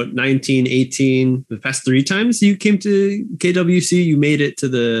 18, the past 3 times you came to KWC, you made it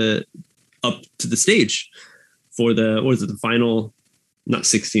up to the stage for the final, not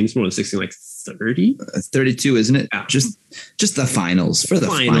 16, it's more than 16, like 30? 32, isn't it? Yeah. Just the finals for the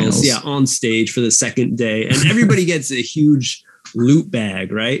finals. Yeah, on stage for the second day. And everybody gets a huge loot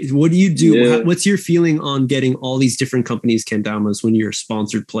bag, right? What do you do? Yeah. What's your feeling on getting all these different companies' Kendamas when you're a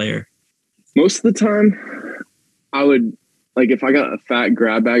sponsored player? Most of the time, I would, like, if I got a fat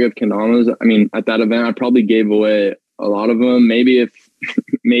grab bag of Kendamas, I mean, at that event, I probably gave away a lot of them. Maybe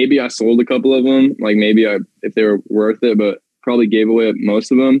I sold a couple of them, like maybe if they were worth it, but probably gave away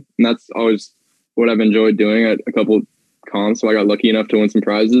most of them. And that's always what I've enjoyed doing at a couple comps. So I got lucky enough to win some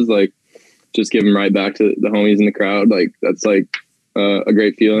prizes, like just give them right back to the homies in the crowd. Like that's like a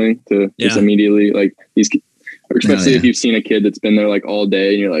great feeling to just immediately like these, especially if you've seen a kid that's been there like all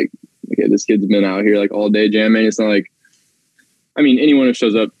day and you're like, okay, this kid's been out here like all day jamming. It's not like, I mean, anyone who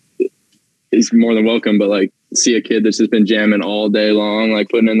shows up is more than welcome, but like see a kid that's just been jamming all day long, like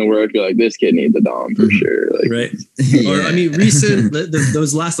putting in the work, you're like, this kid needs a Dom for sure. Like, right. Or I mean, recent,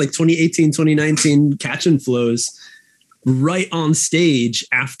 those last like 2018, 2019 catch and flows, right on stage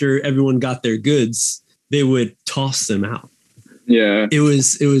after everyone got their goods, they would toss them out. Yeah, it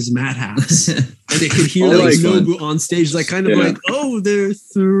was madhouse, and they could hear like Nobu on stage, like kind of like, oh, they're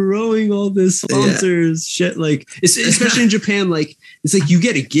throwing all this sponsors shit. Like, especially in Japan, like it's like you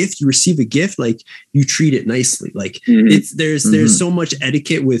get a gift, you receive a gift, like you treat it nicely. Like there's so much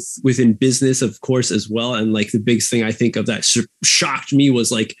etiquette within business, of course, as well. And like the biggest thing I think of that shocked me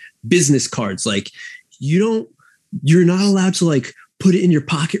was like business cards. Like you're not allowed to like put it in your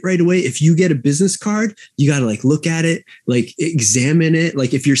pocket right away. If you get a business card, you got to like look at it, like examine it.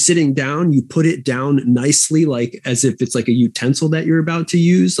 Like if you're sitting down, you put it down nicely, like as if it's like a utensil that you're about to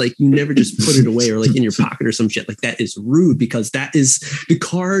use. Like you never just put it away or like in your pocket or some shit. Like that is rude, because that is the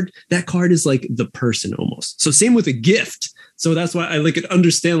card. That card is like the person almost. So same with a gift. So that's why I like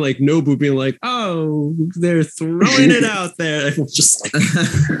understand like Nobu being like, oh, they're throwing it out there. Just like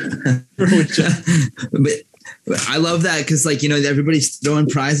But I love that because, like, you know, everybody's throwing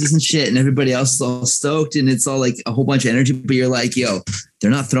prizes and shit, and everybody else is all stoked, and it's all like a whole bunch of energy. But you're like, yo, they're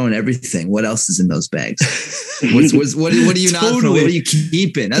not throwing everything. What else is in those bags? What are you not throwing? What are you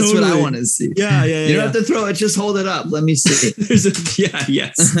keeping? That's what I want to see. Yeah. You don't have to throw it. Just hold it up. Let me see.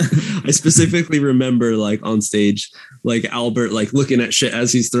 Yes. I specifically remember like on stage, like Albert, like looking at shit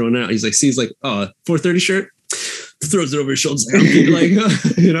as he's throwing out. He's like, sees like, 430 shirt, throws it over his shoulders. Like, I'm like,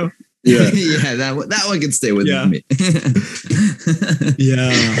 you know. Yeah, that one can stay with me.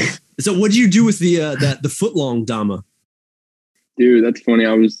 Yeah. So, what do you do with the foot long Dama? Dude, that's funny.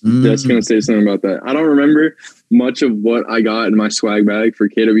 I was just gonna say something about that. I don't remember much of what I got in my swag bag for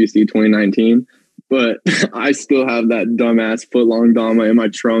KWC 2019, but I still have that dumbass foot long Dama in my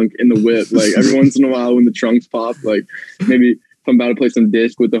trunk in the whip. Like every once in a while, when the trunks pop, like maybe if I'm about to play some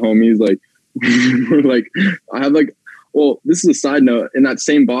disc with the homies, like like I have like. Well, this is a side note. In that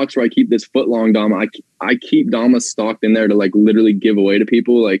same box where I keep this foot long Dama, I keep Damas stocked in there to like literally give away to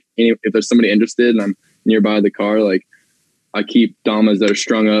people. Like if there's somebody interested and I'm nearby the car, like I keep Damas that are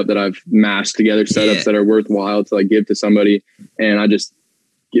strung up, that I've mashed together setups that are worthwhile to like give to somebody. And I just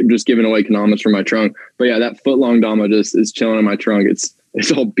giving away Kanamas from my trunk. But yeah, that foot long Dama just is chilling in my trunk. It's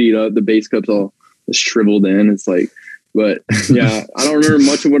all beat up. The base cup's all shriveled in. It's like, but yeah, I don't remember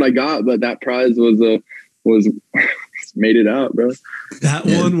much of what I got, but that prize was made it out, bro. That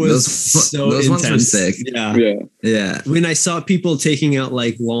one was those intense. Ones were sick. Yeah. When I saw people taking out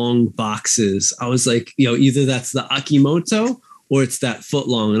like long boxes, I was like, you know, either that's the Akimoto or it's that foot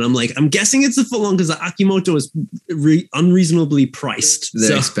long, and I'm like, I'm guessing it's the foot long because the Akimoto is unreasonably priced.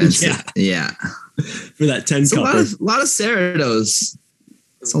 They're expensive. Yeah. For that 10 cup. A lot of Cerritos.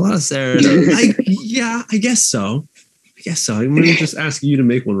 It's a lot of Cerritos. I guess so. I'm going to just ask you to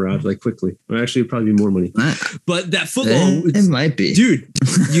make one, Rob, like quickly. Or actually, it'd probably be more money. But that foot long, it might be, dude.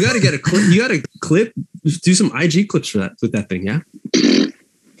 You got to get a clip. You got to do some IG clips for that with that thing. Yeah.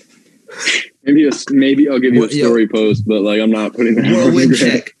 Maybe I'll give you a story post, but like I'm not putting that.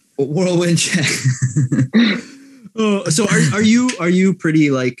 Whirlwind check. So are you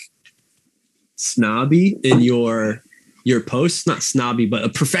pretty like snobby in your posts? Not snobby, but a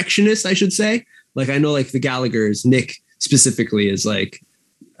perfectionist, I should say. Like I know, like the Gallagher's, Nick specifically is like,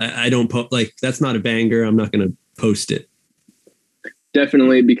 I don't post, like that's not a banger. I'm not going to post it.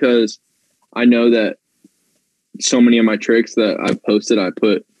 Definitely, because I know that so many of my tricks that I've posted, I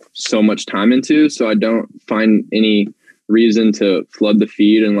put so much time into, so I don't find any reason to flood the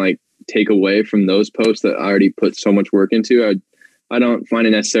feed and like take away from those posts that I already put so much work into. I don't find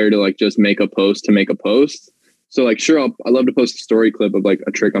it necessary to like just make a post to make a post. So like, sure, I love to post a story clip of like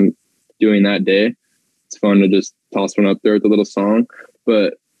a trick I'm doing that day. It's fun to just toss one up there with a little song,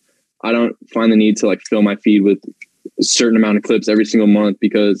 but I don't find the need to like fill my feed with a certain amount of clips every single month,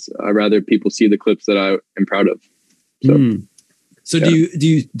 because I'd rather people see the clips that I am proud of. So, do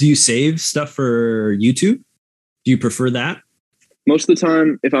you save stuff for YouTube? Do you prefer that? Most of the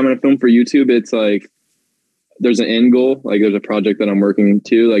time, if I'm going to film for YouTube, it's like there's an end goal, like there's a project that I'm working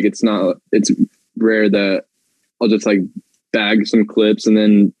to. Like it's rare that I'll just like bag some clips and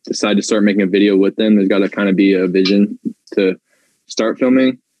then decide to start making a video with them. There's got to kind of be a vision to start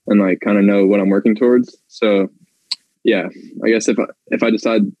filming and like kind of know what I'm working towards. So yeah, I guess if I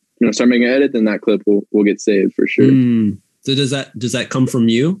decide start making an edit, then that clip will get saved for sure. So does that come from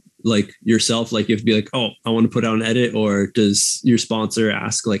you, like yourself? Like you have to be like, oh, I want to put out an edit, or does your sponsor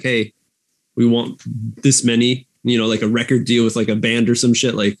ask like, hey, we want this many, like a record deal with like a band or some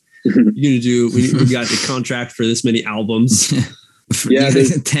shit, like you're gonna do, we got the contract for this many albums. Yeah,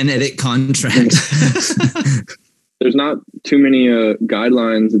 there's a 10 edit contract. There's not too many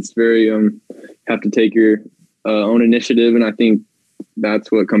guidelines. It's very have to take your own initiative, and I think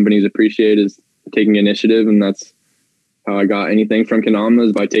that's what companies appreciate, is taking initiative, and that's how I got anything from Kendama,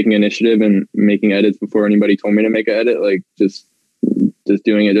 is by taking initiative and making edits before anybody told me to make an edit, like just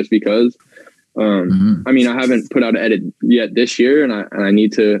doing it just because. I mean, I haven't put out an edit yet this year, and I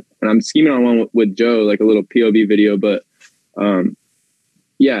need to, and I'm scheming on one with Joe, like a little POV video, but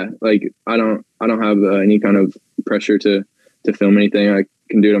yeah, like I don't have any kind of pressure to film anything. I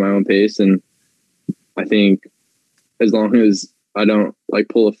can do it at my own pace, and I think as long as I don't like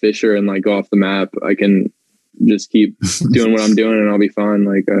pull a Fisher and like go off the map, I can just keep doing what I'm doing, and I'll be fine.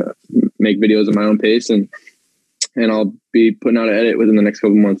 Like make videos at my own pace, and I'll be putting out an edit within the next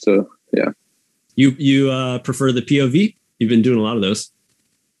couple months. So yeah. You prefer the POV? You've been doing a lot of those.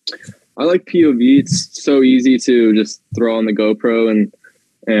 I like POV. It's so easy to just throw on the GoPro and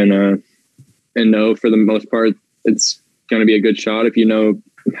know for the most part it's going to be a good shot if you know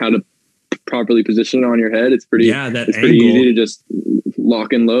how to properly position it on your head. It's pretty pretty easy to just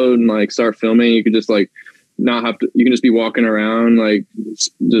lock and load and like start filming. You could just like not have to. You can just be walking around like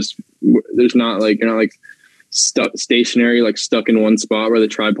just. There's not like you're not like stationary, like stuck in one spot where the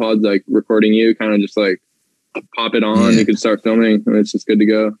tripod's like recording you. Kind of just like pop it on. You can start filming, and it's just good to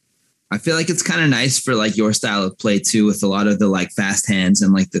go. I feel like it's kind of nice for like your style of play too, with a lot of the like fast hands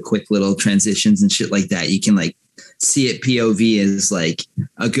and like the quick little transitions and shit like that. You can like see it POV is like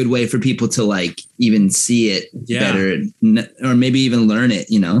a good way for people to like even see it better, or maybe even learn it,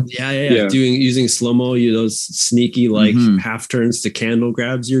 Yeah. Using slow-mo, those sneaky like half turns to candle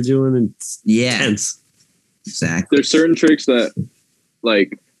grabs you're doing, and tense. Exactly. There's certain tricks that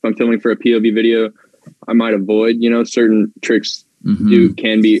like if I'm filming for a POV video, I might avoid, certain tricks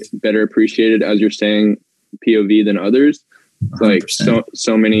can be better appreciated, as you're saying, POV than others. 100%. Like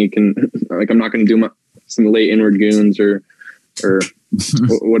so many can, like I'm not going to do some late inward goons or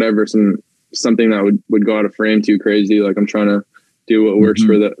whatever, something that would go out of frame too crazy. Like I'm trying to do what works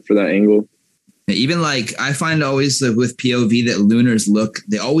for that angle. Even like I find always with POV that lunars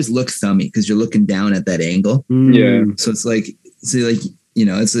they always look thummy because you're looking down at that angle. Yeah. So it's like it's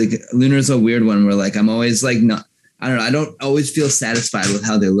like lunar's a weird one where like I'm always like not. I don't know. I don't always feel satisfied with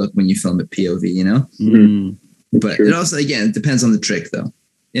how they look when you film at POV, But it also, again, it depends on the trick though.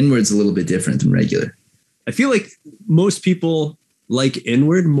 Inward's a little bit different than regular. I feel like most people like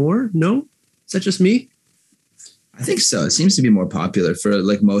inward more. No? Is that just me? I think so. It seems to be more popular for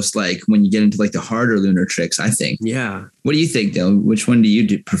like most, like when you get into like the harder lunar tricks, I think. Yeah. What do you think, Dylan? Which one do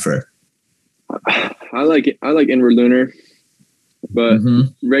you prefer? I like it. I like inward lunar, but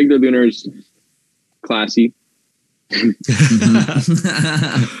regular lunar is classy.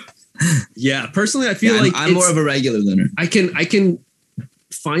 Yeah, personally, I feel like I'm more of a regular lunar. I can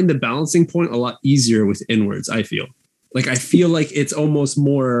find the balancing point a lot easier with inwards. I feel like it's almost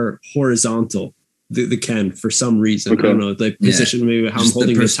more horizontal. The Ken for some reason. Okay. I don't know the position, maybe how I'm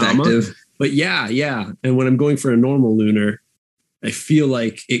holding the Tama. But yeah. And when I'm going for a normal lunar, I feel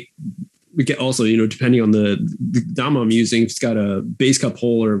like we get also, depending on the Dama I'm using, if it's got a base cup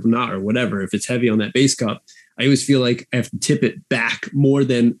hole or not, or whatever, if it's heavy on that base cup, I always feel like I have to tip it back more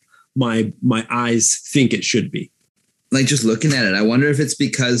than my eyes think it should be. Like just looking at it, I wonder if it's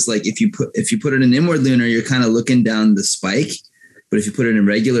because like if you put it in inward lunar, you're kind of looking down the spike. But if you put it in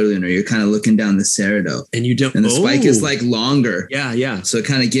regular lunar, you're kind of looking down the Cerado. And you don't. And the spike is like longer. Yeah. So it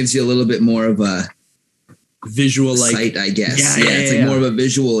kind of gives you a little bit more of a visual sight, I guess. Yeah, it's like more of a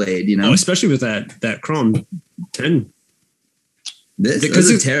visual aid, Oh, especially with that Chrome 10. This is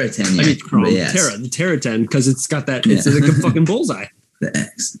a Terra 10. I mean, Chrome, the Terra 10, because it's got that, it's like a fucking bullseye. The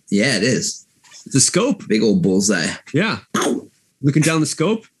X. Yeah, it is. It's a scope. Big old bullseye. Yeah. Looking down the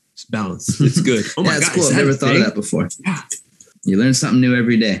scope, it's balanced. It's good. Oh my God. It's cool. I've never thought of that before. Yeah. You learn something new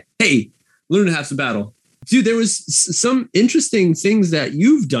every day. Hey, learn to have some battle. Dude, there was some interesting things that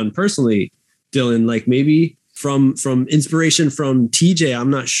you've done personally, Dylan, like maybe from inspiration from TJ, I'm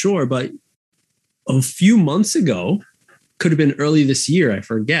not sure, but a few months ago, could have been early this year, I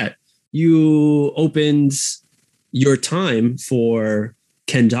forget, you opened your time for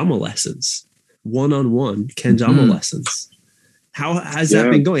kendama lessons, one-on-one kendama lessons. How has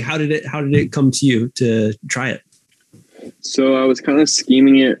that been going? How did it come to you to try it? So I was kind of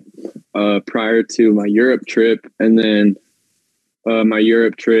scheming it prior to my Europe trip, and then my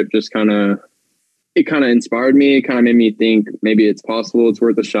Europe trip just kind of inspired me. It kind of made me think maybe it's possible, it's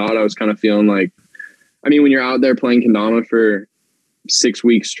worth a shot. I was kind of feeling like, I mean, when you're out there playing kendama for 6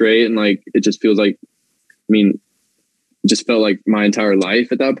 weeks straight, and like, it just feels like, I mean, it just felt like my entire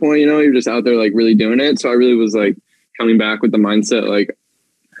life at that point, you know, you're just out there like really doing it. So I really was like coming back with the mindset, like,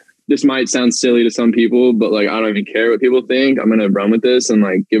 this might sound silly to some people, but like, I don't even care what people think. I'm going to run with this and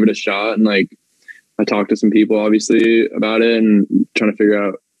like give it a shot. And like, I talked to some people obviously about it and trying to figure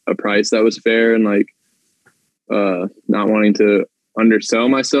out a price that was fair, and like, not wanting to undersell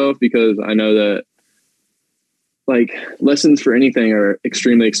myself, because I know that like lessons for anything are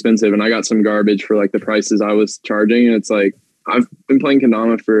extremely expensive, and I got some garbage for like the prices I was charging. And it's like, I've been playing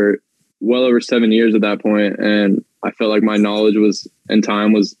kendama for well over 7 years at that point, and I felt like my knowledge and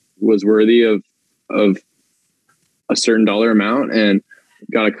time was worthy of a certain dollar amount, and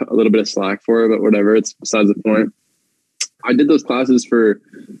got a little bit of slack for it, but whatever, it's besides the point. I did those classes for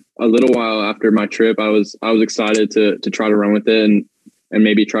a little while after my trip. I was excited to try to run with it and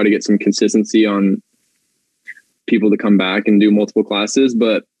maybe try to get some consistency on people to come back and do multiple classes,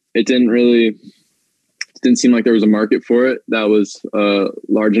 but it didn't seem like there was a market for it that was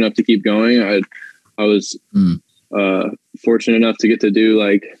large enough to keep going. I was fortunate enough to get to do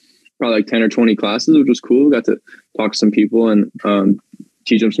like probably like 10 or 20 classes, which was cool. Got to talk to some people and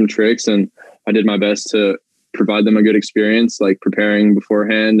teach them some tricks, and I did my best to provide them a good experience, like preparing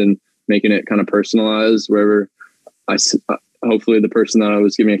beforehand and making it kind of personalized wherever hopefully the person that I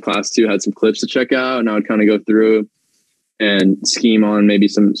was giving a class to had some clips to check out, and I would kind of go through and scheme on maybe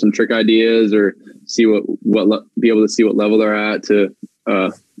some trick ideas, or see be able to see what level they're at to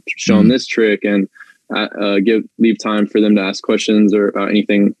show them this trick, and leave time for them to ask questions or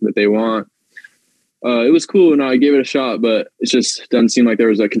anything that they want. It was cool and I gave it a shot, but it just doesn't seem like there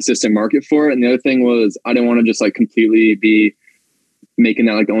was a consistent market for it. And the other thing was, I didn't want to just like completely be making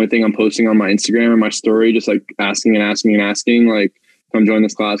that like the only thing I'm posting on my Instagram or my story, just like asking and asking and asking, like, come join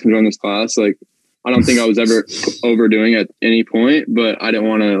this class, come join this class. Like, I don't think I was ever overdoing at any point, but I didn't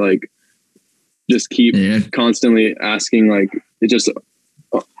want to like just keep constantly asking. Like, it just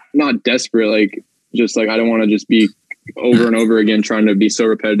not desperate, like just like I don't want to just be over and over again trying to be so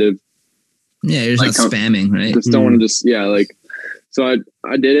repetitive. Yeah, you're just like, not spamming, right? Just don't want to just like. So I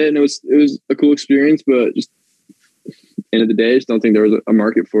did it, and it was a cool experience, but just end of the day, I just don't think there was a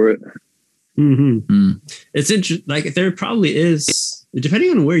market for it. Mm-hmm. It's interesting. Like, there probably is, depending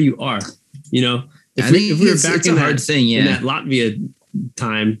on where you are. You know, if we were back in hard thing, in that Latvia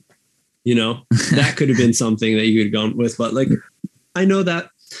time, you know, that could have been something that you could have gone with. But like, I know that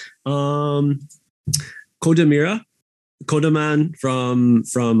Kodaman from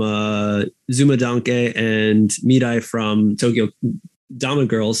Zuma Danke and Mirai from Tokyo Dama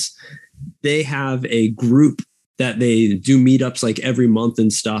Girls, they have a group that they do meetups like every month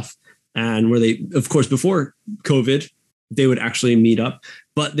and stuff. And where they, of course, before COVID, they would actually meet up.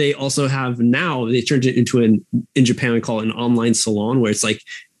 But they also have now, they turned it into in Japan, we call it an online salon, where it's like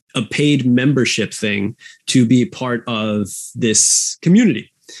a paid membership thing to be part of this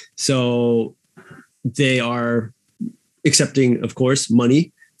community. So they are accepting, of course,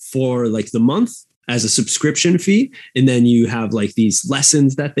 money for like the month as a subscription fee. And then you have like these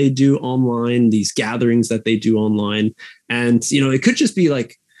lessons that they do online, these gatherings that they do online. And, you know, it could just be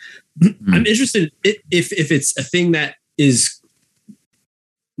like, I'm interested if it's a thing that is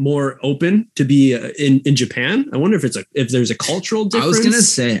more open to be in Japan. I wonder if there's a cultural difference. I was going to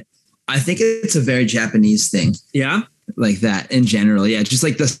say, I think it's a very Japanese thing. Yeah. Like that in general. Yeah. Just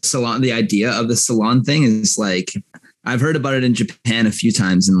like the salon, the idea of the salon thing is like, I've heard about it in Japan a few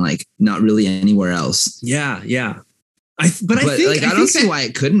times and like not really anywhere else. Yeah. Yeah. I don't see why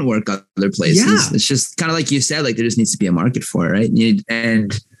it couldn't work other places. Yeah. It's just kind of like you said, like there just needs to be a market for it, right?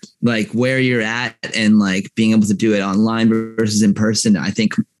 And like where you're at and like being able to do it online versus in person, I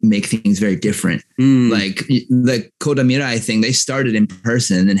think make things very different. Like the Koda Mirai thing, they started in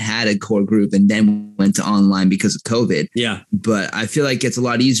person and had a core group and then went to online because of COVID. Yeah. But I feel like it's a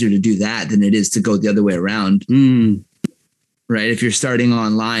lot easier to do that than it is to go the other way around. Right. If you're starting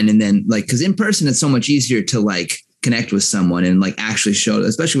online and then like, cause in person, it's so much easier to like connect with someone and like actually show it,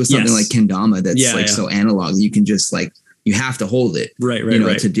 especially with something like kendama that's so analog. You can just like, you have to hold it, right,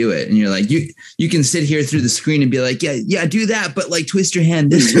 to do it. And you're like, you can sit here through the screen and be like, yeah, do that, but like twist your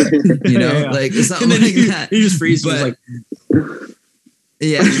hand this way, you know, like something like that. You just freeze, but like,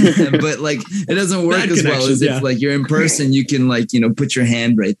 but like it doesn't work as well as if like you're in person. You can like, you know, put your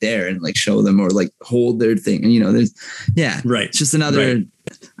hand right there and like show them or like hold their thing. And you know, there's it's just another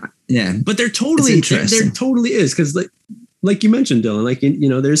But there totally is because like you mentioned, Dylan, like, you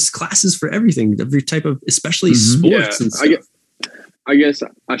know, there's classes for every type of, especially sports and stuff. I guess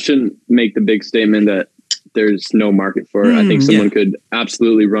I shouldn't make the big statement that there's no market for it. I think someone could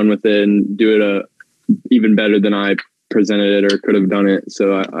absolutely run with it and do it even better than I presented it or could have done it.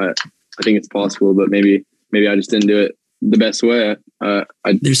 So I think it's possible, but maybe I just didn't do it the best way.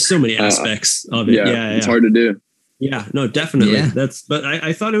 There's so many aspects of it. Yeah, it's hard to do. Yeah, no, definitely. Yeah. But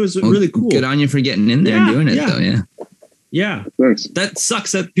I thought it was really cool. Good on you for getting in there and doing it though. Yeah. Yeah. Thanks. That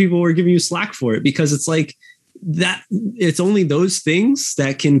sucks that people were giving you slack for it, because it's like that. It's only those things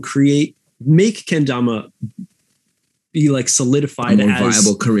that can make kendama be like solidified as a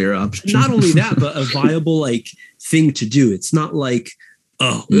viable career option. Not only that, but a viable like thing to do. It's not like,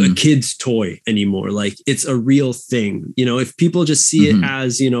 a kid's toy anymore. Like it's a real thing. You know, if people just see it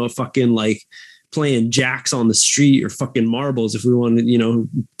as, a fucking like playing jacks on the street or fucking marbles, if we want to,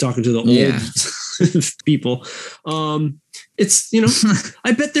 talking to the old people, it's,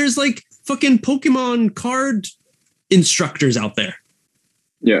 I bet there's like fucking Pokemon card instructors out there.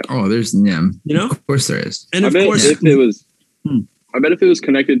 Yeah. Oh, there's, of course there is. And of course, if it was, I bet if it was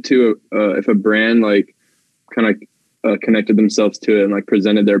connected to if a brand like kind of connected themselves to it and like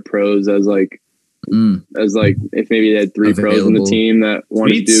presented their pros as like if maybe they had 3 pros in the team that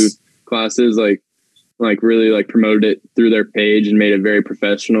wanted to do classes, like really like promoted it through their page and made it very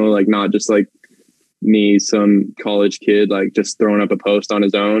professional, like not just like me, some college kid, like just throwing up a post on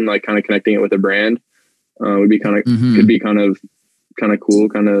his own, like kind of connecting it with a brand would be kind of could be kind of cool,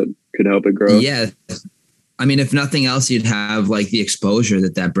 kind of could help it grow. Yeah. I mean, if nothing else, you'd have like the exposure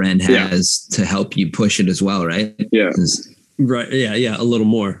that brand has to help you push it as well, right? Yeah. Right. Yeah. A little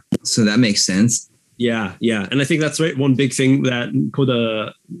more. So that makes sense. Yeah. And I think that's right. One big thing that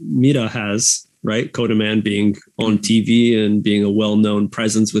Koda Mira has, right? Koda Man being on TV and being a well-known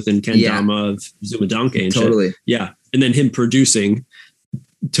presence within kendama of Zumadanke and shit. Yeah. And then him producing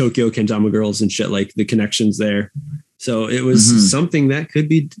Tokyo Kendama Girls and shit, like the connections there. So it was something that could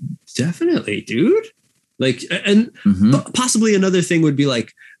be definitely, dude. Like, and possibly another thing would be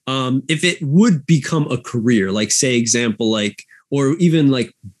like, if it would become a career, like say example, like, or even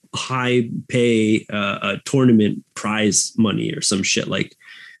like high pay tournament prize money or some shit, like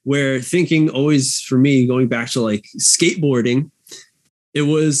where thinking always for me, going back to like skateboarding, it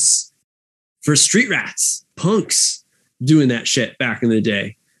was for street rats, punks doing that shit back in the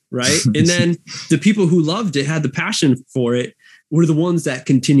day. Right. And then the people who loved it, had the passion for it, were the ones that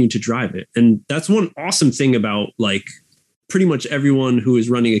continue to drive it. And that's one awesome thing about like pretty much everyone who is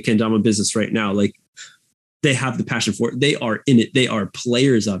running a kendama business right now. Like they have the passion for it. They are in it. They are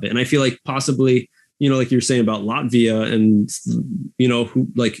players of it. And I feel like possibly, like you're saying about Latvia and, who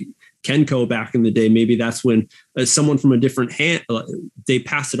like Kenko back in the day, maybe that's when someone from a different hand, they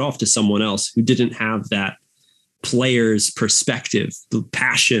passed it off to someone else who didn't have that player's perspective, the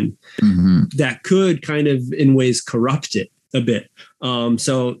passion that could kind of in ways corrupt it a bit.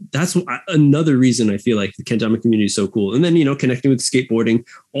 So that's another reason I feel like the kendama community is so cool. And then, connecting with skateboarding,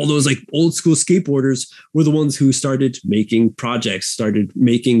 all those like old school skateboarders were the ones who started making projects, started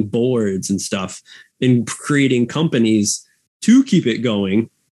making boards and stuff and creating companies to keep it going.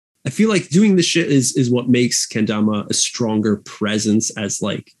 I feel like doing this shit is what makes kendama a stronger presence as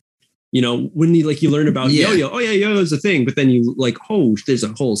like, when you learn about yo-yo, yo-yo is a thing, but then you like, there's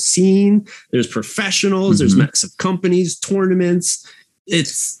a whole scene, there's professionals, there's massive companies, tournaments.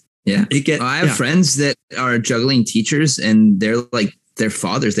 I have friends that are juggling teachers, and they're like their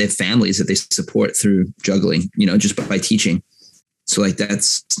fathers, they have families that they support through juggling, just by teaching. So like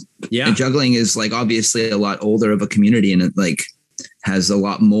that's, and juggling is like obviously a lot older of a community, and it like has a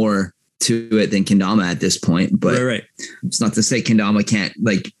lot more to it than kendama at this point, but it's not to say kendama can't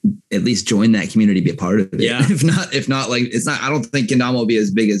like at least join that community, be a part of it. Yeah. if not like it's not, I don't think kendama will be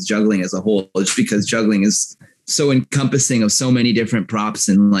as big as juggling as a whole, just because juggling is so encompassing of so many different props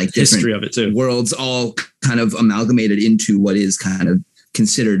and like history of it too, worlds all kind of amalgamated into what is kind of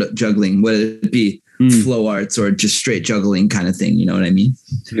considered juggling, whether it be flow arts or just straight juggling kind of thing. You know what I mean?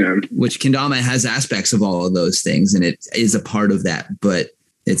 Yeah. Which kendama has aspects of all of those things, and it is a part of that, but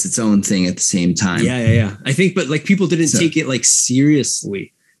it's its own thing at the same time. Yeah. I think, but like people didn't take it like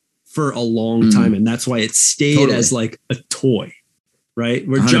seriously for a long time. And that's why it stayed as like a toy, right?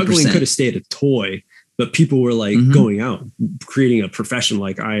 Where 100%. Juggling could have stayed a toy, but people were like going out, creating a profession.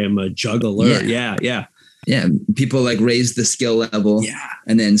 Like I am a juggler. Yeah. People like raise the skill level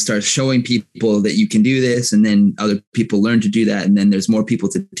and then start showing people that you can do this. And then other people learn to do that. And then there's more people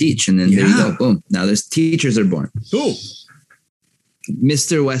to teach. And then there you go. Boom. Now there's teachers are born. Cool.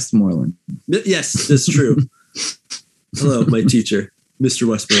 Mr. Westmoreland. Yes, that's true. Hello, my teacher, Mr.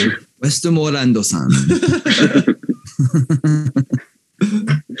 Westmoreland. Westmoreland-san.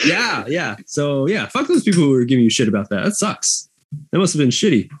 Yeah. So yeah, fuck those people who are giving you shit about that. That sucks. That must have been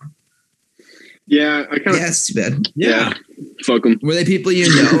shitty. Yeah, I kind of. Yeah, it's too bad. Yeah. Fuck them. Were they people you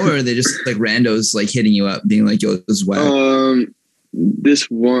know, or are they just like randos like hitting you up, being like, "Yo, this is whack"? This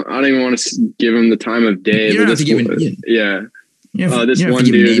one, I don't even want to give him the time of day. You don't have to give this one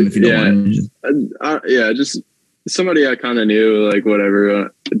dude. Name if you don't want to. Just somebody I kind of knew, like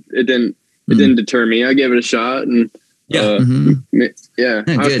whatever. It didn't deter me. I gave it a shot, and I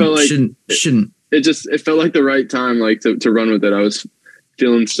felt like shouldn't. It felt like the right time, like to run with it. I was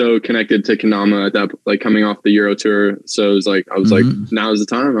feeling so connected to Kendama at that, like coming off the Euro tour. So it was like, I was like, now's the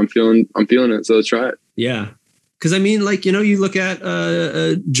time. I'm feeling it. So let's try it. Yeah. Cause I mean, like, you know, you look at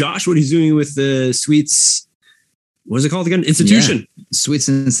Josh, what he's doing with the Sweets, what is it called again? Institution. Yeah. Sweets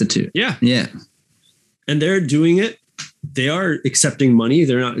Institute. Yeah. Yeah. And they're doing it. They are accepting money.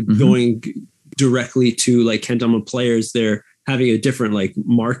 They're not going directly to like Kendama players. They're having a different like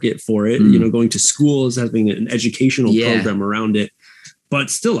market for it, you know, going to schools, having an educational program around it. But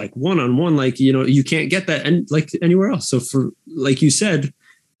still, like one-on-one, like, you know, you can't get that and like anywhere else. So for, like you said,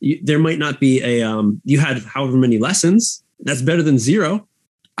 there might not be you had however many lessons. That's better than zero.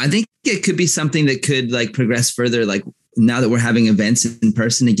 I think it could be something that could like progress further. Like now that we're having events in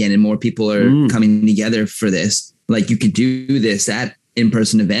person again and more people are coming together for this, like you could do this at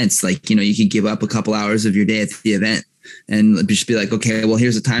in-person events. Like, you know, you could give up a couple hours of your day at the event and just be like, okay, well,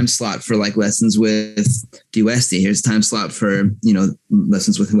 here's a time slot for like lessons with DUSD. Here's a time slot for, you know,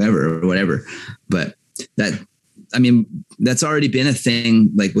 lessons with whoever or whatever. But that's already been a thing,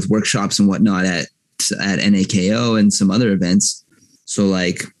 like with workshops and whatnot at NAKO and some other events. So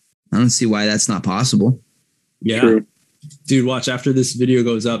like, I don't see why that's not possible. Yeah. True. Dude, watch, after this video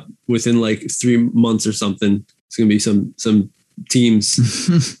goes up within like 3 months or something, it's going to be some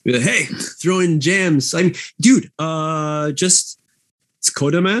teams be like, hey, throw in jams. I mean, dude, it's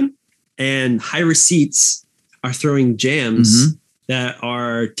Kodaman and High Receipts are throwing jams that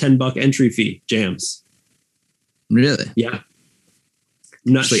are $10 entry fee jams. Really? Yeah.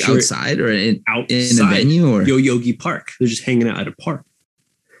 I'm not like sure. Outside or in a venue or Yoyogi Park. They're just hanging out at a park.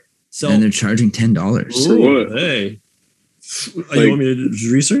 So and they're charging $10. Ooh, hey, like, you want me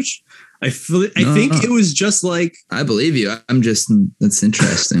to research? I think it was just like, I believe you. That's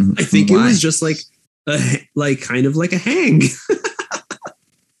interesting. I think it was just like kind of like a hang.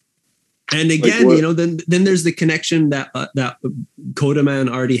 And again, like, you know, then there's the connection that Kodaman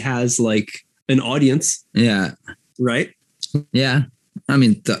already has like an audience. Yeah. Right. Yeah. I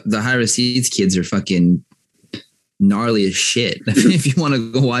mean, the High Receipts kids are fucking gnarly as shit. If you want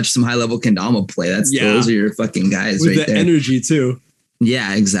to go watch some high level kendama play, those are your fucking guys with right the there. Energy too.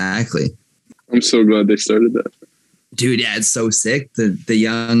 Yeah, exactly. I'm so glad they started that. Dude, yeah, it's so sick. The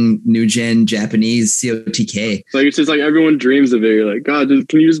young new gen Japanese COTK. Like it's just like everyone dreams of it. You're like, God,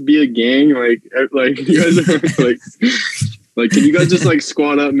 can you just be a gang? Like you guys are like, can you guys just like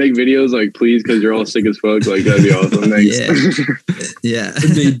squat up, make videos, like please, because you're all sick as fuck. Like that'd be awesome. Thanks. Yeah.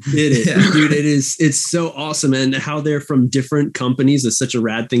 They did it, dude. It's so awesome, and how they're from different companies is such a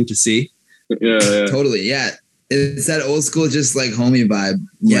rad thing to see. Yeah. Totally. Yeah. It's that old school, just like homie vibe.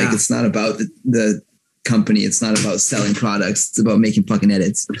 Yeah. Like it's not about the company. It's not about selling products. It's about making fucking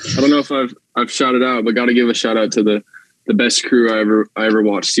edits. I don't know if I've shouted out, but got to give a shout out to the best crew I ever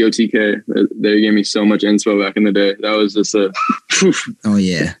watched, COTK. They gave me so much inspo back in the day. That was just oh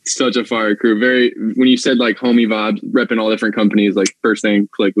yeah, such a fire crew. When you said like homie vibes, repping all different companies, like first thing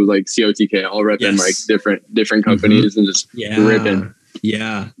click was like COTK, all repping like different companies and just ripping.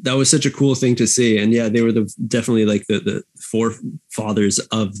 Yeah, that was such a cool thing to see. And yeah, they were definitely like the forefathers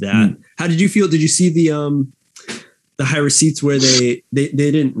of that. How did you feel? Did you see the High Receipts where they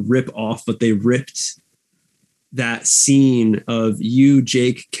didn't rip off, but they ripped that scene of you,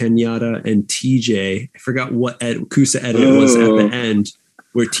 Jake, Kenyatta, and TJ? I forgot what Kusa edit was at the end,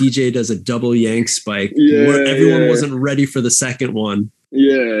 where TJ does a double yank spike, where everyone wasn't ready for the second one.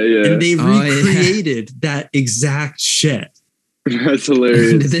 Yeah. And they recreated that exact shit. That's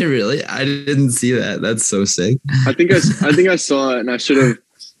hilarious. Did they really? I didn't see that. That's so sick. I think I saw it, and I should have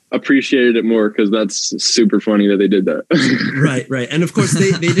appreciated it more because that's super funny that they did that. Right. And of course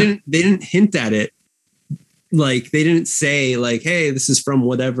they didn't hint at it. Like they didn't say like, hey, this is from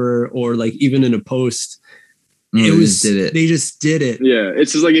whatever, or like even in a post. They just did it. Yeah.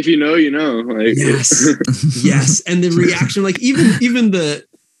 It's just like, if you know, you know. Like, yes. And the reaction, like even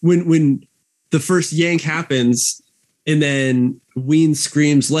when the first yank happens, and then Ween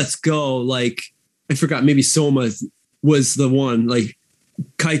screams, let's go. Like, I forgot, maybe Soma was the one. Like,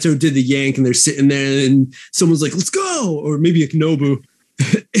 Kaito did the yank and they're sitting there and someone's like, let's go. Or maybe a Nobu.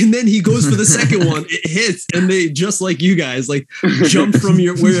 And then he goes for the second one. It hits and they, just like you guys, like jump from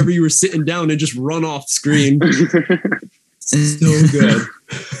wherever you were sitting down and just run off screen. So good.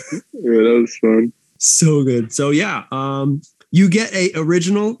 Yeah, that was fun. So good. So yeah, you get a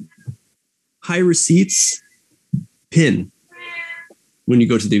original High Receipts pin when you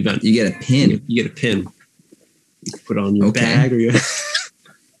go to the event. You get a pin. You get a pin. You put it on your bag or your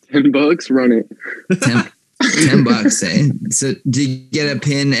 $10, run it. $10, eh? So do you get a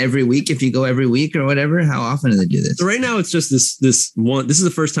pin every week if you go every week or whatever? How often do they do this? So right now it's just this one. This is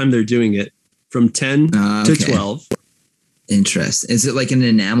the first time they're doing it from 10 to 12. Interest. Is it like an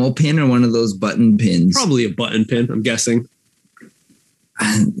enamel pin or one of those button pins? Probably a button pin, I'm guessing.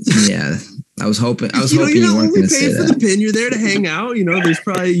 Yeah. I was hoping you weren't going to say that. For the pin, you're there to hang out. There's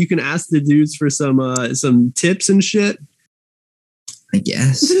probably, you can ask the dudes for some tips and shit. I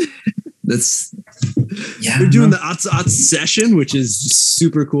guess. That's They're doing the Atz session, which is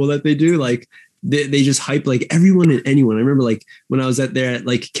super cool that they do. Like they just hype like everyone and anyone. I remember like when I was at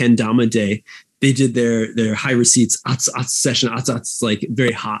like Kendama Day, they did their High Receipts Atz session. Atz like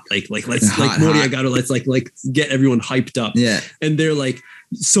very hot. Like let's hot, like Mori, I gotta let's like get everyone hyped up. Yeah. And they're like,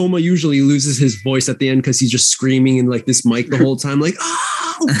 Soma usually loses his voice at the end because he's just screaming in like this mic the whole time, like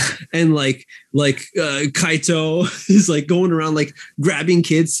oh, and like Kaito is like going around like grabbing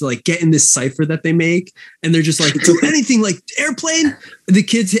kids to like get in this cipher that they make, and they're just like, so anything like airplane, the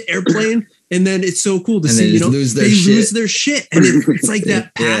kids hit airplane, and then it's so cool to and see, they lose their shit, and it's like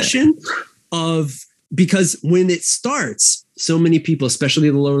that passion of, because when it starts, so many people, especially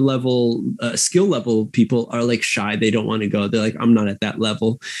the lower level skill level people, are like shy. They don't want to go. They're like, I'm not at that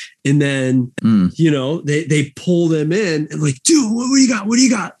level. And then, they pull them in and like, dude, what do you got? What do you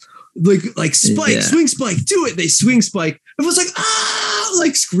got? Like spike, swing spike, do it. They swing spike. Everyone's like,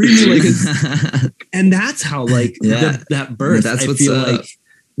 like screaming like, and that's how like that birth. That's I feel like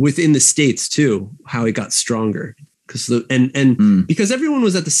within the States too, how it got stronger. Because everyone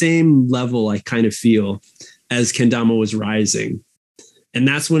was at the same level, I kind of feel, as Kendama was rising. And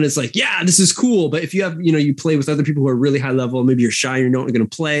that's when it's like, yeah, this is cool. But if you have, you play with other people who are really high level, maybe you're shy, you're not going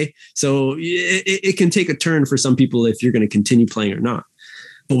to play. So it can take a turn for some people if you're going to continue playing or not.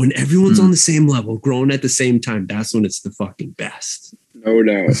 But when everyone's on the same level, growing at the same time, that's when it's the fucking best. No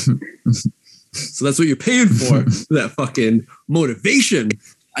doubt. So that's what you're paying for, that fucking motivation.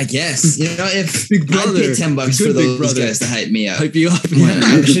 I guess, if Big Brother, I'd pay $10 for those guys to hype me up. Hype you up.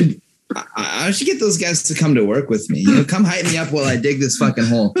 I should get those guys to come to work with me. Come hype me up while I dig this fucking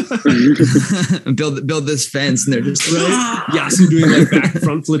hole. build this fence, and they're just Yasu doing like back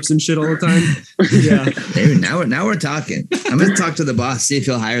front flips and shit all the time. Yeah. Dude, now we're talking. I'm gonna talk to the boss, see if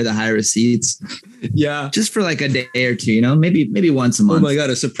he'll hire the High Receipts. Yeah. Just for like a day or two, maybe once a month. Oh my god,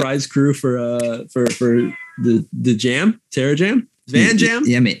 a surprise crew for the jam, Terra Jam, Van Jam.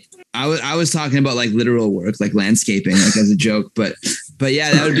 Yeah, mate. I was talking about like literal work, like landscaping, like as a joke, but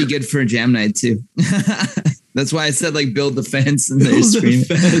yeah, that would be good for a jam night too. That's why I said like build the fence, and they're screaming.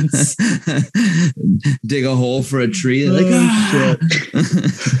 Dig a hole for a tree. Like, shit.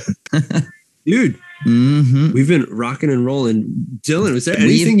 Dude, we've been rocking and rolling. Dylan, was there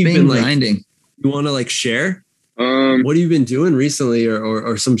anything you've been like grinding? You want to like share? What have you been doing recently,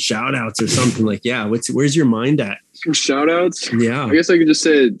 or some shout outs or something? Like, yeah, where's your mind at? Some shout outs? Yeah. I guess I could just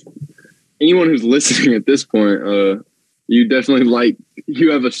say, anyone who's listening at this point, you definitely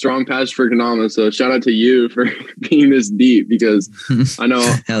you have a strong passion for Kendama. So shout out to you for being this deep, because I know,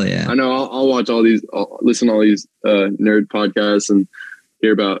 hell yeah, I know I'll watch listen to all these nerd podcasts and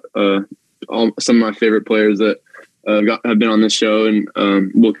hear about some of my favorite players that have been on this show and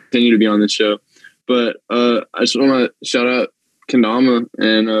will continue to be on this show. But I just want to shout out Kendama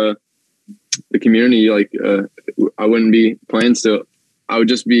and the community. Like I wouldn't be playing still. I'd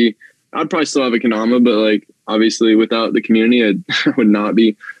probably still have a Kendama, but like obviously without the community, I would not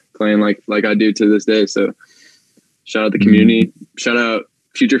be playing like I do to this day. So shout out the community, shout out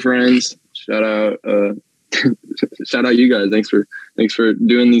future friends, shout out shout out you guys. Thanks for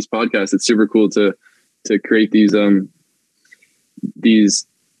doing these podcasts. It's super cool to create these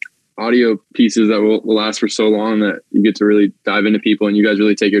audio pieces that will last for so long, that you get to really dive into people, and you guys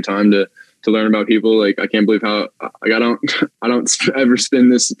really take your time to learn about people. Like, I can't believe how I don't ever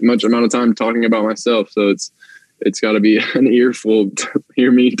spend this much amount of time talking about myself. So it's got to be an earful to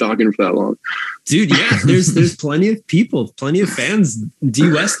hear me talking for that long. Dude, yeah, there's plenty of people, plenty of fans,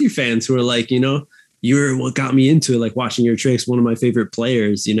 D-Westy fans who are like, you're what got me into it, like watching your tricks, one of my favorite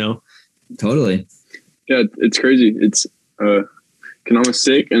players, Totally. Yeah, it's crazy. It's Kendama's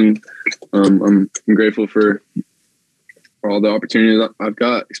sick, and I'm grateful for all the opportunities that I've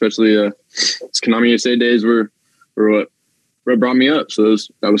got, especially this Kendama USA days were what brought me up. So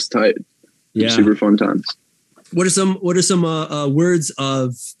that was tight. Yeah, super fun times. What are some words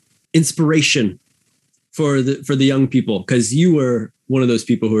of inspiration for the young people? Because you were one of those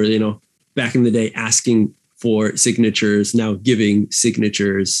people who were, back in the day asking for signatures, now giving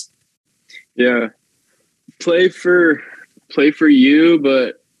signatures. Yeah. Play for you,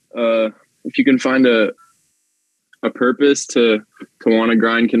 but if you can find a purpose to want to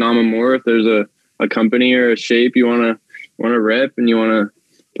grind Kendama more, if there's a company or a shape you want to rep and you want to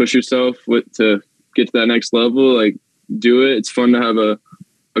push yourself to get to that next level, like do it. It's fun to have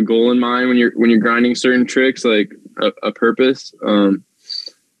a goal in mind when you're grinding certain tricks, like a purpose.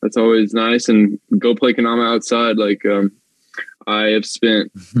 That's always nice. And go play Kendama outside. Like I have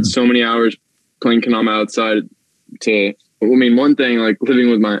spent so many hours playing Kendama outside one thing, like living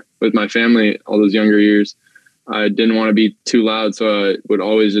with my family all those younger years, I didn't want to be too loud, so I would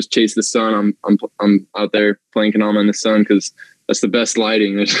always just chase the sun. I'm out there playing Kendama in the sun because that's the best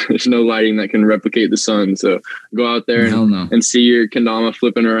lighting. There's no lighting that can replicate the sun. So go out there and see your Kendama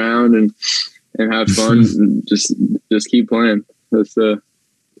flipping around and have fun and just keep playing. That's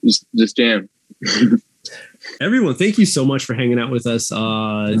just jam. Everyone, thank you so much for hanging out with us.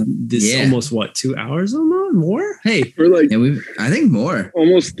 Almost 2 hours or more? Hey, we're like, I think more,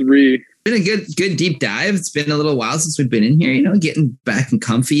 almost 3. Been a good deep dive. It's been a little while since we've been in here, getting back and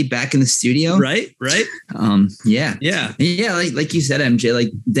comfy back in the studio. Right. Yeah. Like you said, MJ,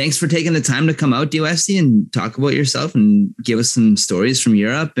 like, thanks for taking the time to come out, DOSC, and talk about yourself and give us some stories from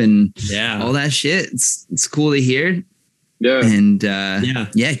Europe and all that shit. It's cool to hear. Yeah. And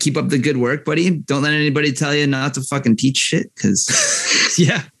keep up the good work, buddy. Don't let anybody tell you not to fucking teach shit. Cause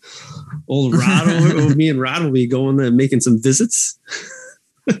old Rod, me and Rod will be going there making some visits.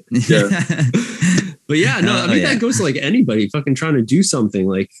 Yeah. But that goes to like anybody fucking trying to do something.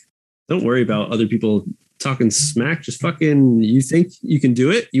 Like, don't worry about other people talking smack. Just fucking, you think you can do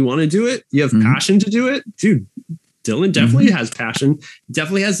it, you want to do it, you have passion to do it, dude. Dylan definitely has passion,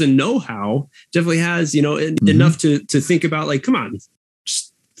 definitely has the know-how, definitely has enough to think about, like, come on,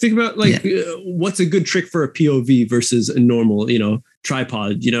 just think about like what's a good trick for a POV versus a normal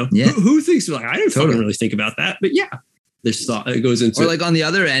tripod. Who thinks, like, I don't fucking really think about that, but there's thought it goes into. Or like on the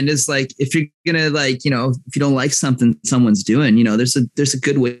other end is like, if you're gonna like, if you don't like something someone's doing, there's a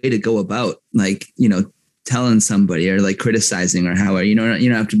good way to go about, like, telling somebody or like criticizing or however, you don't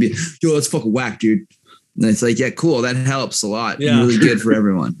have to be, yo, that's fucking whack, dude. And it's like, yeah, cool. That helps a lot. Yeah. Really good for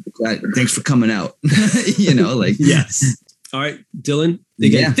everyone. Thanks for coming out. Yes. All right, Dylan,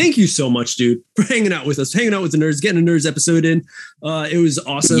 again, thank you so much, dude, for hanging out with us, hanging out with the nerds, getting a nerds episode in. It was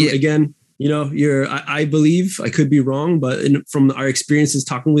awesome. Yeah. Again, I believe, I could be wrong, but from our experiences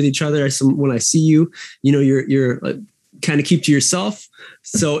talking with each other, when I see you, you're kind of keep to yourself.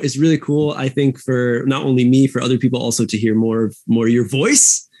 So it's really cool, I think, for not only me, for other people also to hear more of your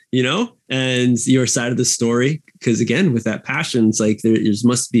voice, and your side of the story. Because again, with that passion, it's like there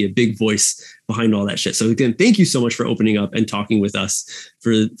must be a big voice behind all that shit. So again, thank you so much for opening up and talking with us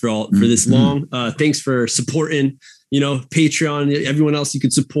for this long. Thanks for supporting, Patreon, everyone else you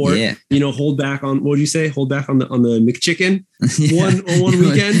could support. Hold back on, what would you say? Hold back on the McChicken one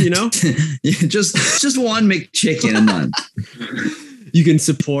weekend. just one McChicken a month. You can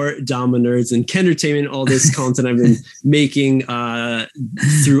support Dama Nerds and Kendertainment, all this content I've been making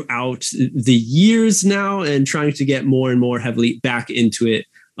throughout the years now, and trying to get more and more heavily back into it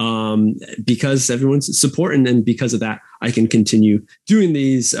because everyone's supporting, and because of that, I can continue doing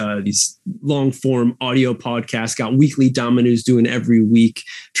these long form audio podcasts. Got weekly Dama News doing every week,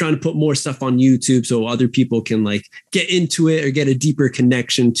 trying to put more stuff on YouTube so other people can like get into it or get a deeper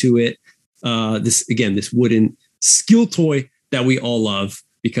connection to it. This wooden skill toy that we all love,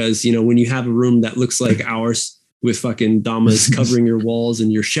 because, when you have a room that looks like ours with fucking Damas covering your walls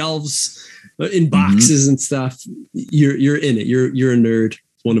and your shelves in boxes and stuff, you're in it. You're a nerd.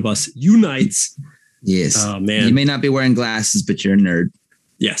 One of us unites. Yes. Oh man. You may not be wearing glasses, but you're a nerd.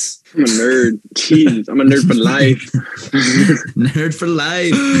 Yes. I'm a nerd. Jesus, I'm a nerd for life. Nerd for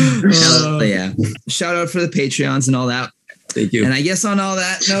life. Hell yeah. Shout out for the Patreons and all that. Thank you. And I guess on all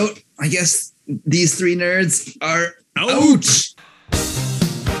that note, these 3 nerds are out.